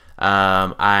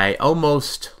 I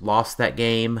almost lost that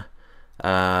game.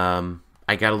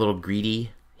 I got a little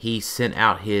greedy. He sent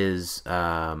out his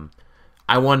I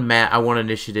won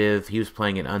initiative. He was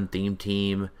playing an unthemed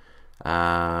team.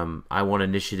 I won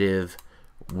initiative,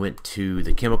 went to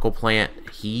the chemical plant.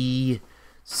 He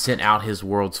sent out his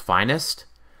world's finest,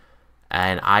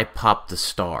 and I popped the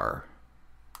star.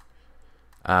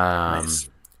 Nice.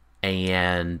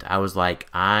 And I was like,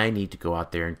 I need to go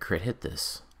out there and crit hit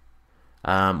this,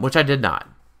 which I did not.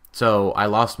 So I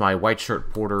lost my white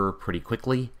shirt porter pretty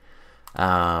quickly.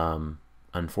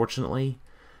 Unfortunately,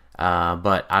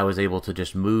 but I was able to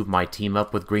just move my team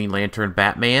up with Green Lantern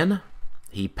Batman.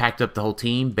 He packed up the whole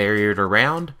team, barriered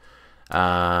around,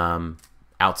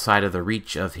 outside of the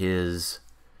reach of his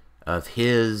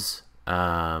world's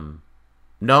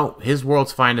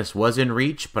finest was in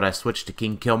reach, but I switched to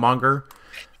King Killmonger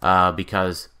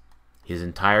because his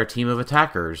entire team of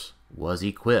attackers was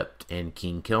equipped, and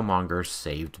King Killmonger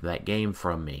saved that game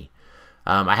from me.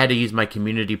 I had to use my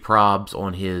community probs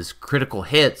on his critical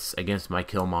hits against my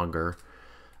Killmonger.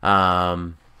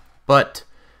 But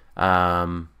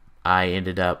I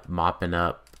ended up mopping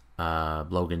up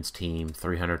Logan's team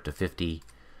 300-50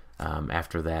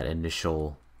 after that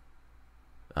initial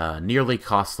nearly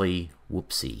costly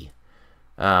whoopsie.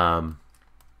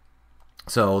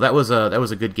 So that was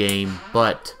a good game,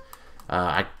 but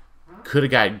I could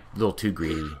have got a little too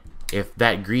greedy. If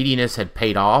that greediness had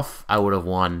paid off, I would have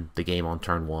won the game on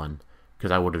turn 1,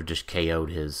 because I would have just KO'd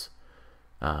his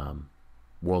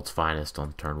world's finest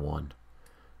on turn 1.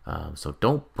 So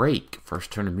don't break first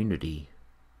turn immunity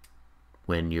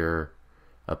when your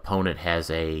opponent has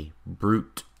a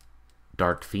brute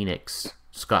Dark Phoenix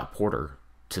Scott Porter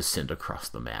to send across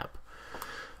the map.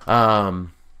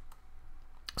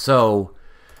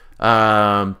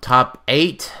 Top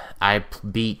 8, I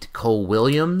beat Cole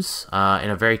Williams in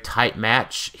a very tight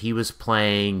match. He was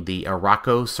playing the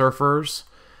Araco Surfers,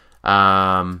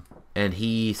 and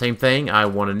he, same thing, I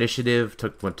won initiative,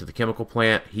 went to the chemical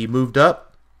plant. He moved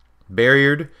up,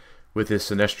 barriered with his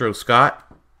Sinestro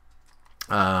Scott.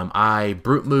 I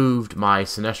brute moved my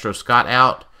Sinestro Scott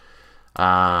out,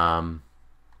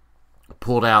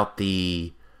 pulled out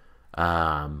the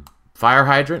fire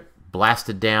hydrant,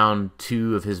 blasted down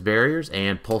 2 of his barriers,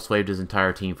 and pulse waved his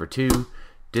entire team for 2,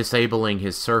 disabling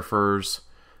his surfers,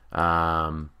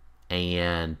 and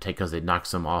because it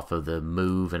knocks them off of the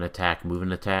move and attack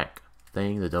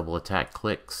thing, the double attack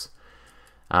Clix,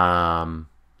 and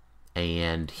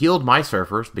healed my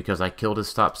surfers because I killed his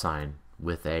stop sign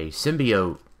with a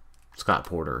symbiote Scott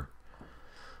Porter,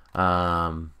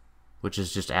 which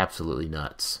is just absolutely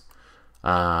nuts.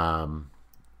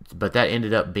 But that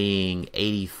ended up being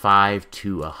 85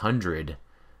 to 100,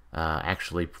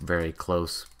 actually very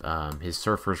close. His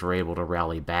surfers were able to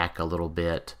rally back a little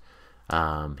bit.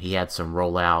 He had some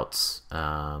rollouts,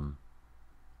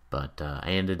 but I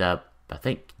ended up, I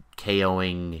think,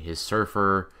 KOing his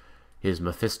surfer, his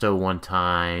Mephisto one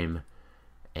time,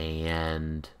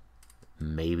 and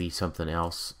maybe something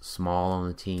else small on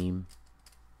the team.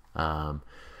 But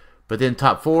then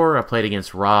top 4, I played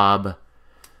against Rob,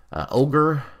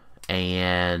 Ogre,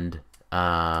 and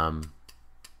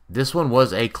this one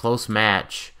was a close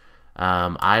match.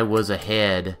 I was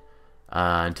ahead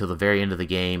until the very end of the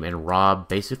game, and Rob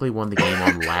basically won the game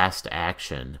on last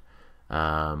action.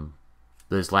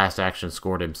 This last action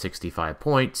scored him 65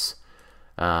 points,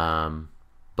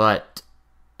 but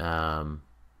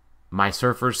my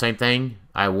surfers, same thing.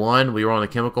 I won. We were on the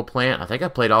chemical plant. I think I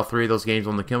played all 3 of those games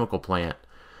on the chemical plant.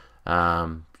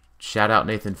 Shout out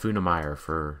Nathan Funemeyer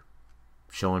for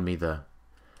showing me the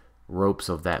ropes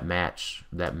of that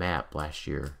map last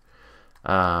year.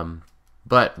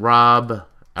 But Rob,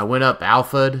 I went up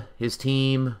alpha'd his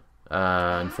team.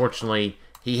 Unfortunately,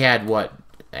 he had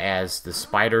as the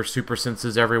spider super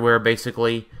senses everywhere,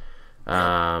 basically. He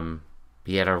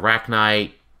had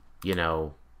Arachnite,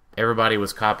 everybody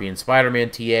was copying Spider-Man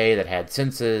TA that had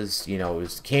senses. It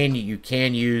was you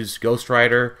can use Ghost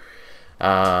Rider.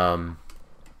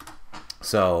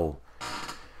 So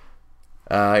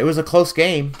it was a close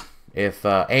game.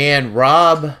 And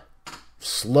Rob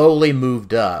slowly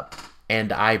moved up,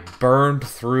 and I burned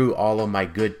through all of my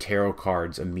good tarot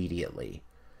cards immediately.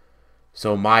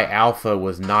 So my alpha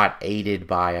was not aided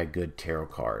by a good tarot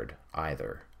card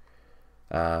either.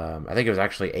 I think it was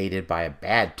actually aided by a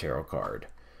bad tarot card.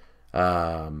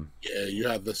 Yeah, you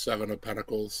had the 7 of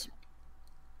Pentacles.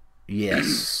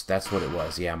 Yes, that's what it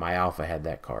was. Yeah, my alpha had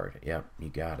that card. Yep, you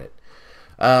got it.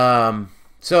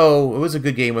 So it was a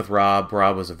good game with Rob.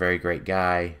 Rob was a very great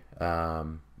guy.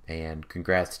 And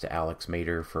congrats to Alex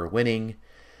Mater for winning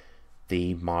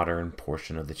the modern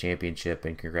portion of the championship,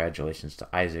 and congratulations to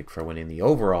Isaac for winning the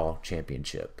overall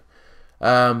championship.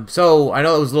 So I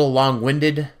know it was a little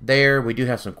long-winded there. We do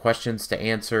have some questions to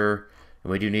answer,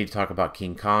 and we do need to talk about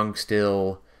King Kong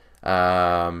still.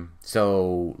 So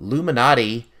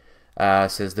Luminati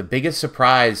says, the biggest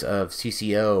surprise of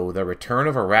CCO, the return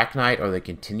of Arachnite or the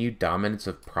continued dominance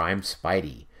of Prime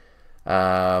Spidey?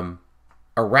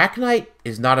 Arachnite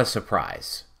is not a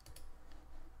surprise.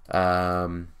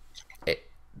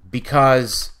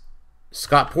 Because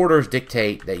Scott Porter's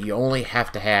dictate that you only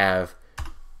have to have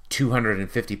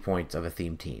 250 points of a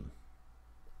theme team.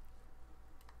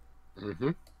 Mm-hmm.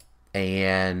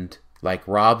 And like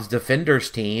Rob's Defenders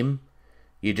team,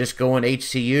 you just go in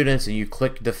HC units and you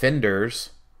click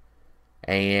Defenders,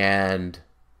 and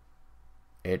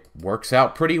it works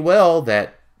out pretty well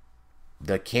that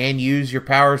the can use your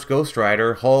powers Ghost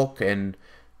Rider, Hulk, and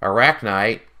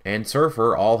Arachnite, and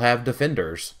Surfer all have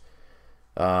Defenders.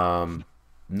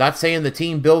 Not saying the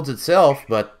team builds itself,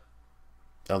 but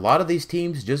a lot of these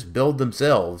teams just build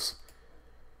themselves.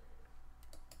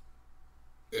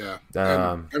 Yeah.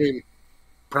 I mean,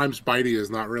 Prime Spidey is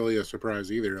not really a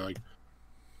surprise either. Like,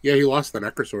 yeah, he lost the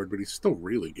Necrosword, but he's still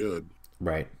really good.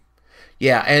 Right.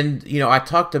 Yeah, and, I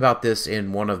talked about this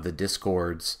in one of the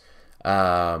Discords.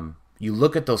 You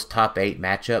look at those top 8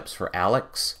 matchups for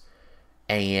Alex,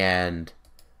 and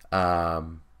a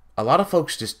lot of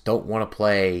folks just don't want to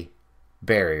play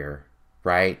Barrier,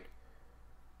 right?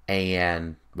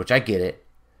 And, which I get it.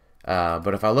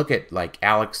 But if I look at, like,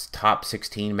 Alex's top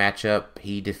 16 matchup,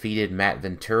 he defeated Matt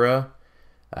Ventura.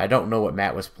 I don't know what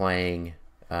Matt was playing.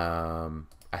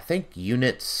 I think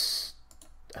units...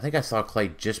 I think I saw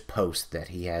Clay just post that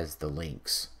he has the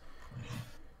links.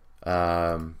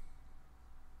 Let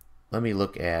me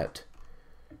look at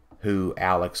who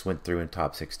Alex went through in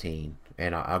top 16.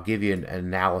 And I'll give you an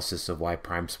analysis of why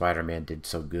Prime Spider-Man did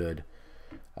so good.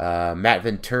 Matt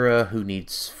Ventura, who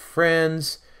needs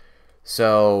friends.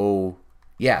 So,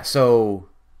 yeah, so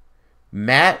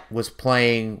Matt was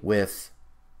playing with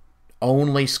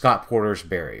only Scott Porter's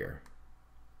Barrier.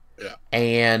 Yeah.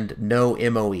 And no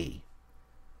MOE.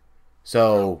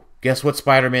 So, guess what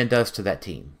Spider-Man does to that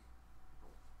team?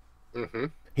 Mm-hmm.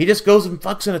 He just goes and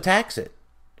fucks and attacks it.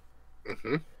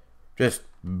 Mm-hmm. Just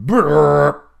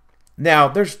brrr. Now,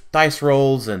 there's dice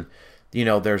rolls and,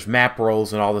 there's map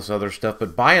rolls and all this other stuff.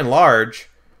 But by and large,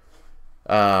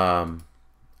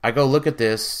 I go look at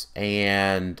this,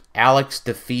 and Alex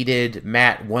defeated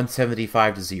Matt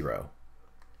 175-0.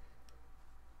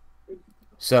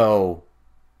 So,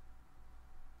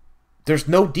 there's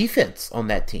no defense on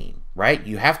that team, right?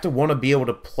 You have to want to be able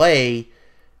to play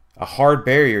a hard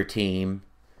barrier team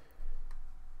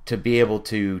to be able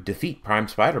to defeat Prime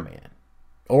Spider-Man.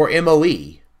 Or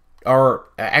MOE. Or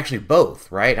actually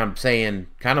both, right? I'm saying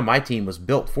kind of my team was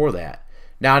built for that.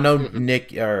 Now I know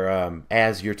Nick, or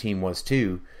as your team was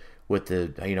too, with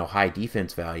the high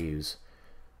defense values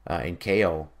in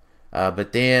KO.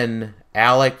 But then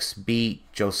Alex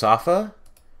beat Josapha.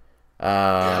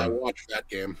 Yeah, I watched that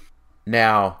game.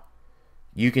 Now,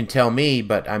 you can tell me,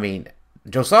 but I mean,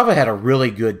 Josapha had a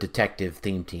really good detective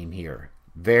theme team here.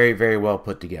 Very, very well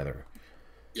put together.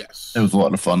 Yes. It was a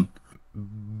lot of fun.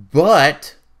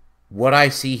 But what I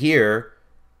see here,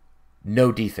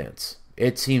 no defense.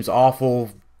 It seems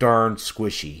awful darn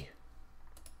squishy.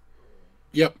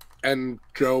 Yep. And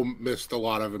Joe missed a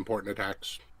lot of important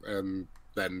attacks and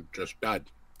then just died.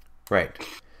 Right.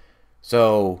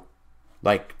 So,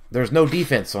 there's no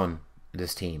defense on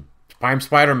this team. Prime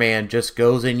Spider-Man just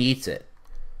goes and eats it.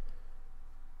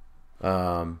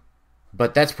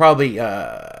 But that's probably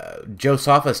Joe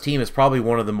Safa's team is probably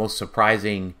one of the most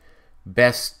surprising,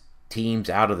 best teams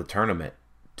out of the tournament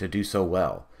to do so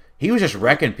well. He was just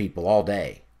wrecking people all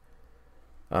day.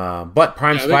 But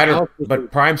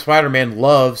Prime Spider-Man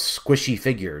loves squishy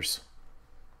figures.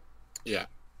 Yeah.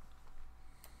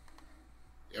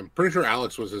 I'm pretty sure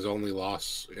Alex was his only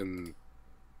loss in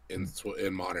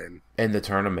Modern. In the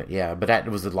tournament, yeah. But that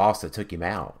was the loss that took him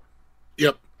out.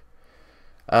 Yep.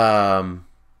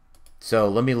 So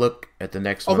let me look at the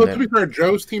next one. Although, to be fair,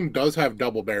 Joe's team does have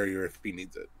double barrier if he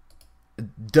needs it.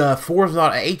 The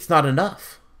 8's not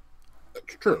enough.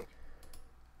 That's true.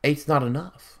 8's not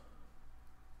enough.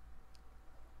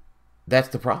 That's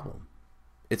the problem.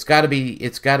 It's got to be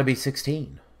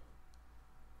 16.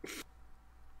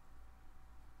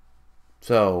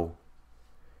 So,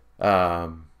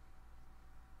 but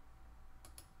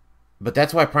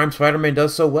that's why Prime Spider-Man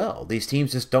does so well. These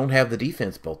teams just don't have the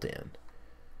defense built in.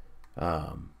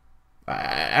 I'm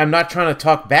not trying to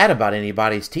talk bad about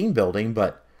anybody's team building,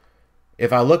 but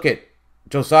if I look at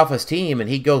Josapha's team and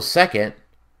he goes second,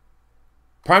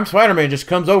 Prime Spider-Man just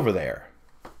comes over there.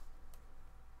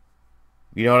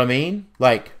 You know what I mean?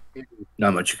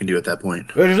 Not much you can do at that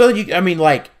point. There's nothing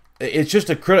it's just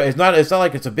it's not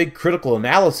like it's a big critical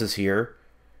analysis here.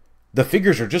 The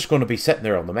figures are just going to be sitting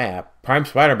there on the map. Prime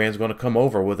Spider-Man's going to come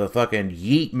over with a fucking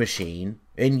yeet machine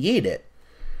and yeet it.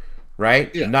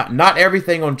 Right? Yeah. Not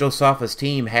everything on Josapha's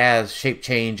team has shape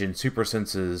change and super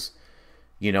senses.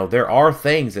 There are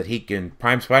things that he can.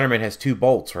 Prime Spider-Man has 2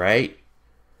 bolts, right?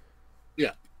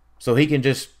 Yeah. So he can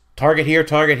just target here,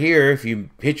 target here. If you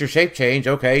hit your shape change,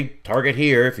 okay, target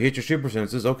here. If you hit your super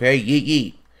senses, okay, yeet,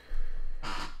 yeet.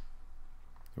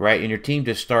 Right? And your team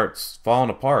just starts falling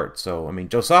apart. So,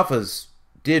 Josapha's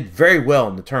did very well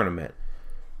in the tournament.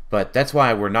 But that's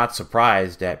why we're not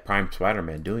surprised at Prime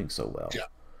Spider-Man doing so well. Yeah.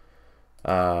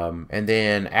 And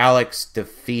then Alex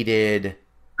defeated,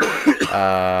 knocked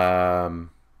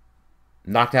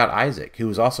out Isaac, who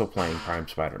was also playing Prime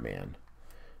Spider-Man.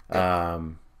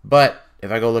 But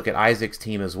if I go look at Isaac's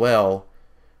team as well,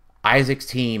 Isaac's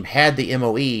team had the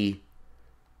MOE,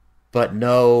 but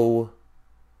no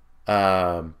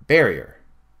barrier.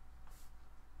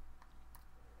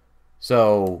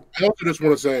 So I also just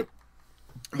want to say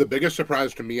the biggest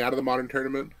surprise to me out of the Modern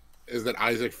tournament is that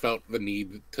Isaac felt the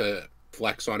need to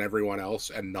flex on everyone else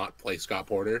and not play Scott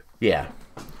Porter. Yeah.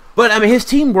 But, his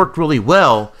team worked really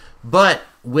well, but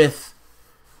with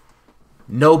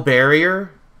no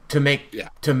barrier to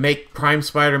make Prime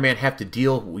Spider-Man have to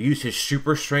use his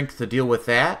super strength to deal with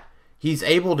that, he's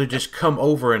able to just come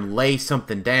over and lay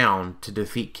something down to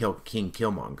defeat King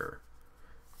Killmonger.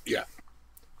 Yeah.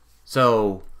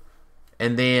 So,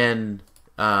 and then,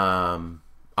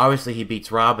 obviously he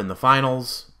beats Rob in the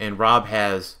finals, and Rob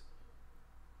has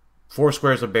 4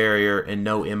 squares of barrier and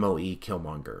no MOE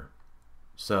Killmonger.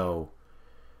 So,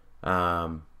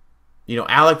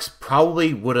 Alex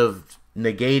probably would have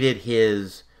negated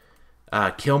his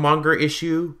Killmonger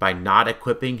issue by not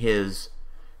equipping his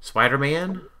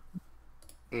Spider-Man.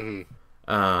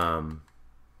 Mm-hmm.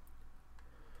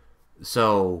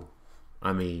 So,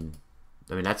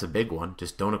 that's a big one.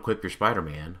 Just don't equip your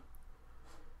Spider-Man.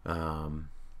 But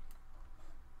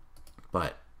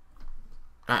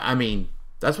I mean,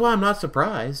 that's why I'm not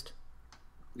surprised.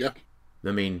 Yeah.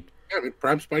 I mean,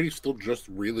 Prime Spidey's still just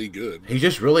really good. He's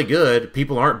just really good.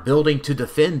 People aren't building to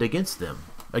defend against him.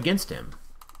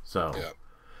 So, yeah.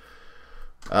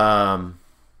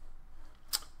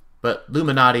 But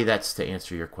Illuminati, that's to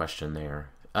answer your question there.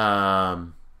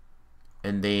 And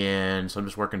then, so I'm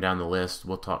just working down the list.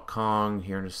 We'll talk Kong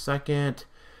here in a second.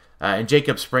 And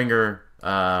Jacob Springer,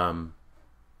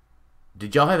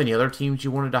 did y'all have any other teams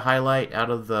you wanted to highlight out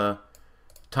of the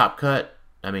top cut?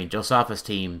 I mean, Josapha's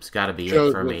team's got to be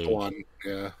it for me. One.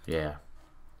 Yeah. Yeah.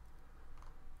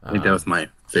 I think that was my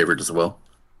favorite as well.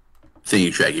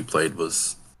 Seeing Shaggy played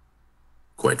was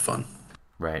quite fun.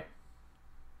 Right.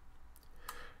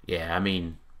 Yeah, I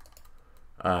mean,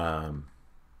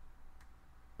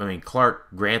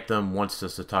 Clark Grantham wants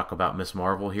us to talk about Miss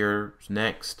Marvel here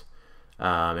next,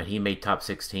 and he made top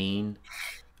 16.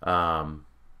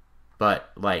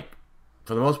 But like,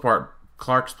 for the most part,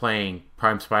 Clark's playing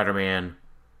Prime Spider-Man,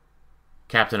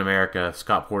 Captain America,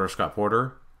 Scott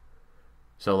Porter.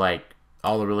 So like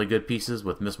all the really good pieces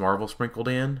with Miss Marvel sprinkled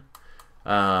in.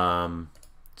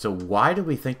 So why do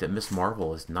we think that Miss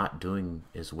Marvel is not doing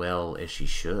as well as she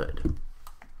should?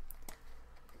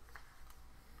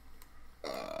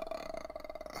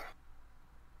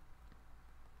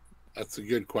 That's a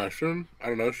good question. I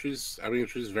don't know. She's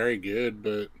very good,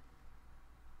 but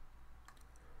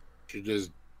she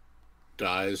just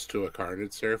dies to a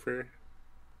Carnage Surfer.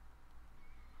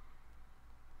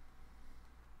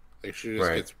 Like she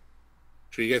just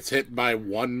gets hit by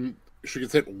one. She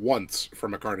gets hit once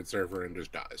from a Carnage Surfer and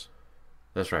just dies.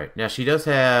 That's right. Now she does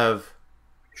have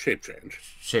shape change.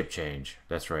 Shape change.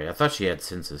 That's right. I thought she had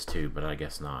senses too, but I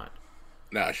guess not.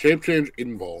 Nah, shape change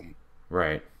invuln.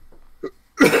 Right.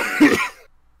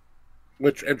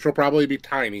 And she'll probably be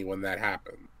tiny when that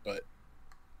happens. But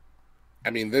I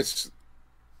mean, this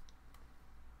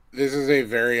is a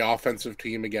very offensive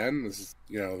team again. This is,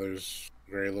 there's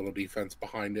very little defense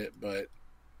behind it, but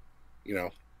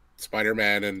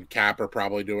Spider-Man and Cap are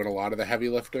probably doing a lot of the heavy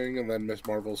lifting, and then Miss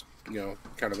Marvel's,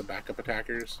 kind of the backup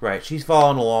attackers. Right. She's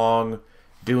following along,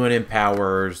 doing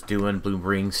empowers, doing blue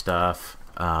ring stuff.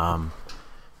 I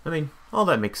mean, all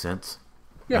that makes sense.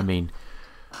 Yeah. I mean,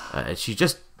 she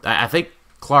just... I think,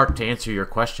 Clark, to answer your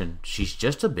question, she's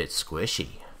just a bit squishy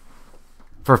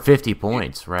for 50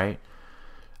 points, right?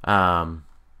 Now,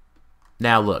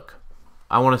 look,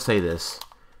 I want to say this.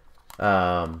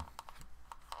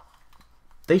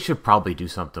 They should probably do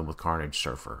something with Carnage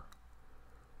Surfer.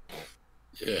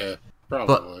 Yeah,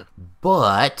 probably.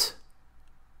 But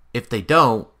if they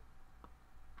don't,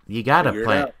 you gotta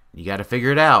play. You gotta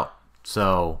figure it out.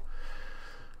 So,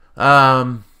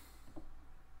 I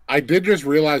did just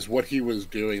realize what he was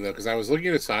doing though, because I was looking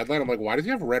at his sideline. I'm like, why does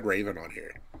he have Red Raven on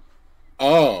here?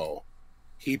 Oh,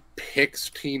 he picks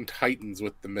Teen Titans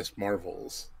with the Miss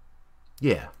Marvels.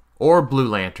 Yeah, or Blue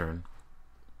Lantern.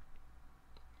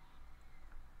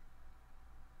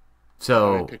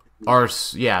 So,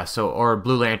 or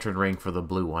Blue Lantern ring for the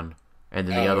blue one, and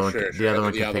then the other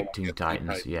one can pick Teen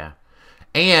Titans. Yeah,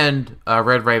 and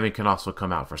Red Raven can also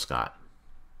come out for Scott.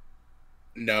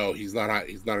 No, he's not.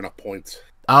 He's not enough points.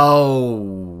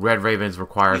 Oh, Red Ravens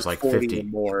requires like 40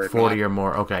 or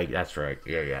more. Okay, that's right.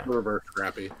 Yeah. Reverse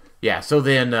scrappy. Yeah. So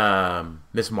then,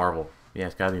 Miss Marvel. Yeah,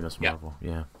 it's gotta be Miss Marvel.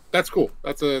 Yeah. That's cool.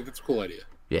 That's a cool idea.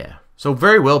 Yeah. So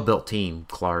very well built team,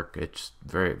 Clark. It's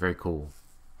very, very cool.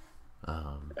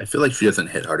 I feel like she doesn't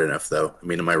hit hard enough, though. I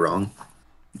mean, am I wrong?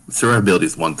 Survivability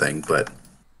is one thing, but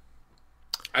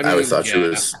I always thought she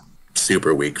was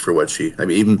super weak for what she... I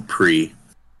mean, even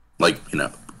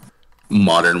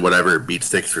modern whatever beat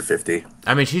sticks for 50.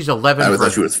 I mean, she's 11. I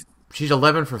thought she was... She's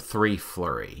 11 for 3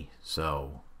 flurry,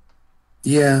 so...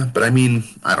 Yeah, but I mean,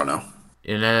 I don't know.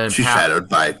 And then she's shadowed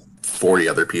by 40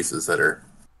 other pieces that are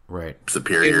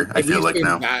superior, I feel like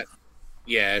now.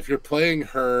 Yeah, if you're playing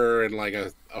her in like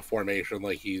a formation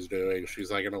like he's doing, she's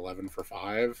like an 11 for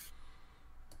 5.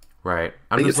 Right.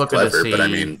 I'm just looking to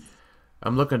see.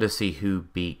 I'm looking to see who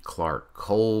beat Clark.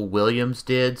 Cole Williams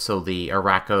did, so the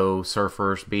Araco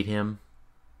Surfers beat him.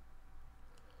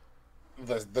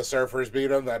 The Surfers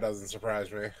beat him. That doesn't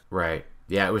surprise me. Right.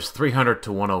 Yeah, it was 300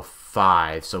 to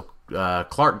 105. So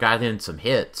Clark got in some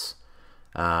hits,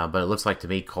 but it looks like to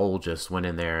me Cole just went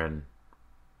in there and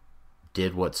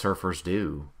did what surfers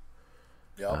do.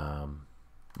 Yep.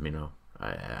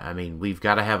 I mean, we've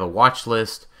got to have a watch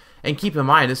list. And keep in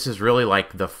mind, this is really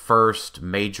like the first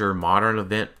major modern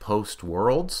event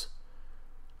post-Worlds.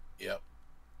 Yep.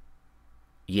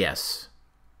 Yes.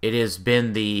 It has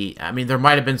been there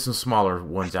might have been some smaller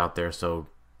ones out there, so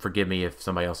forgive me if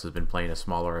somebody else has been playing a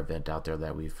smaller event out there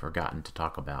that we've forgotten to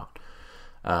talk about.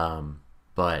 But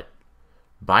but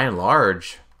by and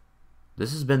large,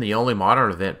 this has been the only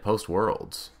modern event post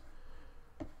Worlds.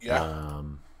 Yeah.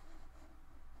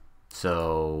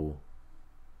 So,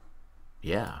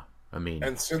 yeah, I mean,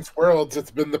 And since Worlds, it's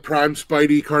been the prime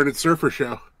Spidey Carnage Surfer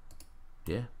show.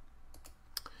 yeah.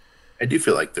 I do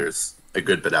feel like there's a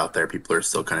good bit out there. People are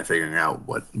still kind of figuring out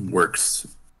what works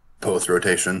post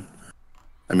rotation.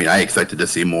 I mean, I expected to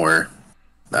see more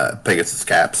Pegasus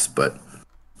caps, but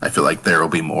I feel like there will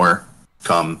be more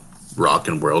come Rock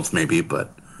and Worlds maybe.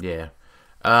 But Yeah.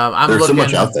 there's so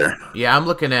much out there. Yeah, I'm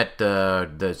looking at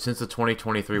since the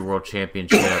 2023 World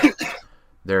Championship,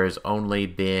 there has only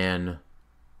been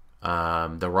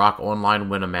the Rock Online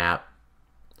win a map.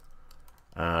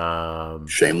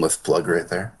 Shameless plug right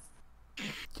there.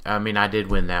 I mean, I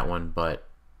did win that one, but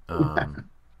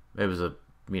it was a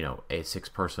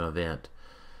 6-person event.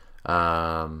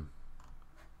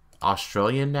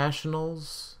 Australian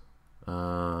Nationals,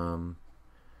 but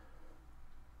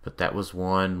that was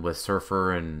one with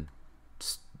Surfer and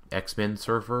X-Men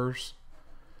surfers.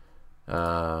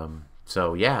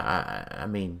 So yeah, I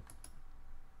mean,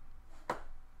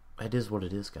 it is what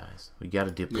it is, guys. We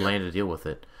got to plan to deal with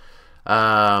it.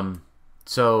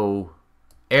 So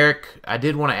Eric, I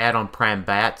did want to add on Prime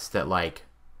Bats that like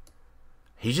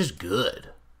he's just good.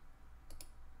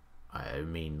 I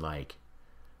mean, like,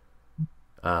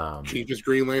 cheapest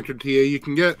Green Lantern TA you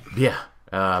can get. Yeah.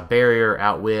 Barrier,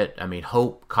 Outwit. I mean,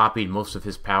 Hope copied most of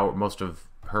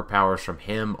her powers from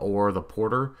him or the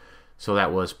Porter. So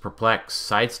that was Perplex,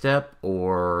 Sidestep,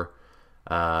 or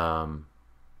Barrier,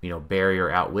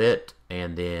 Outwit.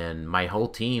 And then my whole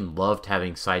team loved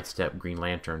having Sidestep Green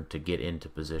Lantern to get into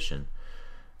position,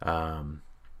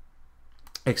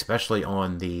 especially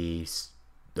on the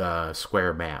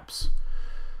square maps.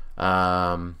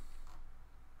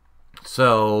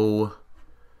 So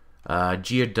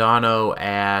Giordano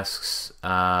asks,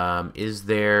 is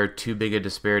there too big a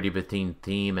disparity between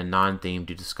theme and non-theme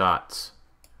due to Scots?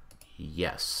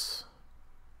 Yes.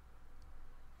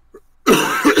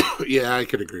 Yeah, I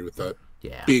could agree with that.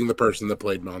 Yeah. Being the person that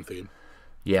played non-theme.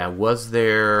 Yeah, was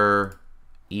there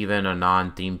even a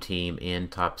non-theme team in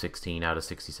top 16 out of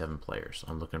 67 players?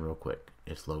 I'm looking real quick.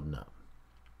 It's loading up.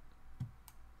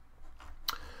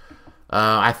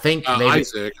 I think maybe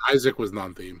Isaac was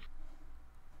non-theme.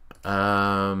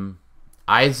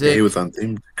 Isaac, yeah, he was on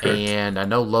theme, and I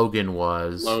know Logan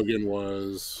was.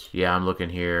 Yeah, I'm looking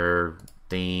here.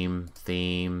 Theme.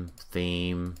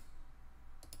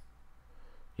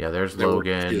 Yeah, there's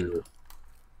Logan.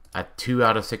 At 2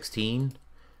 out of 16.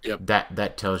 Yep.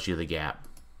 That tells you the gap.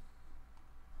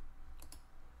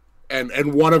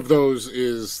 And one of those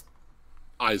is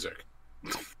Isaac.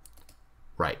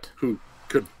 Right. Who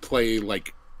could play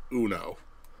like Uno.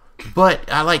 But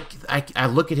I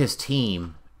look at his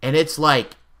team and it's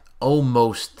like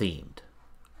almost themed.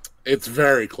 It's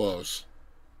very close.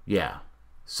 Yeah.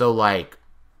 So like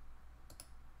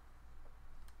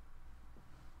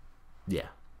yeah.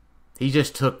 He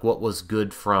just took what was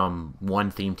good from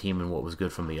one theme team and what was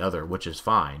good from the other, which is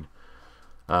fine.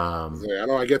 How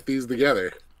do I get these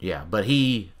together? Yeah, but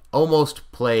he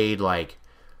almost played like,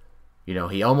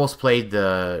 he almost played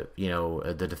the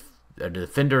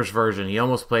Defenders version. He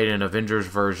almost played an Avengers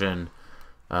version.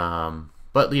 But,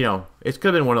 it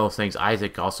could have been one of those things.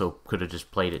 Isaac also could have just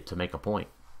played it to make a point.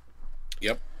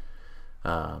 Yep.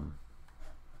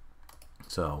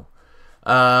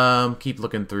 Keep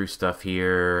looking through stuff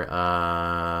here.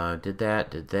 Did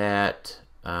that.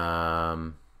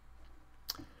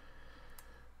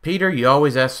 Peter, you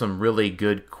always ask some really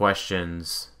good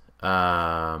questions.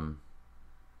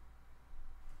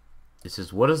 This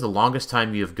is, what is the longest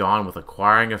time you have gone with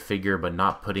acquiring a figure but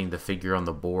not putting the figure on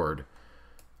the board?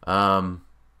 10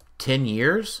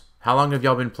 years? How long have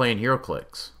y'all been playing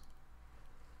HeroClix?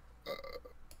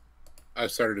 I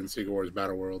started in Secret Wars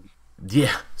Battle World.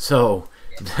 Yeah, so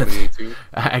 2018.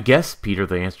 I guess, Peter,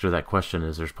 the answer to that question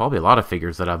is there's probably a lot of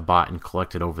figures that I've bought and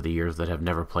collected over the years that I've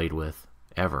never played with,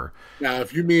 ever. Now,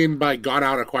 if you mean by gone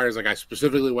out acquires, like I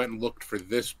specifically went and looked for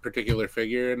this particular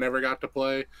figure and never got to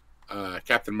play,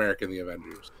 Captain America and the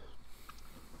Avengers.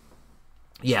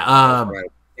 Yeah, when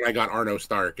I got Arno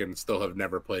Stark and still have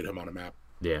never played him on a map.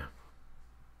 Yeah.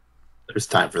 There's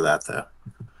time for that, though.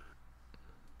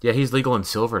 Yeah, he's legal in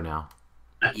silver now.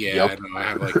 Yeah, Yep. I know. I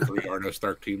have like 3 Arno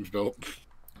Stark teams built.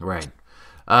 Right.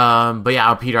 But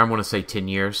yeah, Peter, I'm going to say 10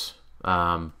 years.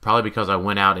 Probably because I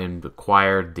went out and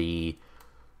acquired the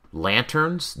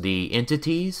lanterns, the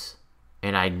entities,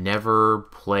 and I never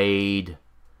played...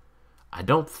 I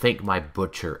don't think my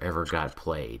Butcher ever got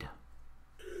played.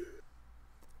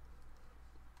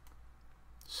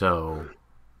 So,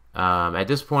 At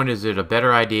this point, is it a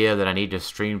better idea that I need to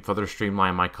further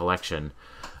streamline my collection?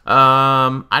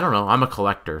 I don't know. I'm a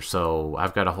collector, so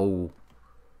I've got a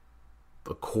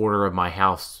quarter of my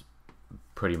house,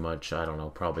 pretty much. I don't know,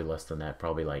 probably less than that.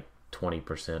 Probably like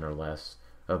 20% or less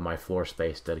of my floor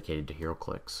space dedicated to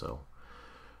HeroClix. So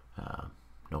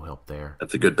no help there.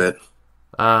 That's a good bet.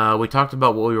 We talked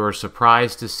about what we were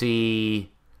surprised to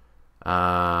see.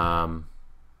 And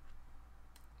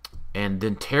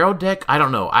then tarot deck, I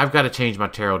don't know. I've got to change my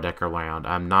tarot deck around.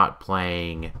 I'm not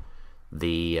playing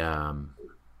the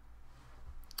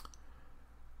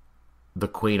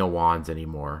Queen of Wands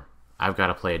anymore. I've got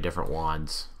to play a different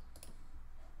Wands.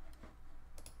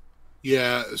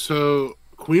 Yeah, so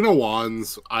Queen of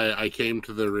Wands, I came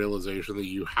to the realization that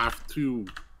you have to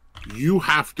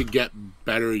get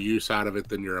better use out of it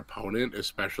than your opponent,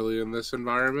 especially in this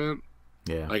environment.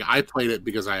 Yeah. Like, I played it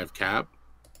because I have cap.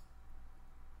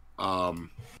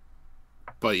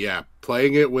 But yeah,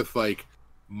 playing it with like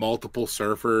multiple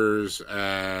surfers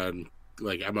and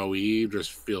like MOE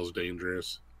just feels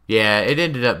dangerous. Yeah, it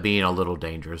ended up being a little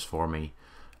dangerous for me.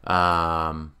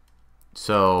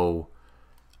 So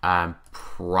I'm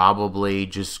probably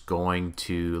just going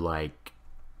to like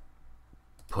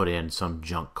put in some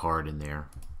junk card in there.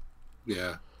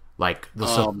 Yeah. Like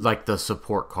the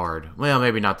support card. Well,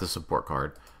 maybe not the support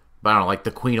card, but I don't know, like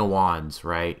the Queen of Wands,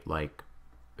 right? Like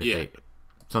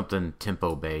something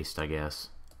tempo based, I guess.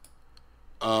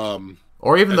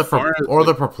 Or even the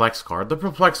perplex card. The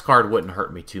perplex card wouldn't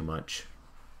hurt me too much.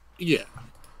 Yeah.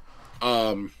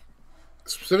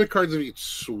 Specific cards of each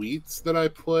suites that I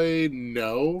play,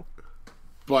 no.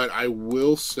 But I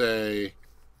will say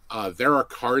there are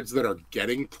cards that are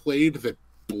getting played that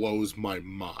blows my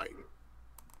mind.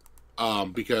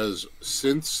 Because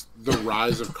since the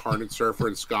rise of Carnage Surfer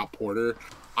and Scott Porter,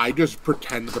 I just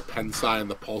pretend the Pensai and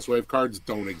the Pulse Wave cards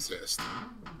don't exist.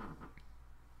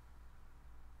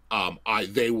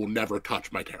 They will never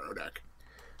touch my tarot deck.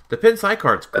 The Pensai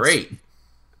card's great.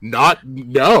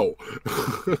 No.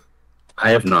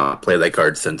 I have not played that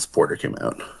card since Porter came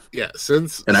out. Yeah,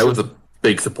 I was a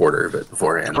big supporter of it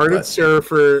beforehand. Carnage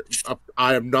Surfer,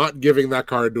 I am not giving that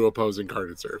card to opposing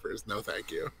Carnage Surfers. No,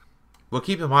 thank you. Well,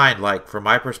 keep in mind, like, from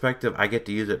my perspective, I get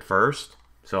to use it first,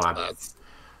 so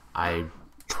I'm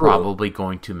probably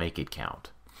going to make it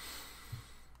count.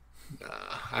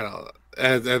 I don't know.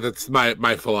 And that's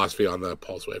my philosophy on the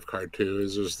Pulse Wave card, too.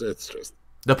 It's just...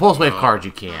 The Pulse Wave card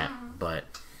you can't, but...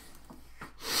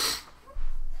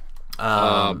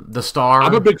 the Star...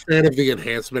 I'm a big fan of the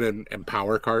enhancement and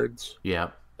power cards. Yeah.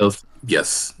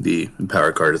 Yes, the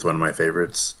power card is one of my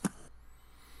favorites.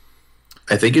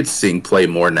 I think it's seeing play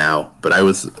more now, but I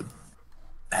was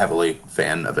a heavy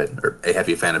fan of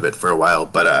it for a while.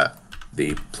 But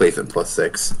the placement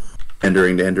 +6,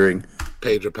 hindering to hindering.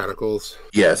 Page of Pentacles.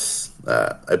 Yes.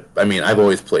 I mean, I've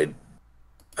always played,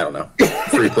 I don't know,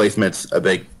 free placements, a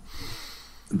big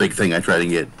thing I try to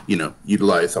get,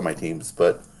 utilized on my teams.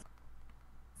 But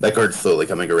that card's slowly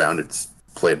coming around. It's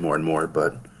played more and more,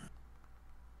 but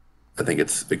I think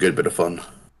it's a good bit of fun.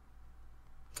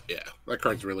 Yeah, that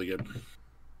card's really good.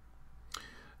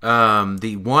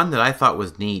 The one that I thought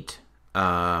was neat,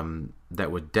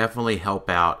 that would definitely help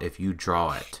out if you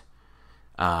draw it,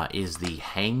 is the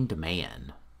Hanged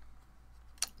Man.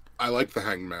 I like the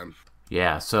Hanged Man.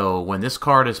 Yeah, so when this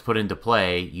card is put into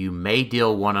play, you may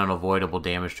deal 1 unavoidable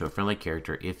damage to a friendly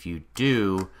character. If you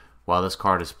do, while this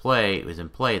card is in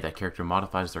play, that character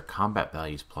modifies their combat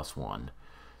values +1.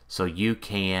 So you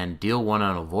can deal 1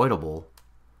 unavoidable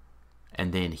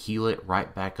and then heal it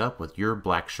right back up with your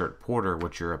Black Shirt Porter,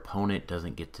 which your opponent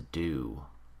doesn't get to do.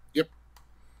 Yep.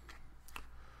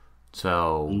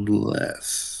 So...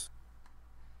 Less.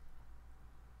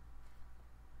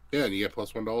 Yeah, and you get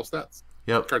 +1 to all stats.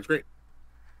 Yep. That card's great.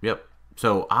 Yep.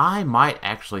 So I might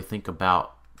actually think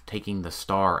about taking the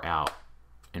Star out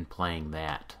and playing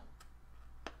that.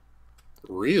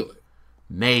 Really?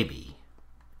 Maybe.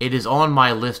 It is on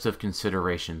my list of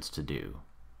considerations to do.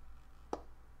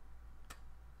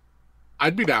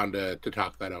 I'd be down to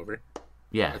talk that over.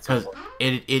 Yeah, because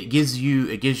it gives your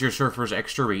surfers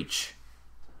extra reach.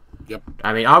 Yep.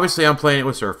 I mean, obviously, I'm playing it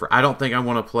with surfer. I don't think I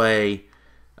want to play.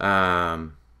 I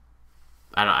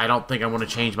don't think I want to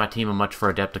change my team much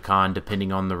for Adepticon,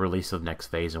 depending on the release of next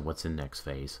phase and what's in next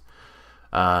phase.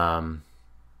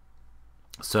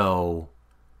 So,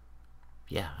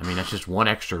 yeah, I mean, that's just 1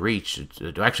 extra reach.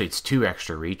 Actually, it's 2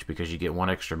 extra reach because you get 1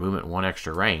 extra movement, 1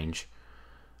 extra range.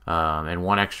 And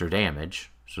 1 extra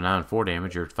damage. So now in 4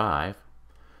 damage, you're at 5.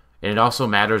 And it also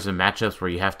matters in matchups where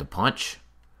you have to punch.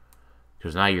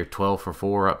 Because now you're 12 for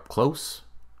 4 up close.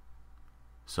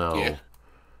 So,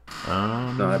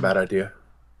 Not a bad idea.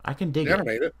 I can dig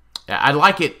Animate it. Yeah, I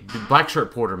like it. The Black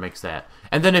Shirt Porter makes that.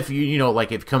 And then if you know,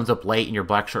 like if it comes up late and your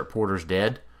Black Shirt Porter's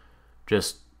dead,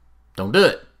 just don't do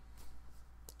it.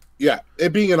 Yeah,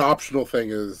 it being an optional thing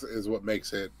is what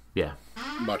makes it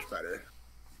much better.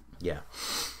 Yeah.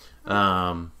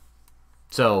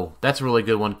 So that's a really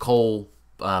good one. Cole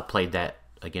played that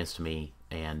against me,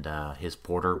 and his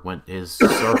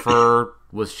Surfer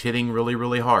was hitting really,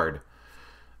 really hard.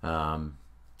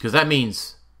 Because that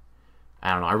means,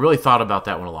 I don't know, I really thought about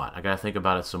that one a lot. I got to think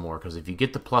about it some more, because if you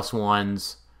get the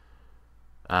 +1s,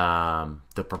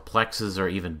 the perplexes are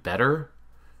even better.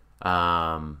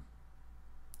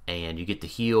 And you get the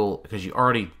heal, because you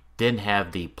already didn't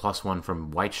have the +1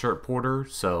 from White Shirt Porter,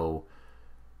 so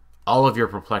all of your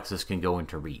perplexes can go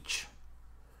into reach.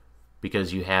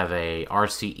 Because you have a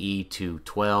RCE to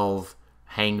 12,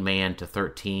 Hangman to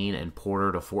 13, and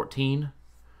Porter to 14.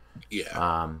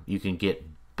 Yeah. You can get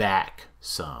back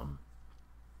some.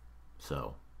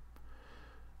 So,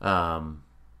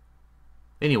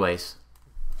 anyways,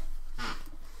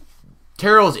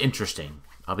 Tarot's interesting.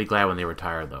 I'll be glad when they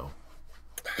retire, though.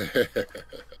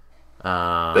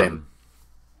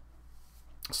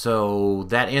 So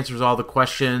that answers all the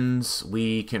questions.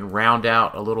 We can round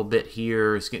out a little bit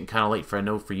here. It's getting kind of late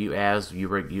for you, Az.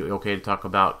 You okay to talk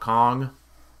about Kong?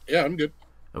 Yeah, I'm good.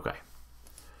 Okay.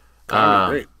 Kong is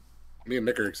great. Me and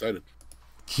Nick are excited.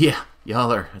 Yeah,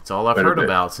 y'all are. It's all I've heard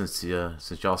about since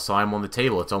y'all saw him on the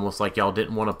table. It's almost like y'all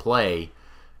didn't want to play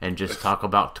and just talk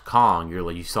about Kong.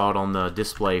 You saw it on the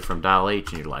display from Dial H,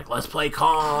 and you're like, let's play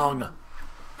Kong.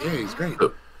 Yeah, he's great.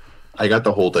 I got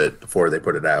to hold it before they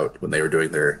put it out when they were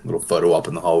doing their little photo op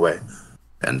in the hallway,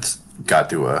 and got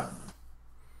to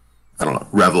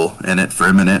revel in it for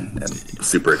a minute, and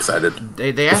super excited.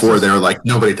 They before they were like,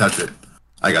 nobody touch it.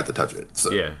 I got to touch it.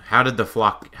 So yeah, how did the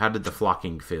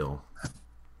flocking feel?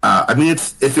 I mean, it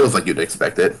feels like you'd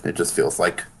expect it. It just feels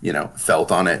like,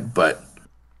 felt on it, but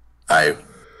I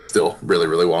still really,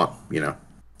 really want,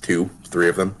 2, 3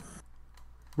 of them.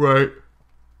 Right.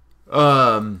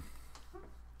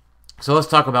 So let's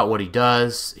talk about what he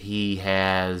does. He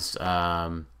has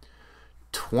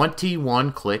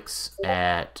 21 clicks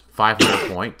at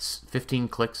 500 points, 15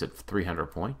 clicks at 300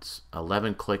 points,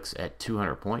 11 clicks at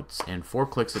 200 points, and 4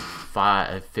 clicks at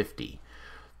 550.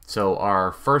 So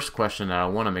our first question that I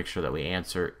want to make sure that we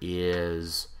answer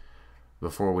is,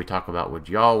 before we talk about what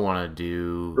y'all want to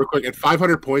do... Real quick, at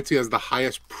 500 points, he has the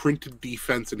highest printed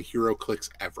defense in HeroClix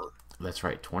ever. That's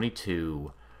right,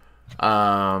 22.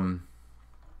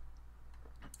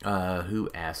 Who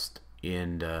asked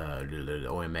in the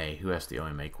OMA? Who asked the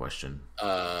OMA question?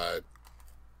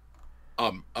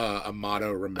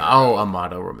 Amado Romero. Oh,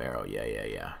 Amado Romero.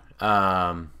 Yeah.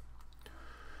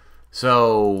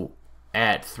 So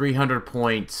at 300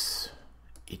 points,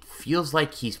 it feels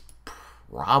like he's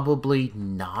probably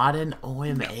not an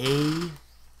OMA.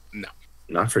 No.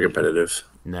 Not for competitive.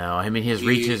 No, I mean, his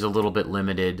reach is a little bit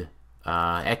limited.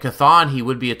 At Chthon, he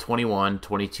would be a 21,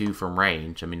 22 from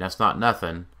range. I mean, that's not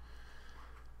nothing.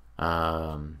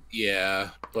 Yeah,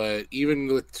 but even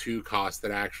with 2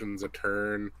 costed actions a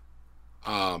turn,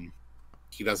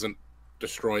 he doesn't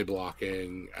destroy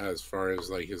blocking as far as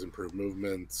like his improved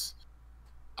movements.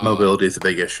 Mobility is a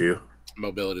big issue.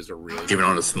 Mobility is a really even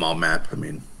on a small map. I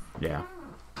mean, yeah,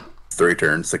 3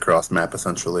 turns across map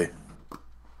essentially.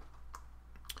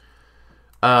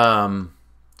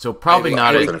 So probably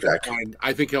not.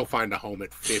 I think he'll find a home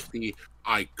at 50.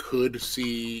 I could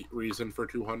see reason for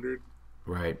 200.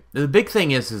 Right. The big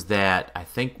thing is that I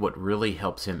think what really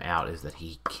helps him out is that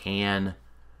he can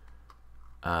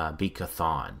be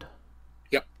Chthoned.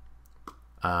 Yep.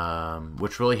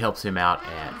 Which really helps him out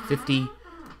at 50,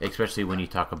 especially when you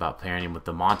talk about pairing him with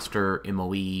the monster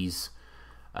MOEs.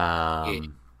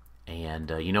 And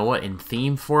you know what? In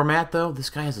theme format, though,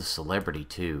 this guy is a celebrity,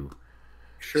 too.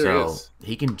 Sure is.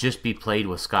 He can just be played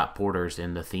with Scott Porters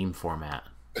in the theme format.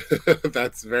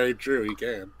 That's very true. He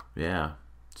can. Yeah.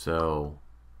 So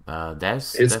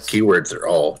that's his keywords are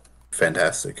all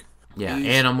fantastic. Yeah,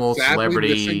 animal,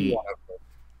 celebrity.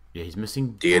 Yeah, he's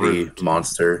missing deity, brute.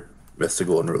 monster,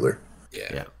 mystical, and ruler.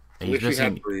 Yeah. He's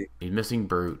missing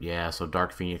brute. Yeah, so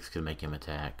Dark Phoenix can make him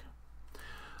attack.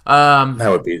 That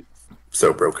would be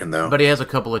so broken, though. But he has a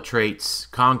couple of traits.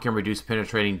 Kong can reduce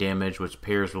penetrating damage, which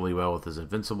pairs really well with his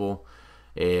invincible.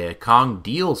 Kong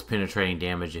deals penetrating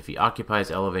damage if he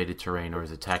occupies elevated terrain or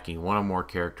is attacking one or more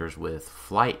characters with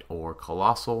flight or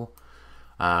colossal.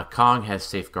 Kong has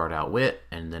safeguard outwit,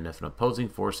 and then if an opposing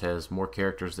force has more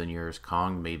characters than yours,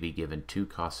 Kong may be given 2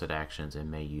 costed actions and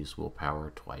may use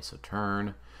willpower twice a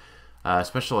turn.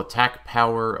 Special attack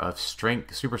power of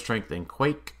strength, super strength, and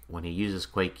quake. When he uses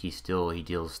quake, he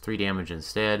deals 3 damage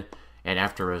instead. And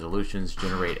after resolutions,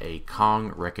 generate a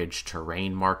Kong wreckage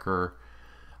terrain marker.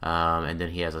 And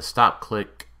then he has a stop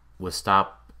click with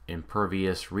stop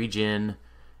impervious regen.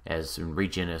 As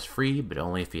regen is free, but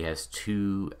only if he has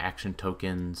 2 action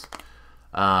tokens.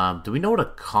 Do we know what a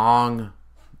Kong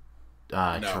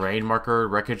terrain marker,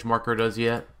 wreckage marker does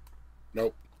yet?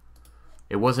 Nope.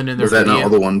 It wasn't in their video. Was that video. not all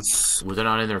the ones? Was it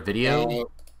not in their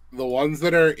video? The ones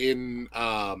that are in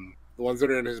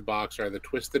his box are the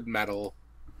twisted metal,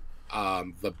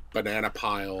 the banana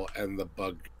pile, and the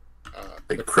bug.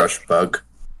 The crush bug.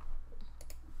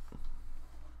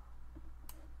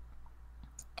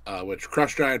 Which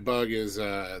Crush Giant Bug is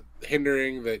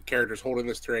hindering that characters holding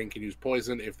this terrain can use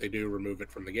poison. If they do, remove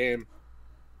it from the game.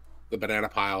 The Banana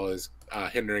Pile is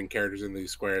hindering characters in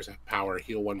these squares power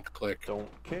heal 1 click.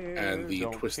 And the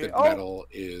Twisted Metal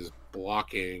is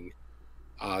blocking.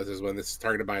 This is when this is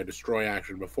targeted by a destroy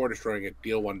action. Before destroying it,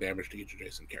 deal 1 damage to each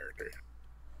adjacent character.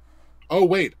 Oh,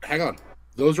 wait, hang on.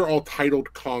 Those are all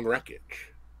titled Kong Wreckage.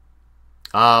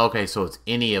 Oh, okay, so it's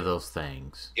any of those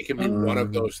things. It can be one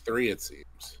of those 3, it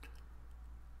seems.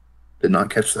 Did not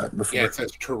catch that before. Yeah, it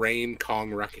says Terrain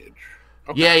Kong Wreckage.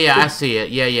 Okay. Yeah, I see it.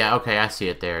 Yeah, okay, I see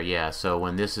it there. Yeah, so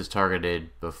when this is targeted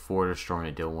before destroying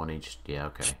it, deal 1 each. Yeah,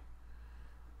 okay.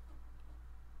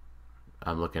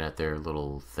 I'm looking at their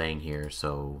little thing here.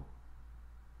 So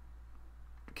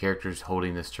characters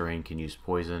holding this terrain can use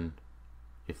poison.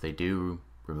 If they do,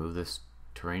 remove this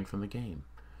terrain from the game.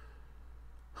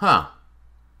 Huh.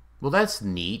 Well, that's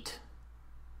neat.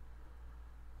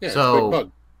 Yeah, so, it's a big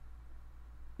bug.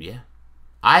 Yeah.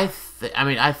 I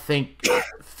think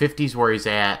 50's where he's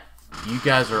at. You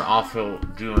guys are also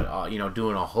doing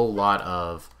a whole lot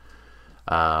of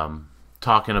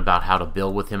talking about how to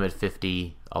build with him at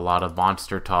 50. A lot of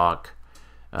monster talk.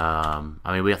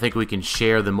 I think we can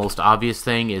share the most obvious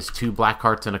thing is 2 black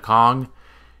hearts and a Kong.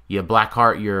 You black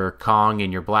heart your Kong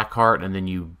and your black heart, and then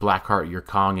you black heart your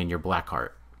Kong and your black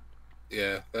heart.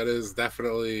 Yeah, that is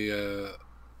definitely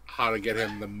how to get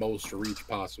him the most reach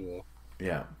possible.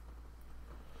 Yeah.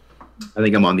 I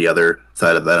think I'm on the other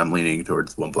side of that. I'm leaning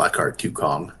towards 1 black heart, 2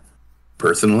 Kong,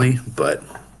 personally, but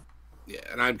yeah,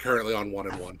 and I'm currently on 1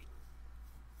 and 1.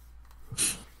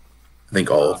 I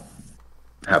think all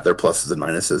have their pluses and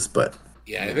minuses, but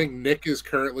yeah, I think Nick is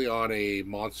currently on a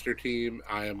monster team.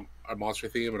 I am a monster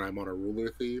theme, and I'm on a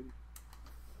ruler theme.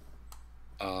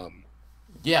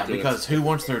 Yeah, because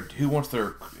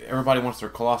everybody wants their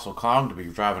colossal Kong to be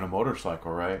driving a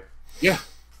motorcycle, right? Yeah.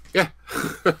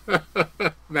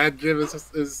 Mad Jim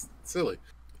is silly.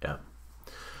 Yeah.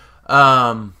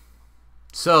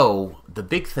 So the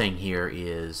big thing here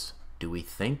is, do we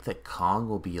think that Kong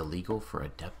will be illegal for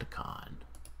Adepticon?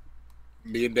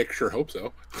 Me and Nick sure hope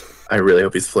so. I really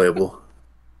hope he's playable.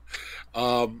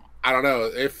 I don't know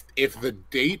if the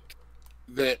date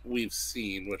that we've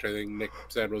seen, which I think Nick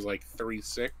said was like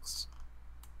 3/6,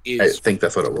 I think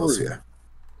that's what it was. Yeah.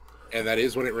 And that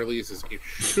is when it releases. It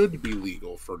should be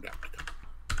legal for Adepticon.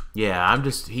 Yeah,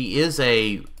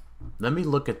 let me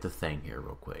look at the thing here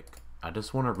real quick. I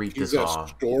just want to read this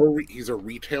off. He's a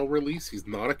retail release. He's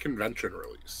not a convention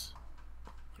release.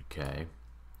 Okay.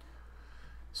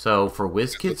 So, for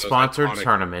WizKid sponsored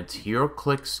tournaments,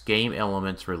 HeroClix game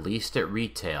elements released at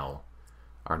retail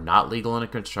are not legal in a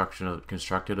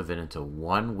constructed event until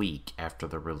 1 week after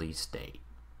the release date.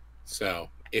 So,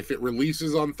 if it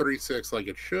releases on 3/6 like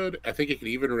it should, I think it could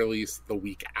even release the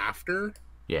week after.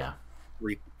 Yeah.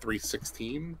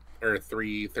 3/16 or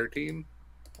 3/13.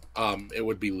 It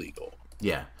would be legal.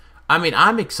 Yeah.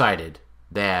 I'm excited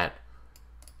that,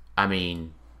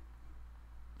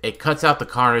 it cuts out the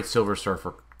Carnage Silver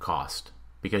Surfer cost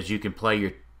because you can play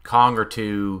your Kong or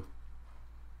 2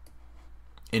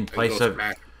 in place of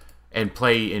in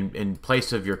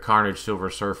place of your Carnage Silver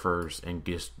Surfers and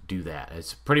just do that.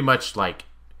 It's pretty much like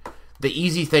the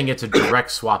easy thing. It's a direct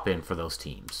swap in for those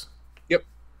teams. Yep.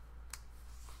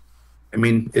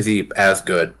 Is he as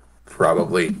good?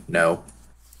 Probably no.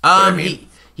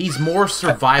 He's more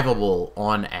survivable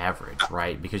on average,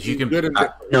 right? Because you can.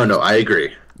 No, I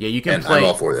agree. Yeah, you can play. I'm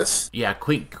all for this. Yeah,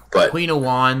 Queen of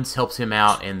Wands helps him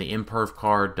out, and the Imperv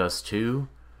card does too.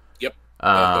 Yep,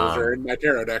 those are in my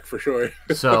tarot deck for sure.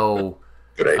 So,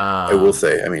 but I will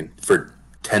say, for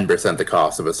 10% the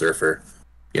cost of a surfer,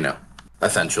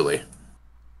 essentially.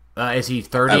 Is he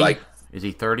 30? Is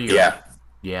he 30? Yeah.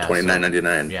 Yeah.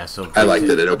 $29.99. Yeah. So I like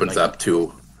that it opens up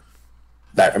to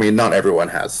that. Not everyone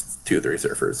has 2-3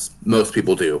 surfers. Most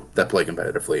people do that play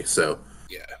competitively. So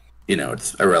yeah.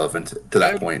 It's irrelevant to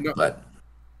that point. But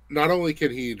not only can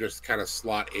he just kind of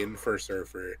slot in for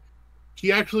surfer,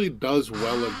 he actually does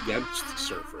well against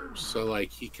surfers. So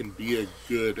like he can be a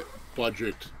good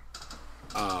budget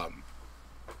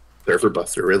surfer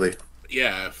buster, really.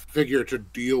 Yeah, figure to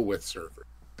deal with surfers.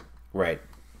 Right.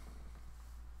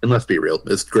 And let's be real,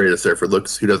 as great as Surfer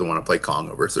looks, who doesn't want to play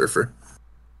Kong over Surfer?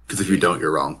 Because if you don't,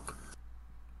 you're wrong.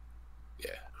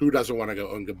 Yeah, who doesn't want to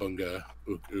go Unga Bunga,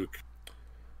 Ook Ook?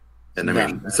 And I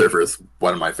mean, Surfer is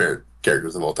one of my favorite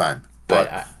characters of all time.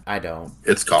 But I don't.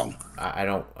 It's Kong. I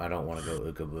don't want to go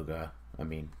Ooga Booga. I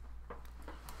mean,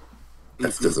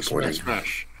 that's disappointing.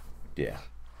 Smash. Yeah.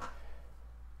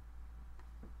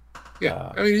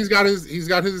 Yeah, I mean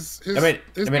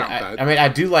I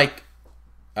do like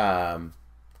Chthon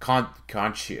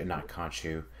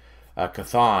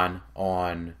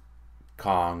on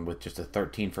Kong with just a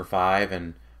 13 for 5,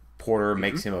 and Porter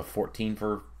makes him a 14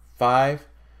 for 5.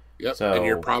 Yep, so, and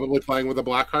you're probably playing with a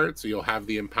Blackheart, so you'll have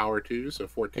the Empower too, so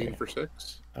 14 for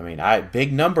 6. I mean,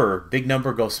 big number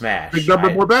go smash. Big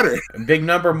number more better. Big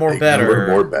number more big better. Number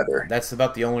more better. That's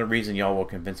about the only reason y'all will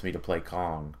convince me to play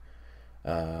Kong.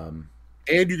 And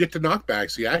you get to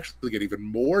knockback, so you actually get even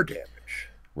more damage.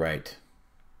 Right.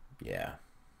 Yeah.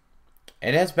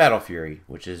 And it has Battle Fury,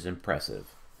 which is impressive.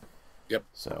 Yep.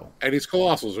 So. And he's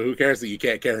colossal, so who cares that you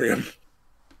can't carry him?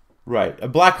 Right. A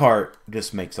Blackheart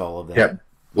just makes all of that. Yep.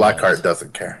 Blackheart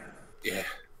doesn't care. Yeah.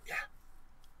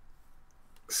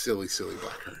 Silly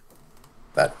Blackheart.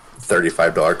 That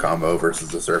 $35 combo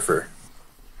versus a Surfer,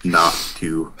 not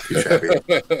too shabby.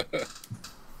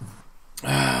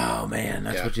 Oh man,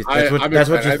 that's what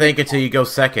you think until you go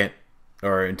second,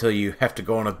 or until you have to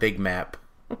go on a big map.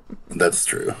 That's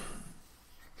true.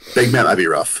 Big map might be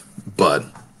rough, but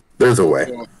there's a way.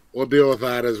 We'll deal with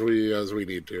that as we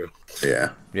need to. Yeah.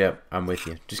 Yep, I'm with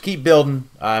you. Just keep building.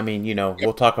 I mean,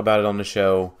 we'll talk about it on the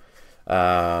show.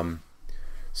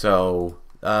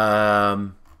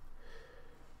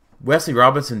 Wesley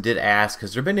Robinson did ask,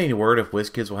 has there been any word if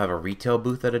WizKids will have a retail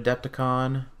booth at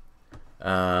Adepticon?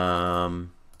 I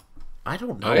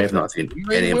don't know. I have not seen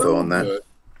any info on that.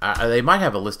 They might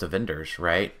have a list of vendors,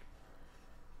 right?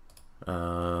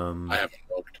 I haven't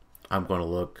looked. I'm going to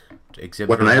look.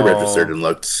 Exhibit when I registered and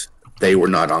looked, they were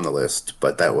not on the list.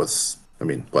 But that was,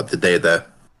 the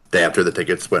day after the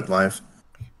tickets went live?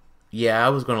 Yeah, I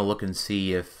was going to look and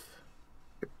see if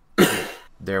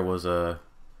there was a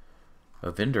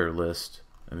vendor list.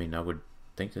 I mean, I would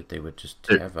think that they would just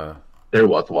have a... There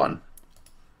was one.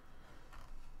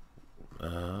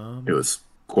 It was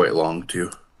quite long, too.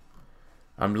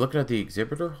 I'm looking at the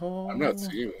exhibitor hall. I'm not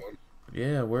seeing one.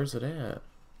 Yeah, where's it at?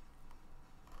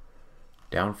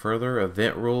 Down further,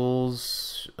 event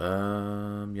rules,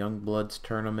 Youngbloods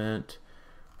tournament,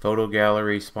 photo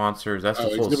gallery, sponsors. That's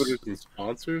the full... Exhibitors and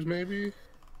sponsors, maybe?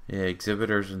 Yeah,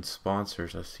 exhibitors and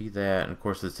sponsors. I see that. And, of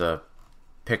course, it's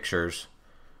pictures.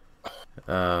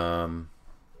 I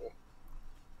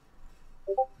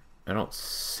don't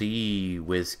see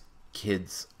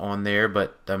WizKids on there,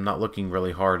 but I'm not looking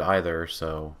really hard either,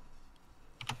 so...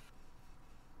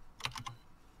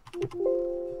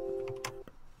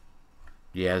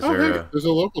 Yeah, there's a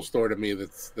local store to me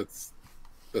that's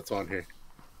on here.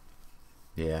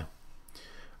 Yeah.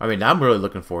 I mean, I'm really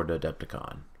looking forward to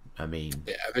Adepticon. Yeah, I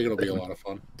think it'll be a lot of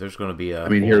fun. There's going to be a...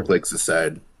 HeroClix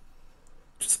aside,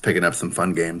 just picking up some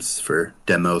fun games for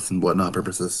demos and whatnot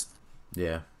purposes.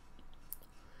 Yeah.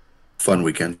 Fun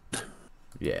weekend.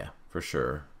 Yeah, for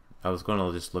sure. I was going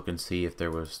to just look and see if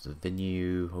there was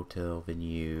the hotel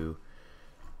venue,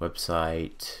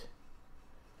 website...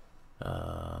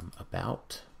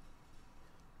 about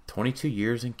 22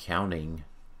 years and counting,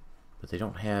 but they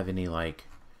don't have any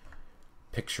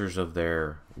pictures of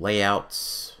their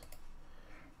layouts.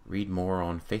 Read more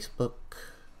on Facebook.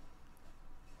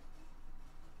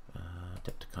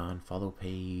 Adepticon follow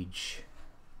page,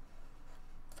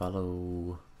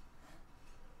 follow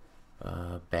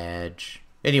badge.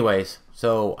 Anyways,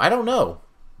 so I don't know.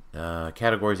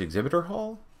 Categories exhibitor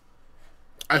hall.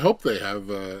 I hope they have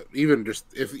even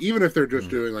if they're just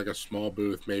doing a small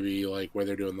booth, maybe where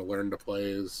they're doing the learn to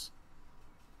plays.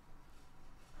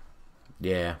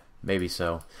 Yeah, maybe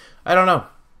so. I don't know.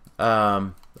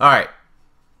 All right,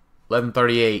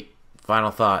 11:38.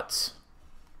 Final thoughts.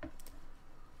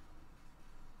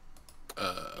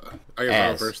 I guess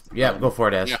I'll go first. Yeah, go for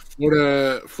it, Az.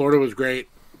 Yeah, Florida was great.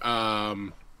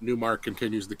 Newmark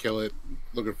continues to kill it.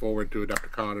 Looking forward to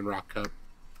Adepticon and Rock Cup.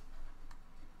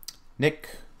 Nick?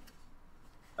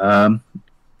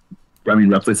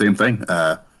 Roughly same thing.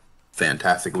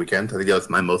 Fantastic weekend. I think that was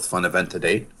my most fun event to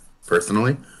date,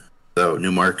 personally. So,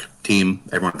 Newmark team,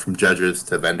 everyone from judges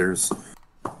to vendors.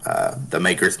 The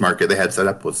Makers Market they had set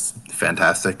up was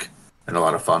fantastic and a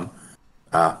lot of fun.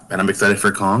 And I'm excited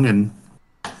for Kong and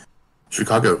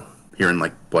Chicago here in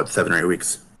like, what, 7 or 8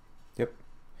 weeks. Yep.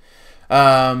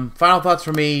 Final thoughts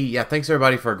for me. Yeah, thanks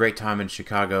everybody for a great time in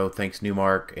Chicago. Thanks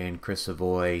Newmark and Chris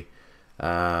Savoy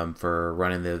for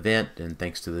running the event, and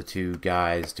thanks to the two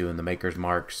guys doing the Makers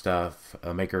Market stuff.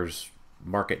 The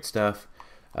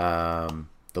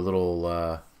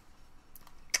little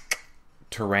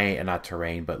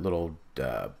little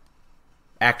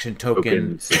action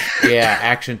token. Yeah,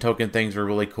 action token things were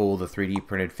really cool. The 3D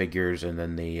printed figures, and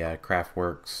then the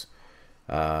Craftworks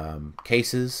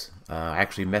cases. I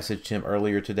actually messaged him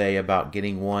earlier today about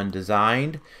getting one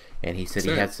designed, and he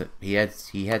said he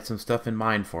had some stuff in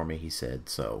mind for me. He said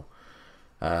so.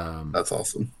 That's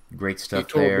awesome. Great stuff.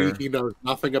 He told me he knows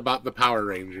nothing about the Power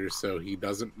Rangers, so he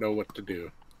doesn't know what to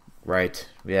do. Right.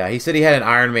 Yeah, he said he had an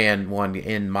Iron Man one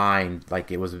in mind,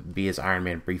 like it would be his Iron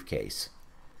Man briefcase.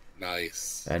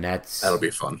 Nice. And that'll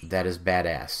be fun. That is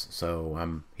badass.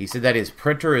 So he said that his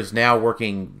printer is now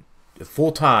working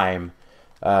full time,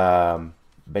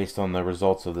 based on the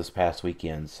results of this past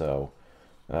weekend. So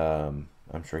I'm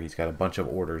sure he's got a bunch of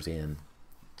orders in.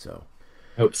 So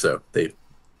I hope so.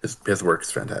 His work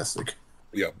is fantastic.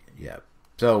 Yep. Yeah.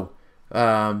 So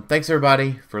thanks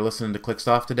everybody for listening to Clixed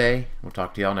Off today. We'll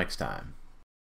talk to y'all next time.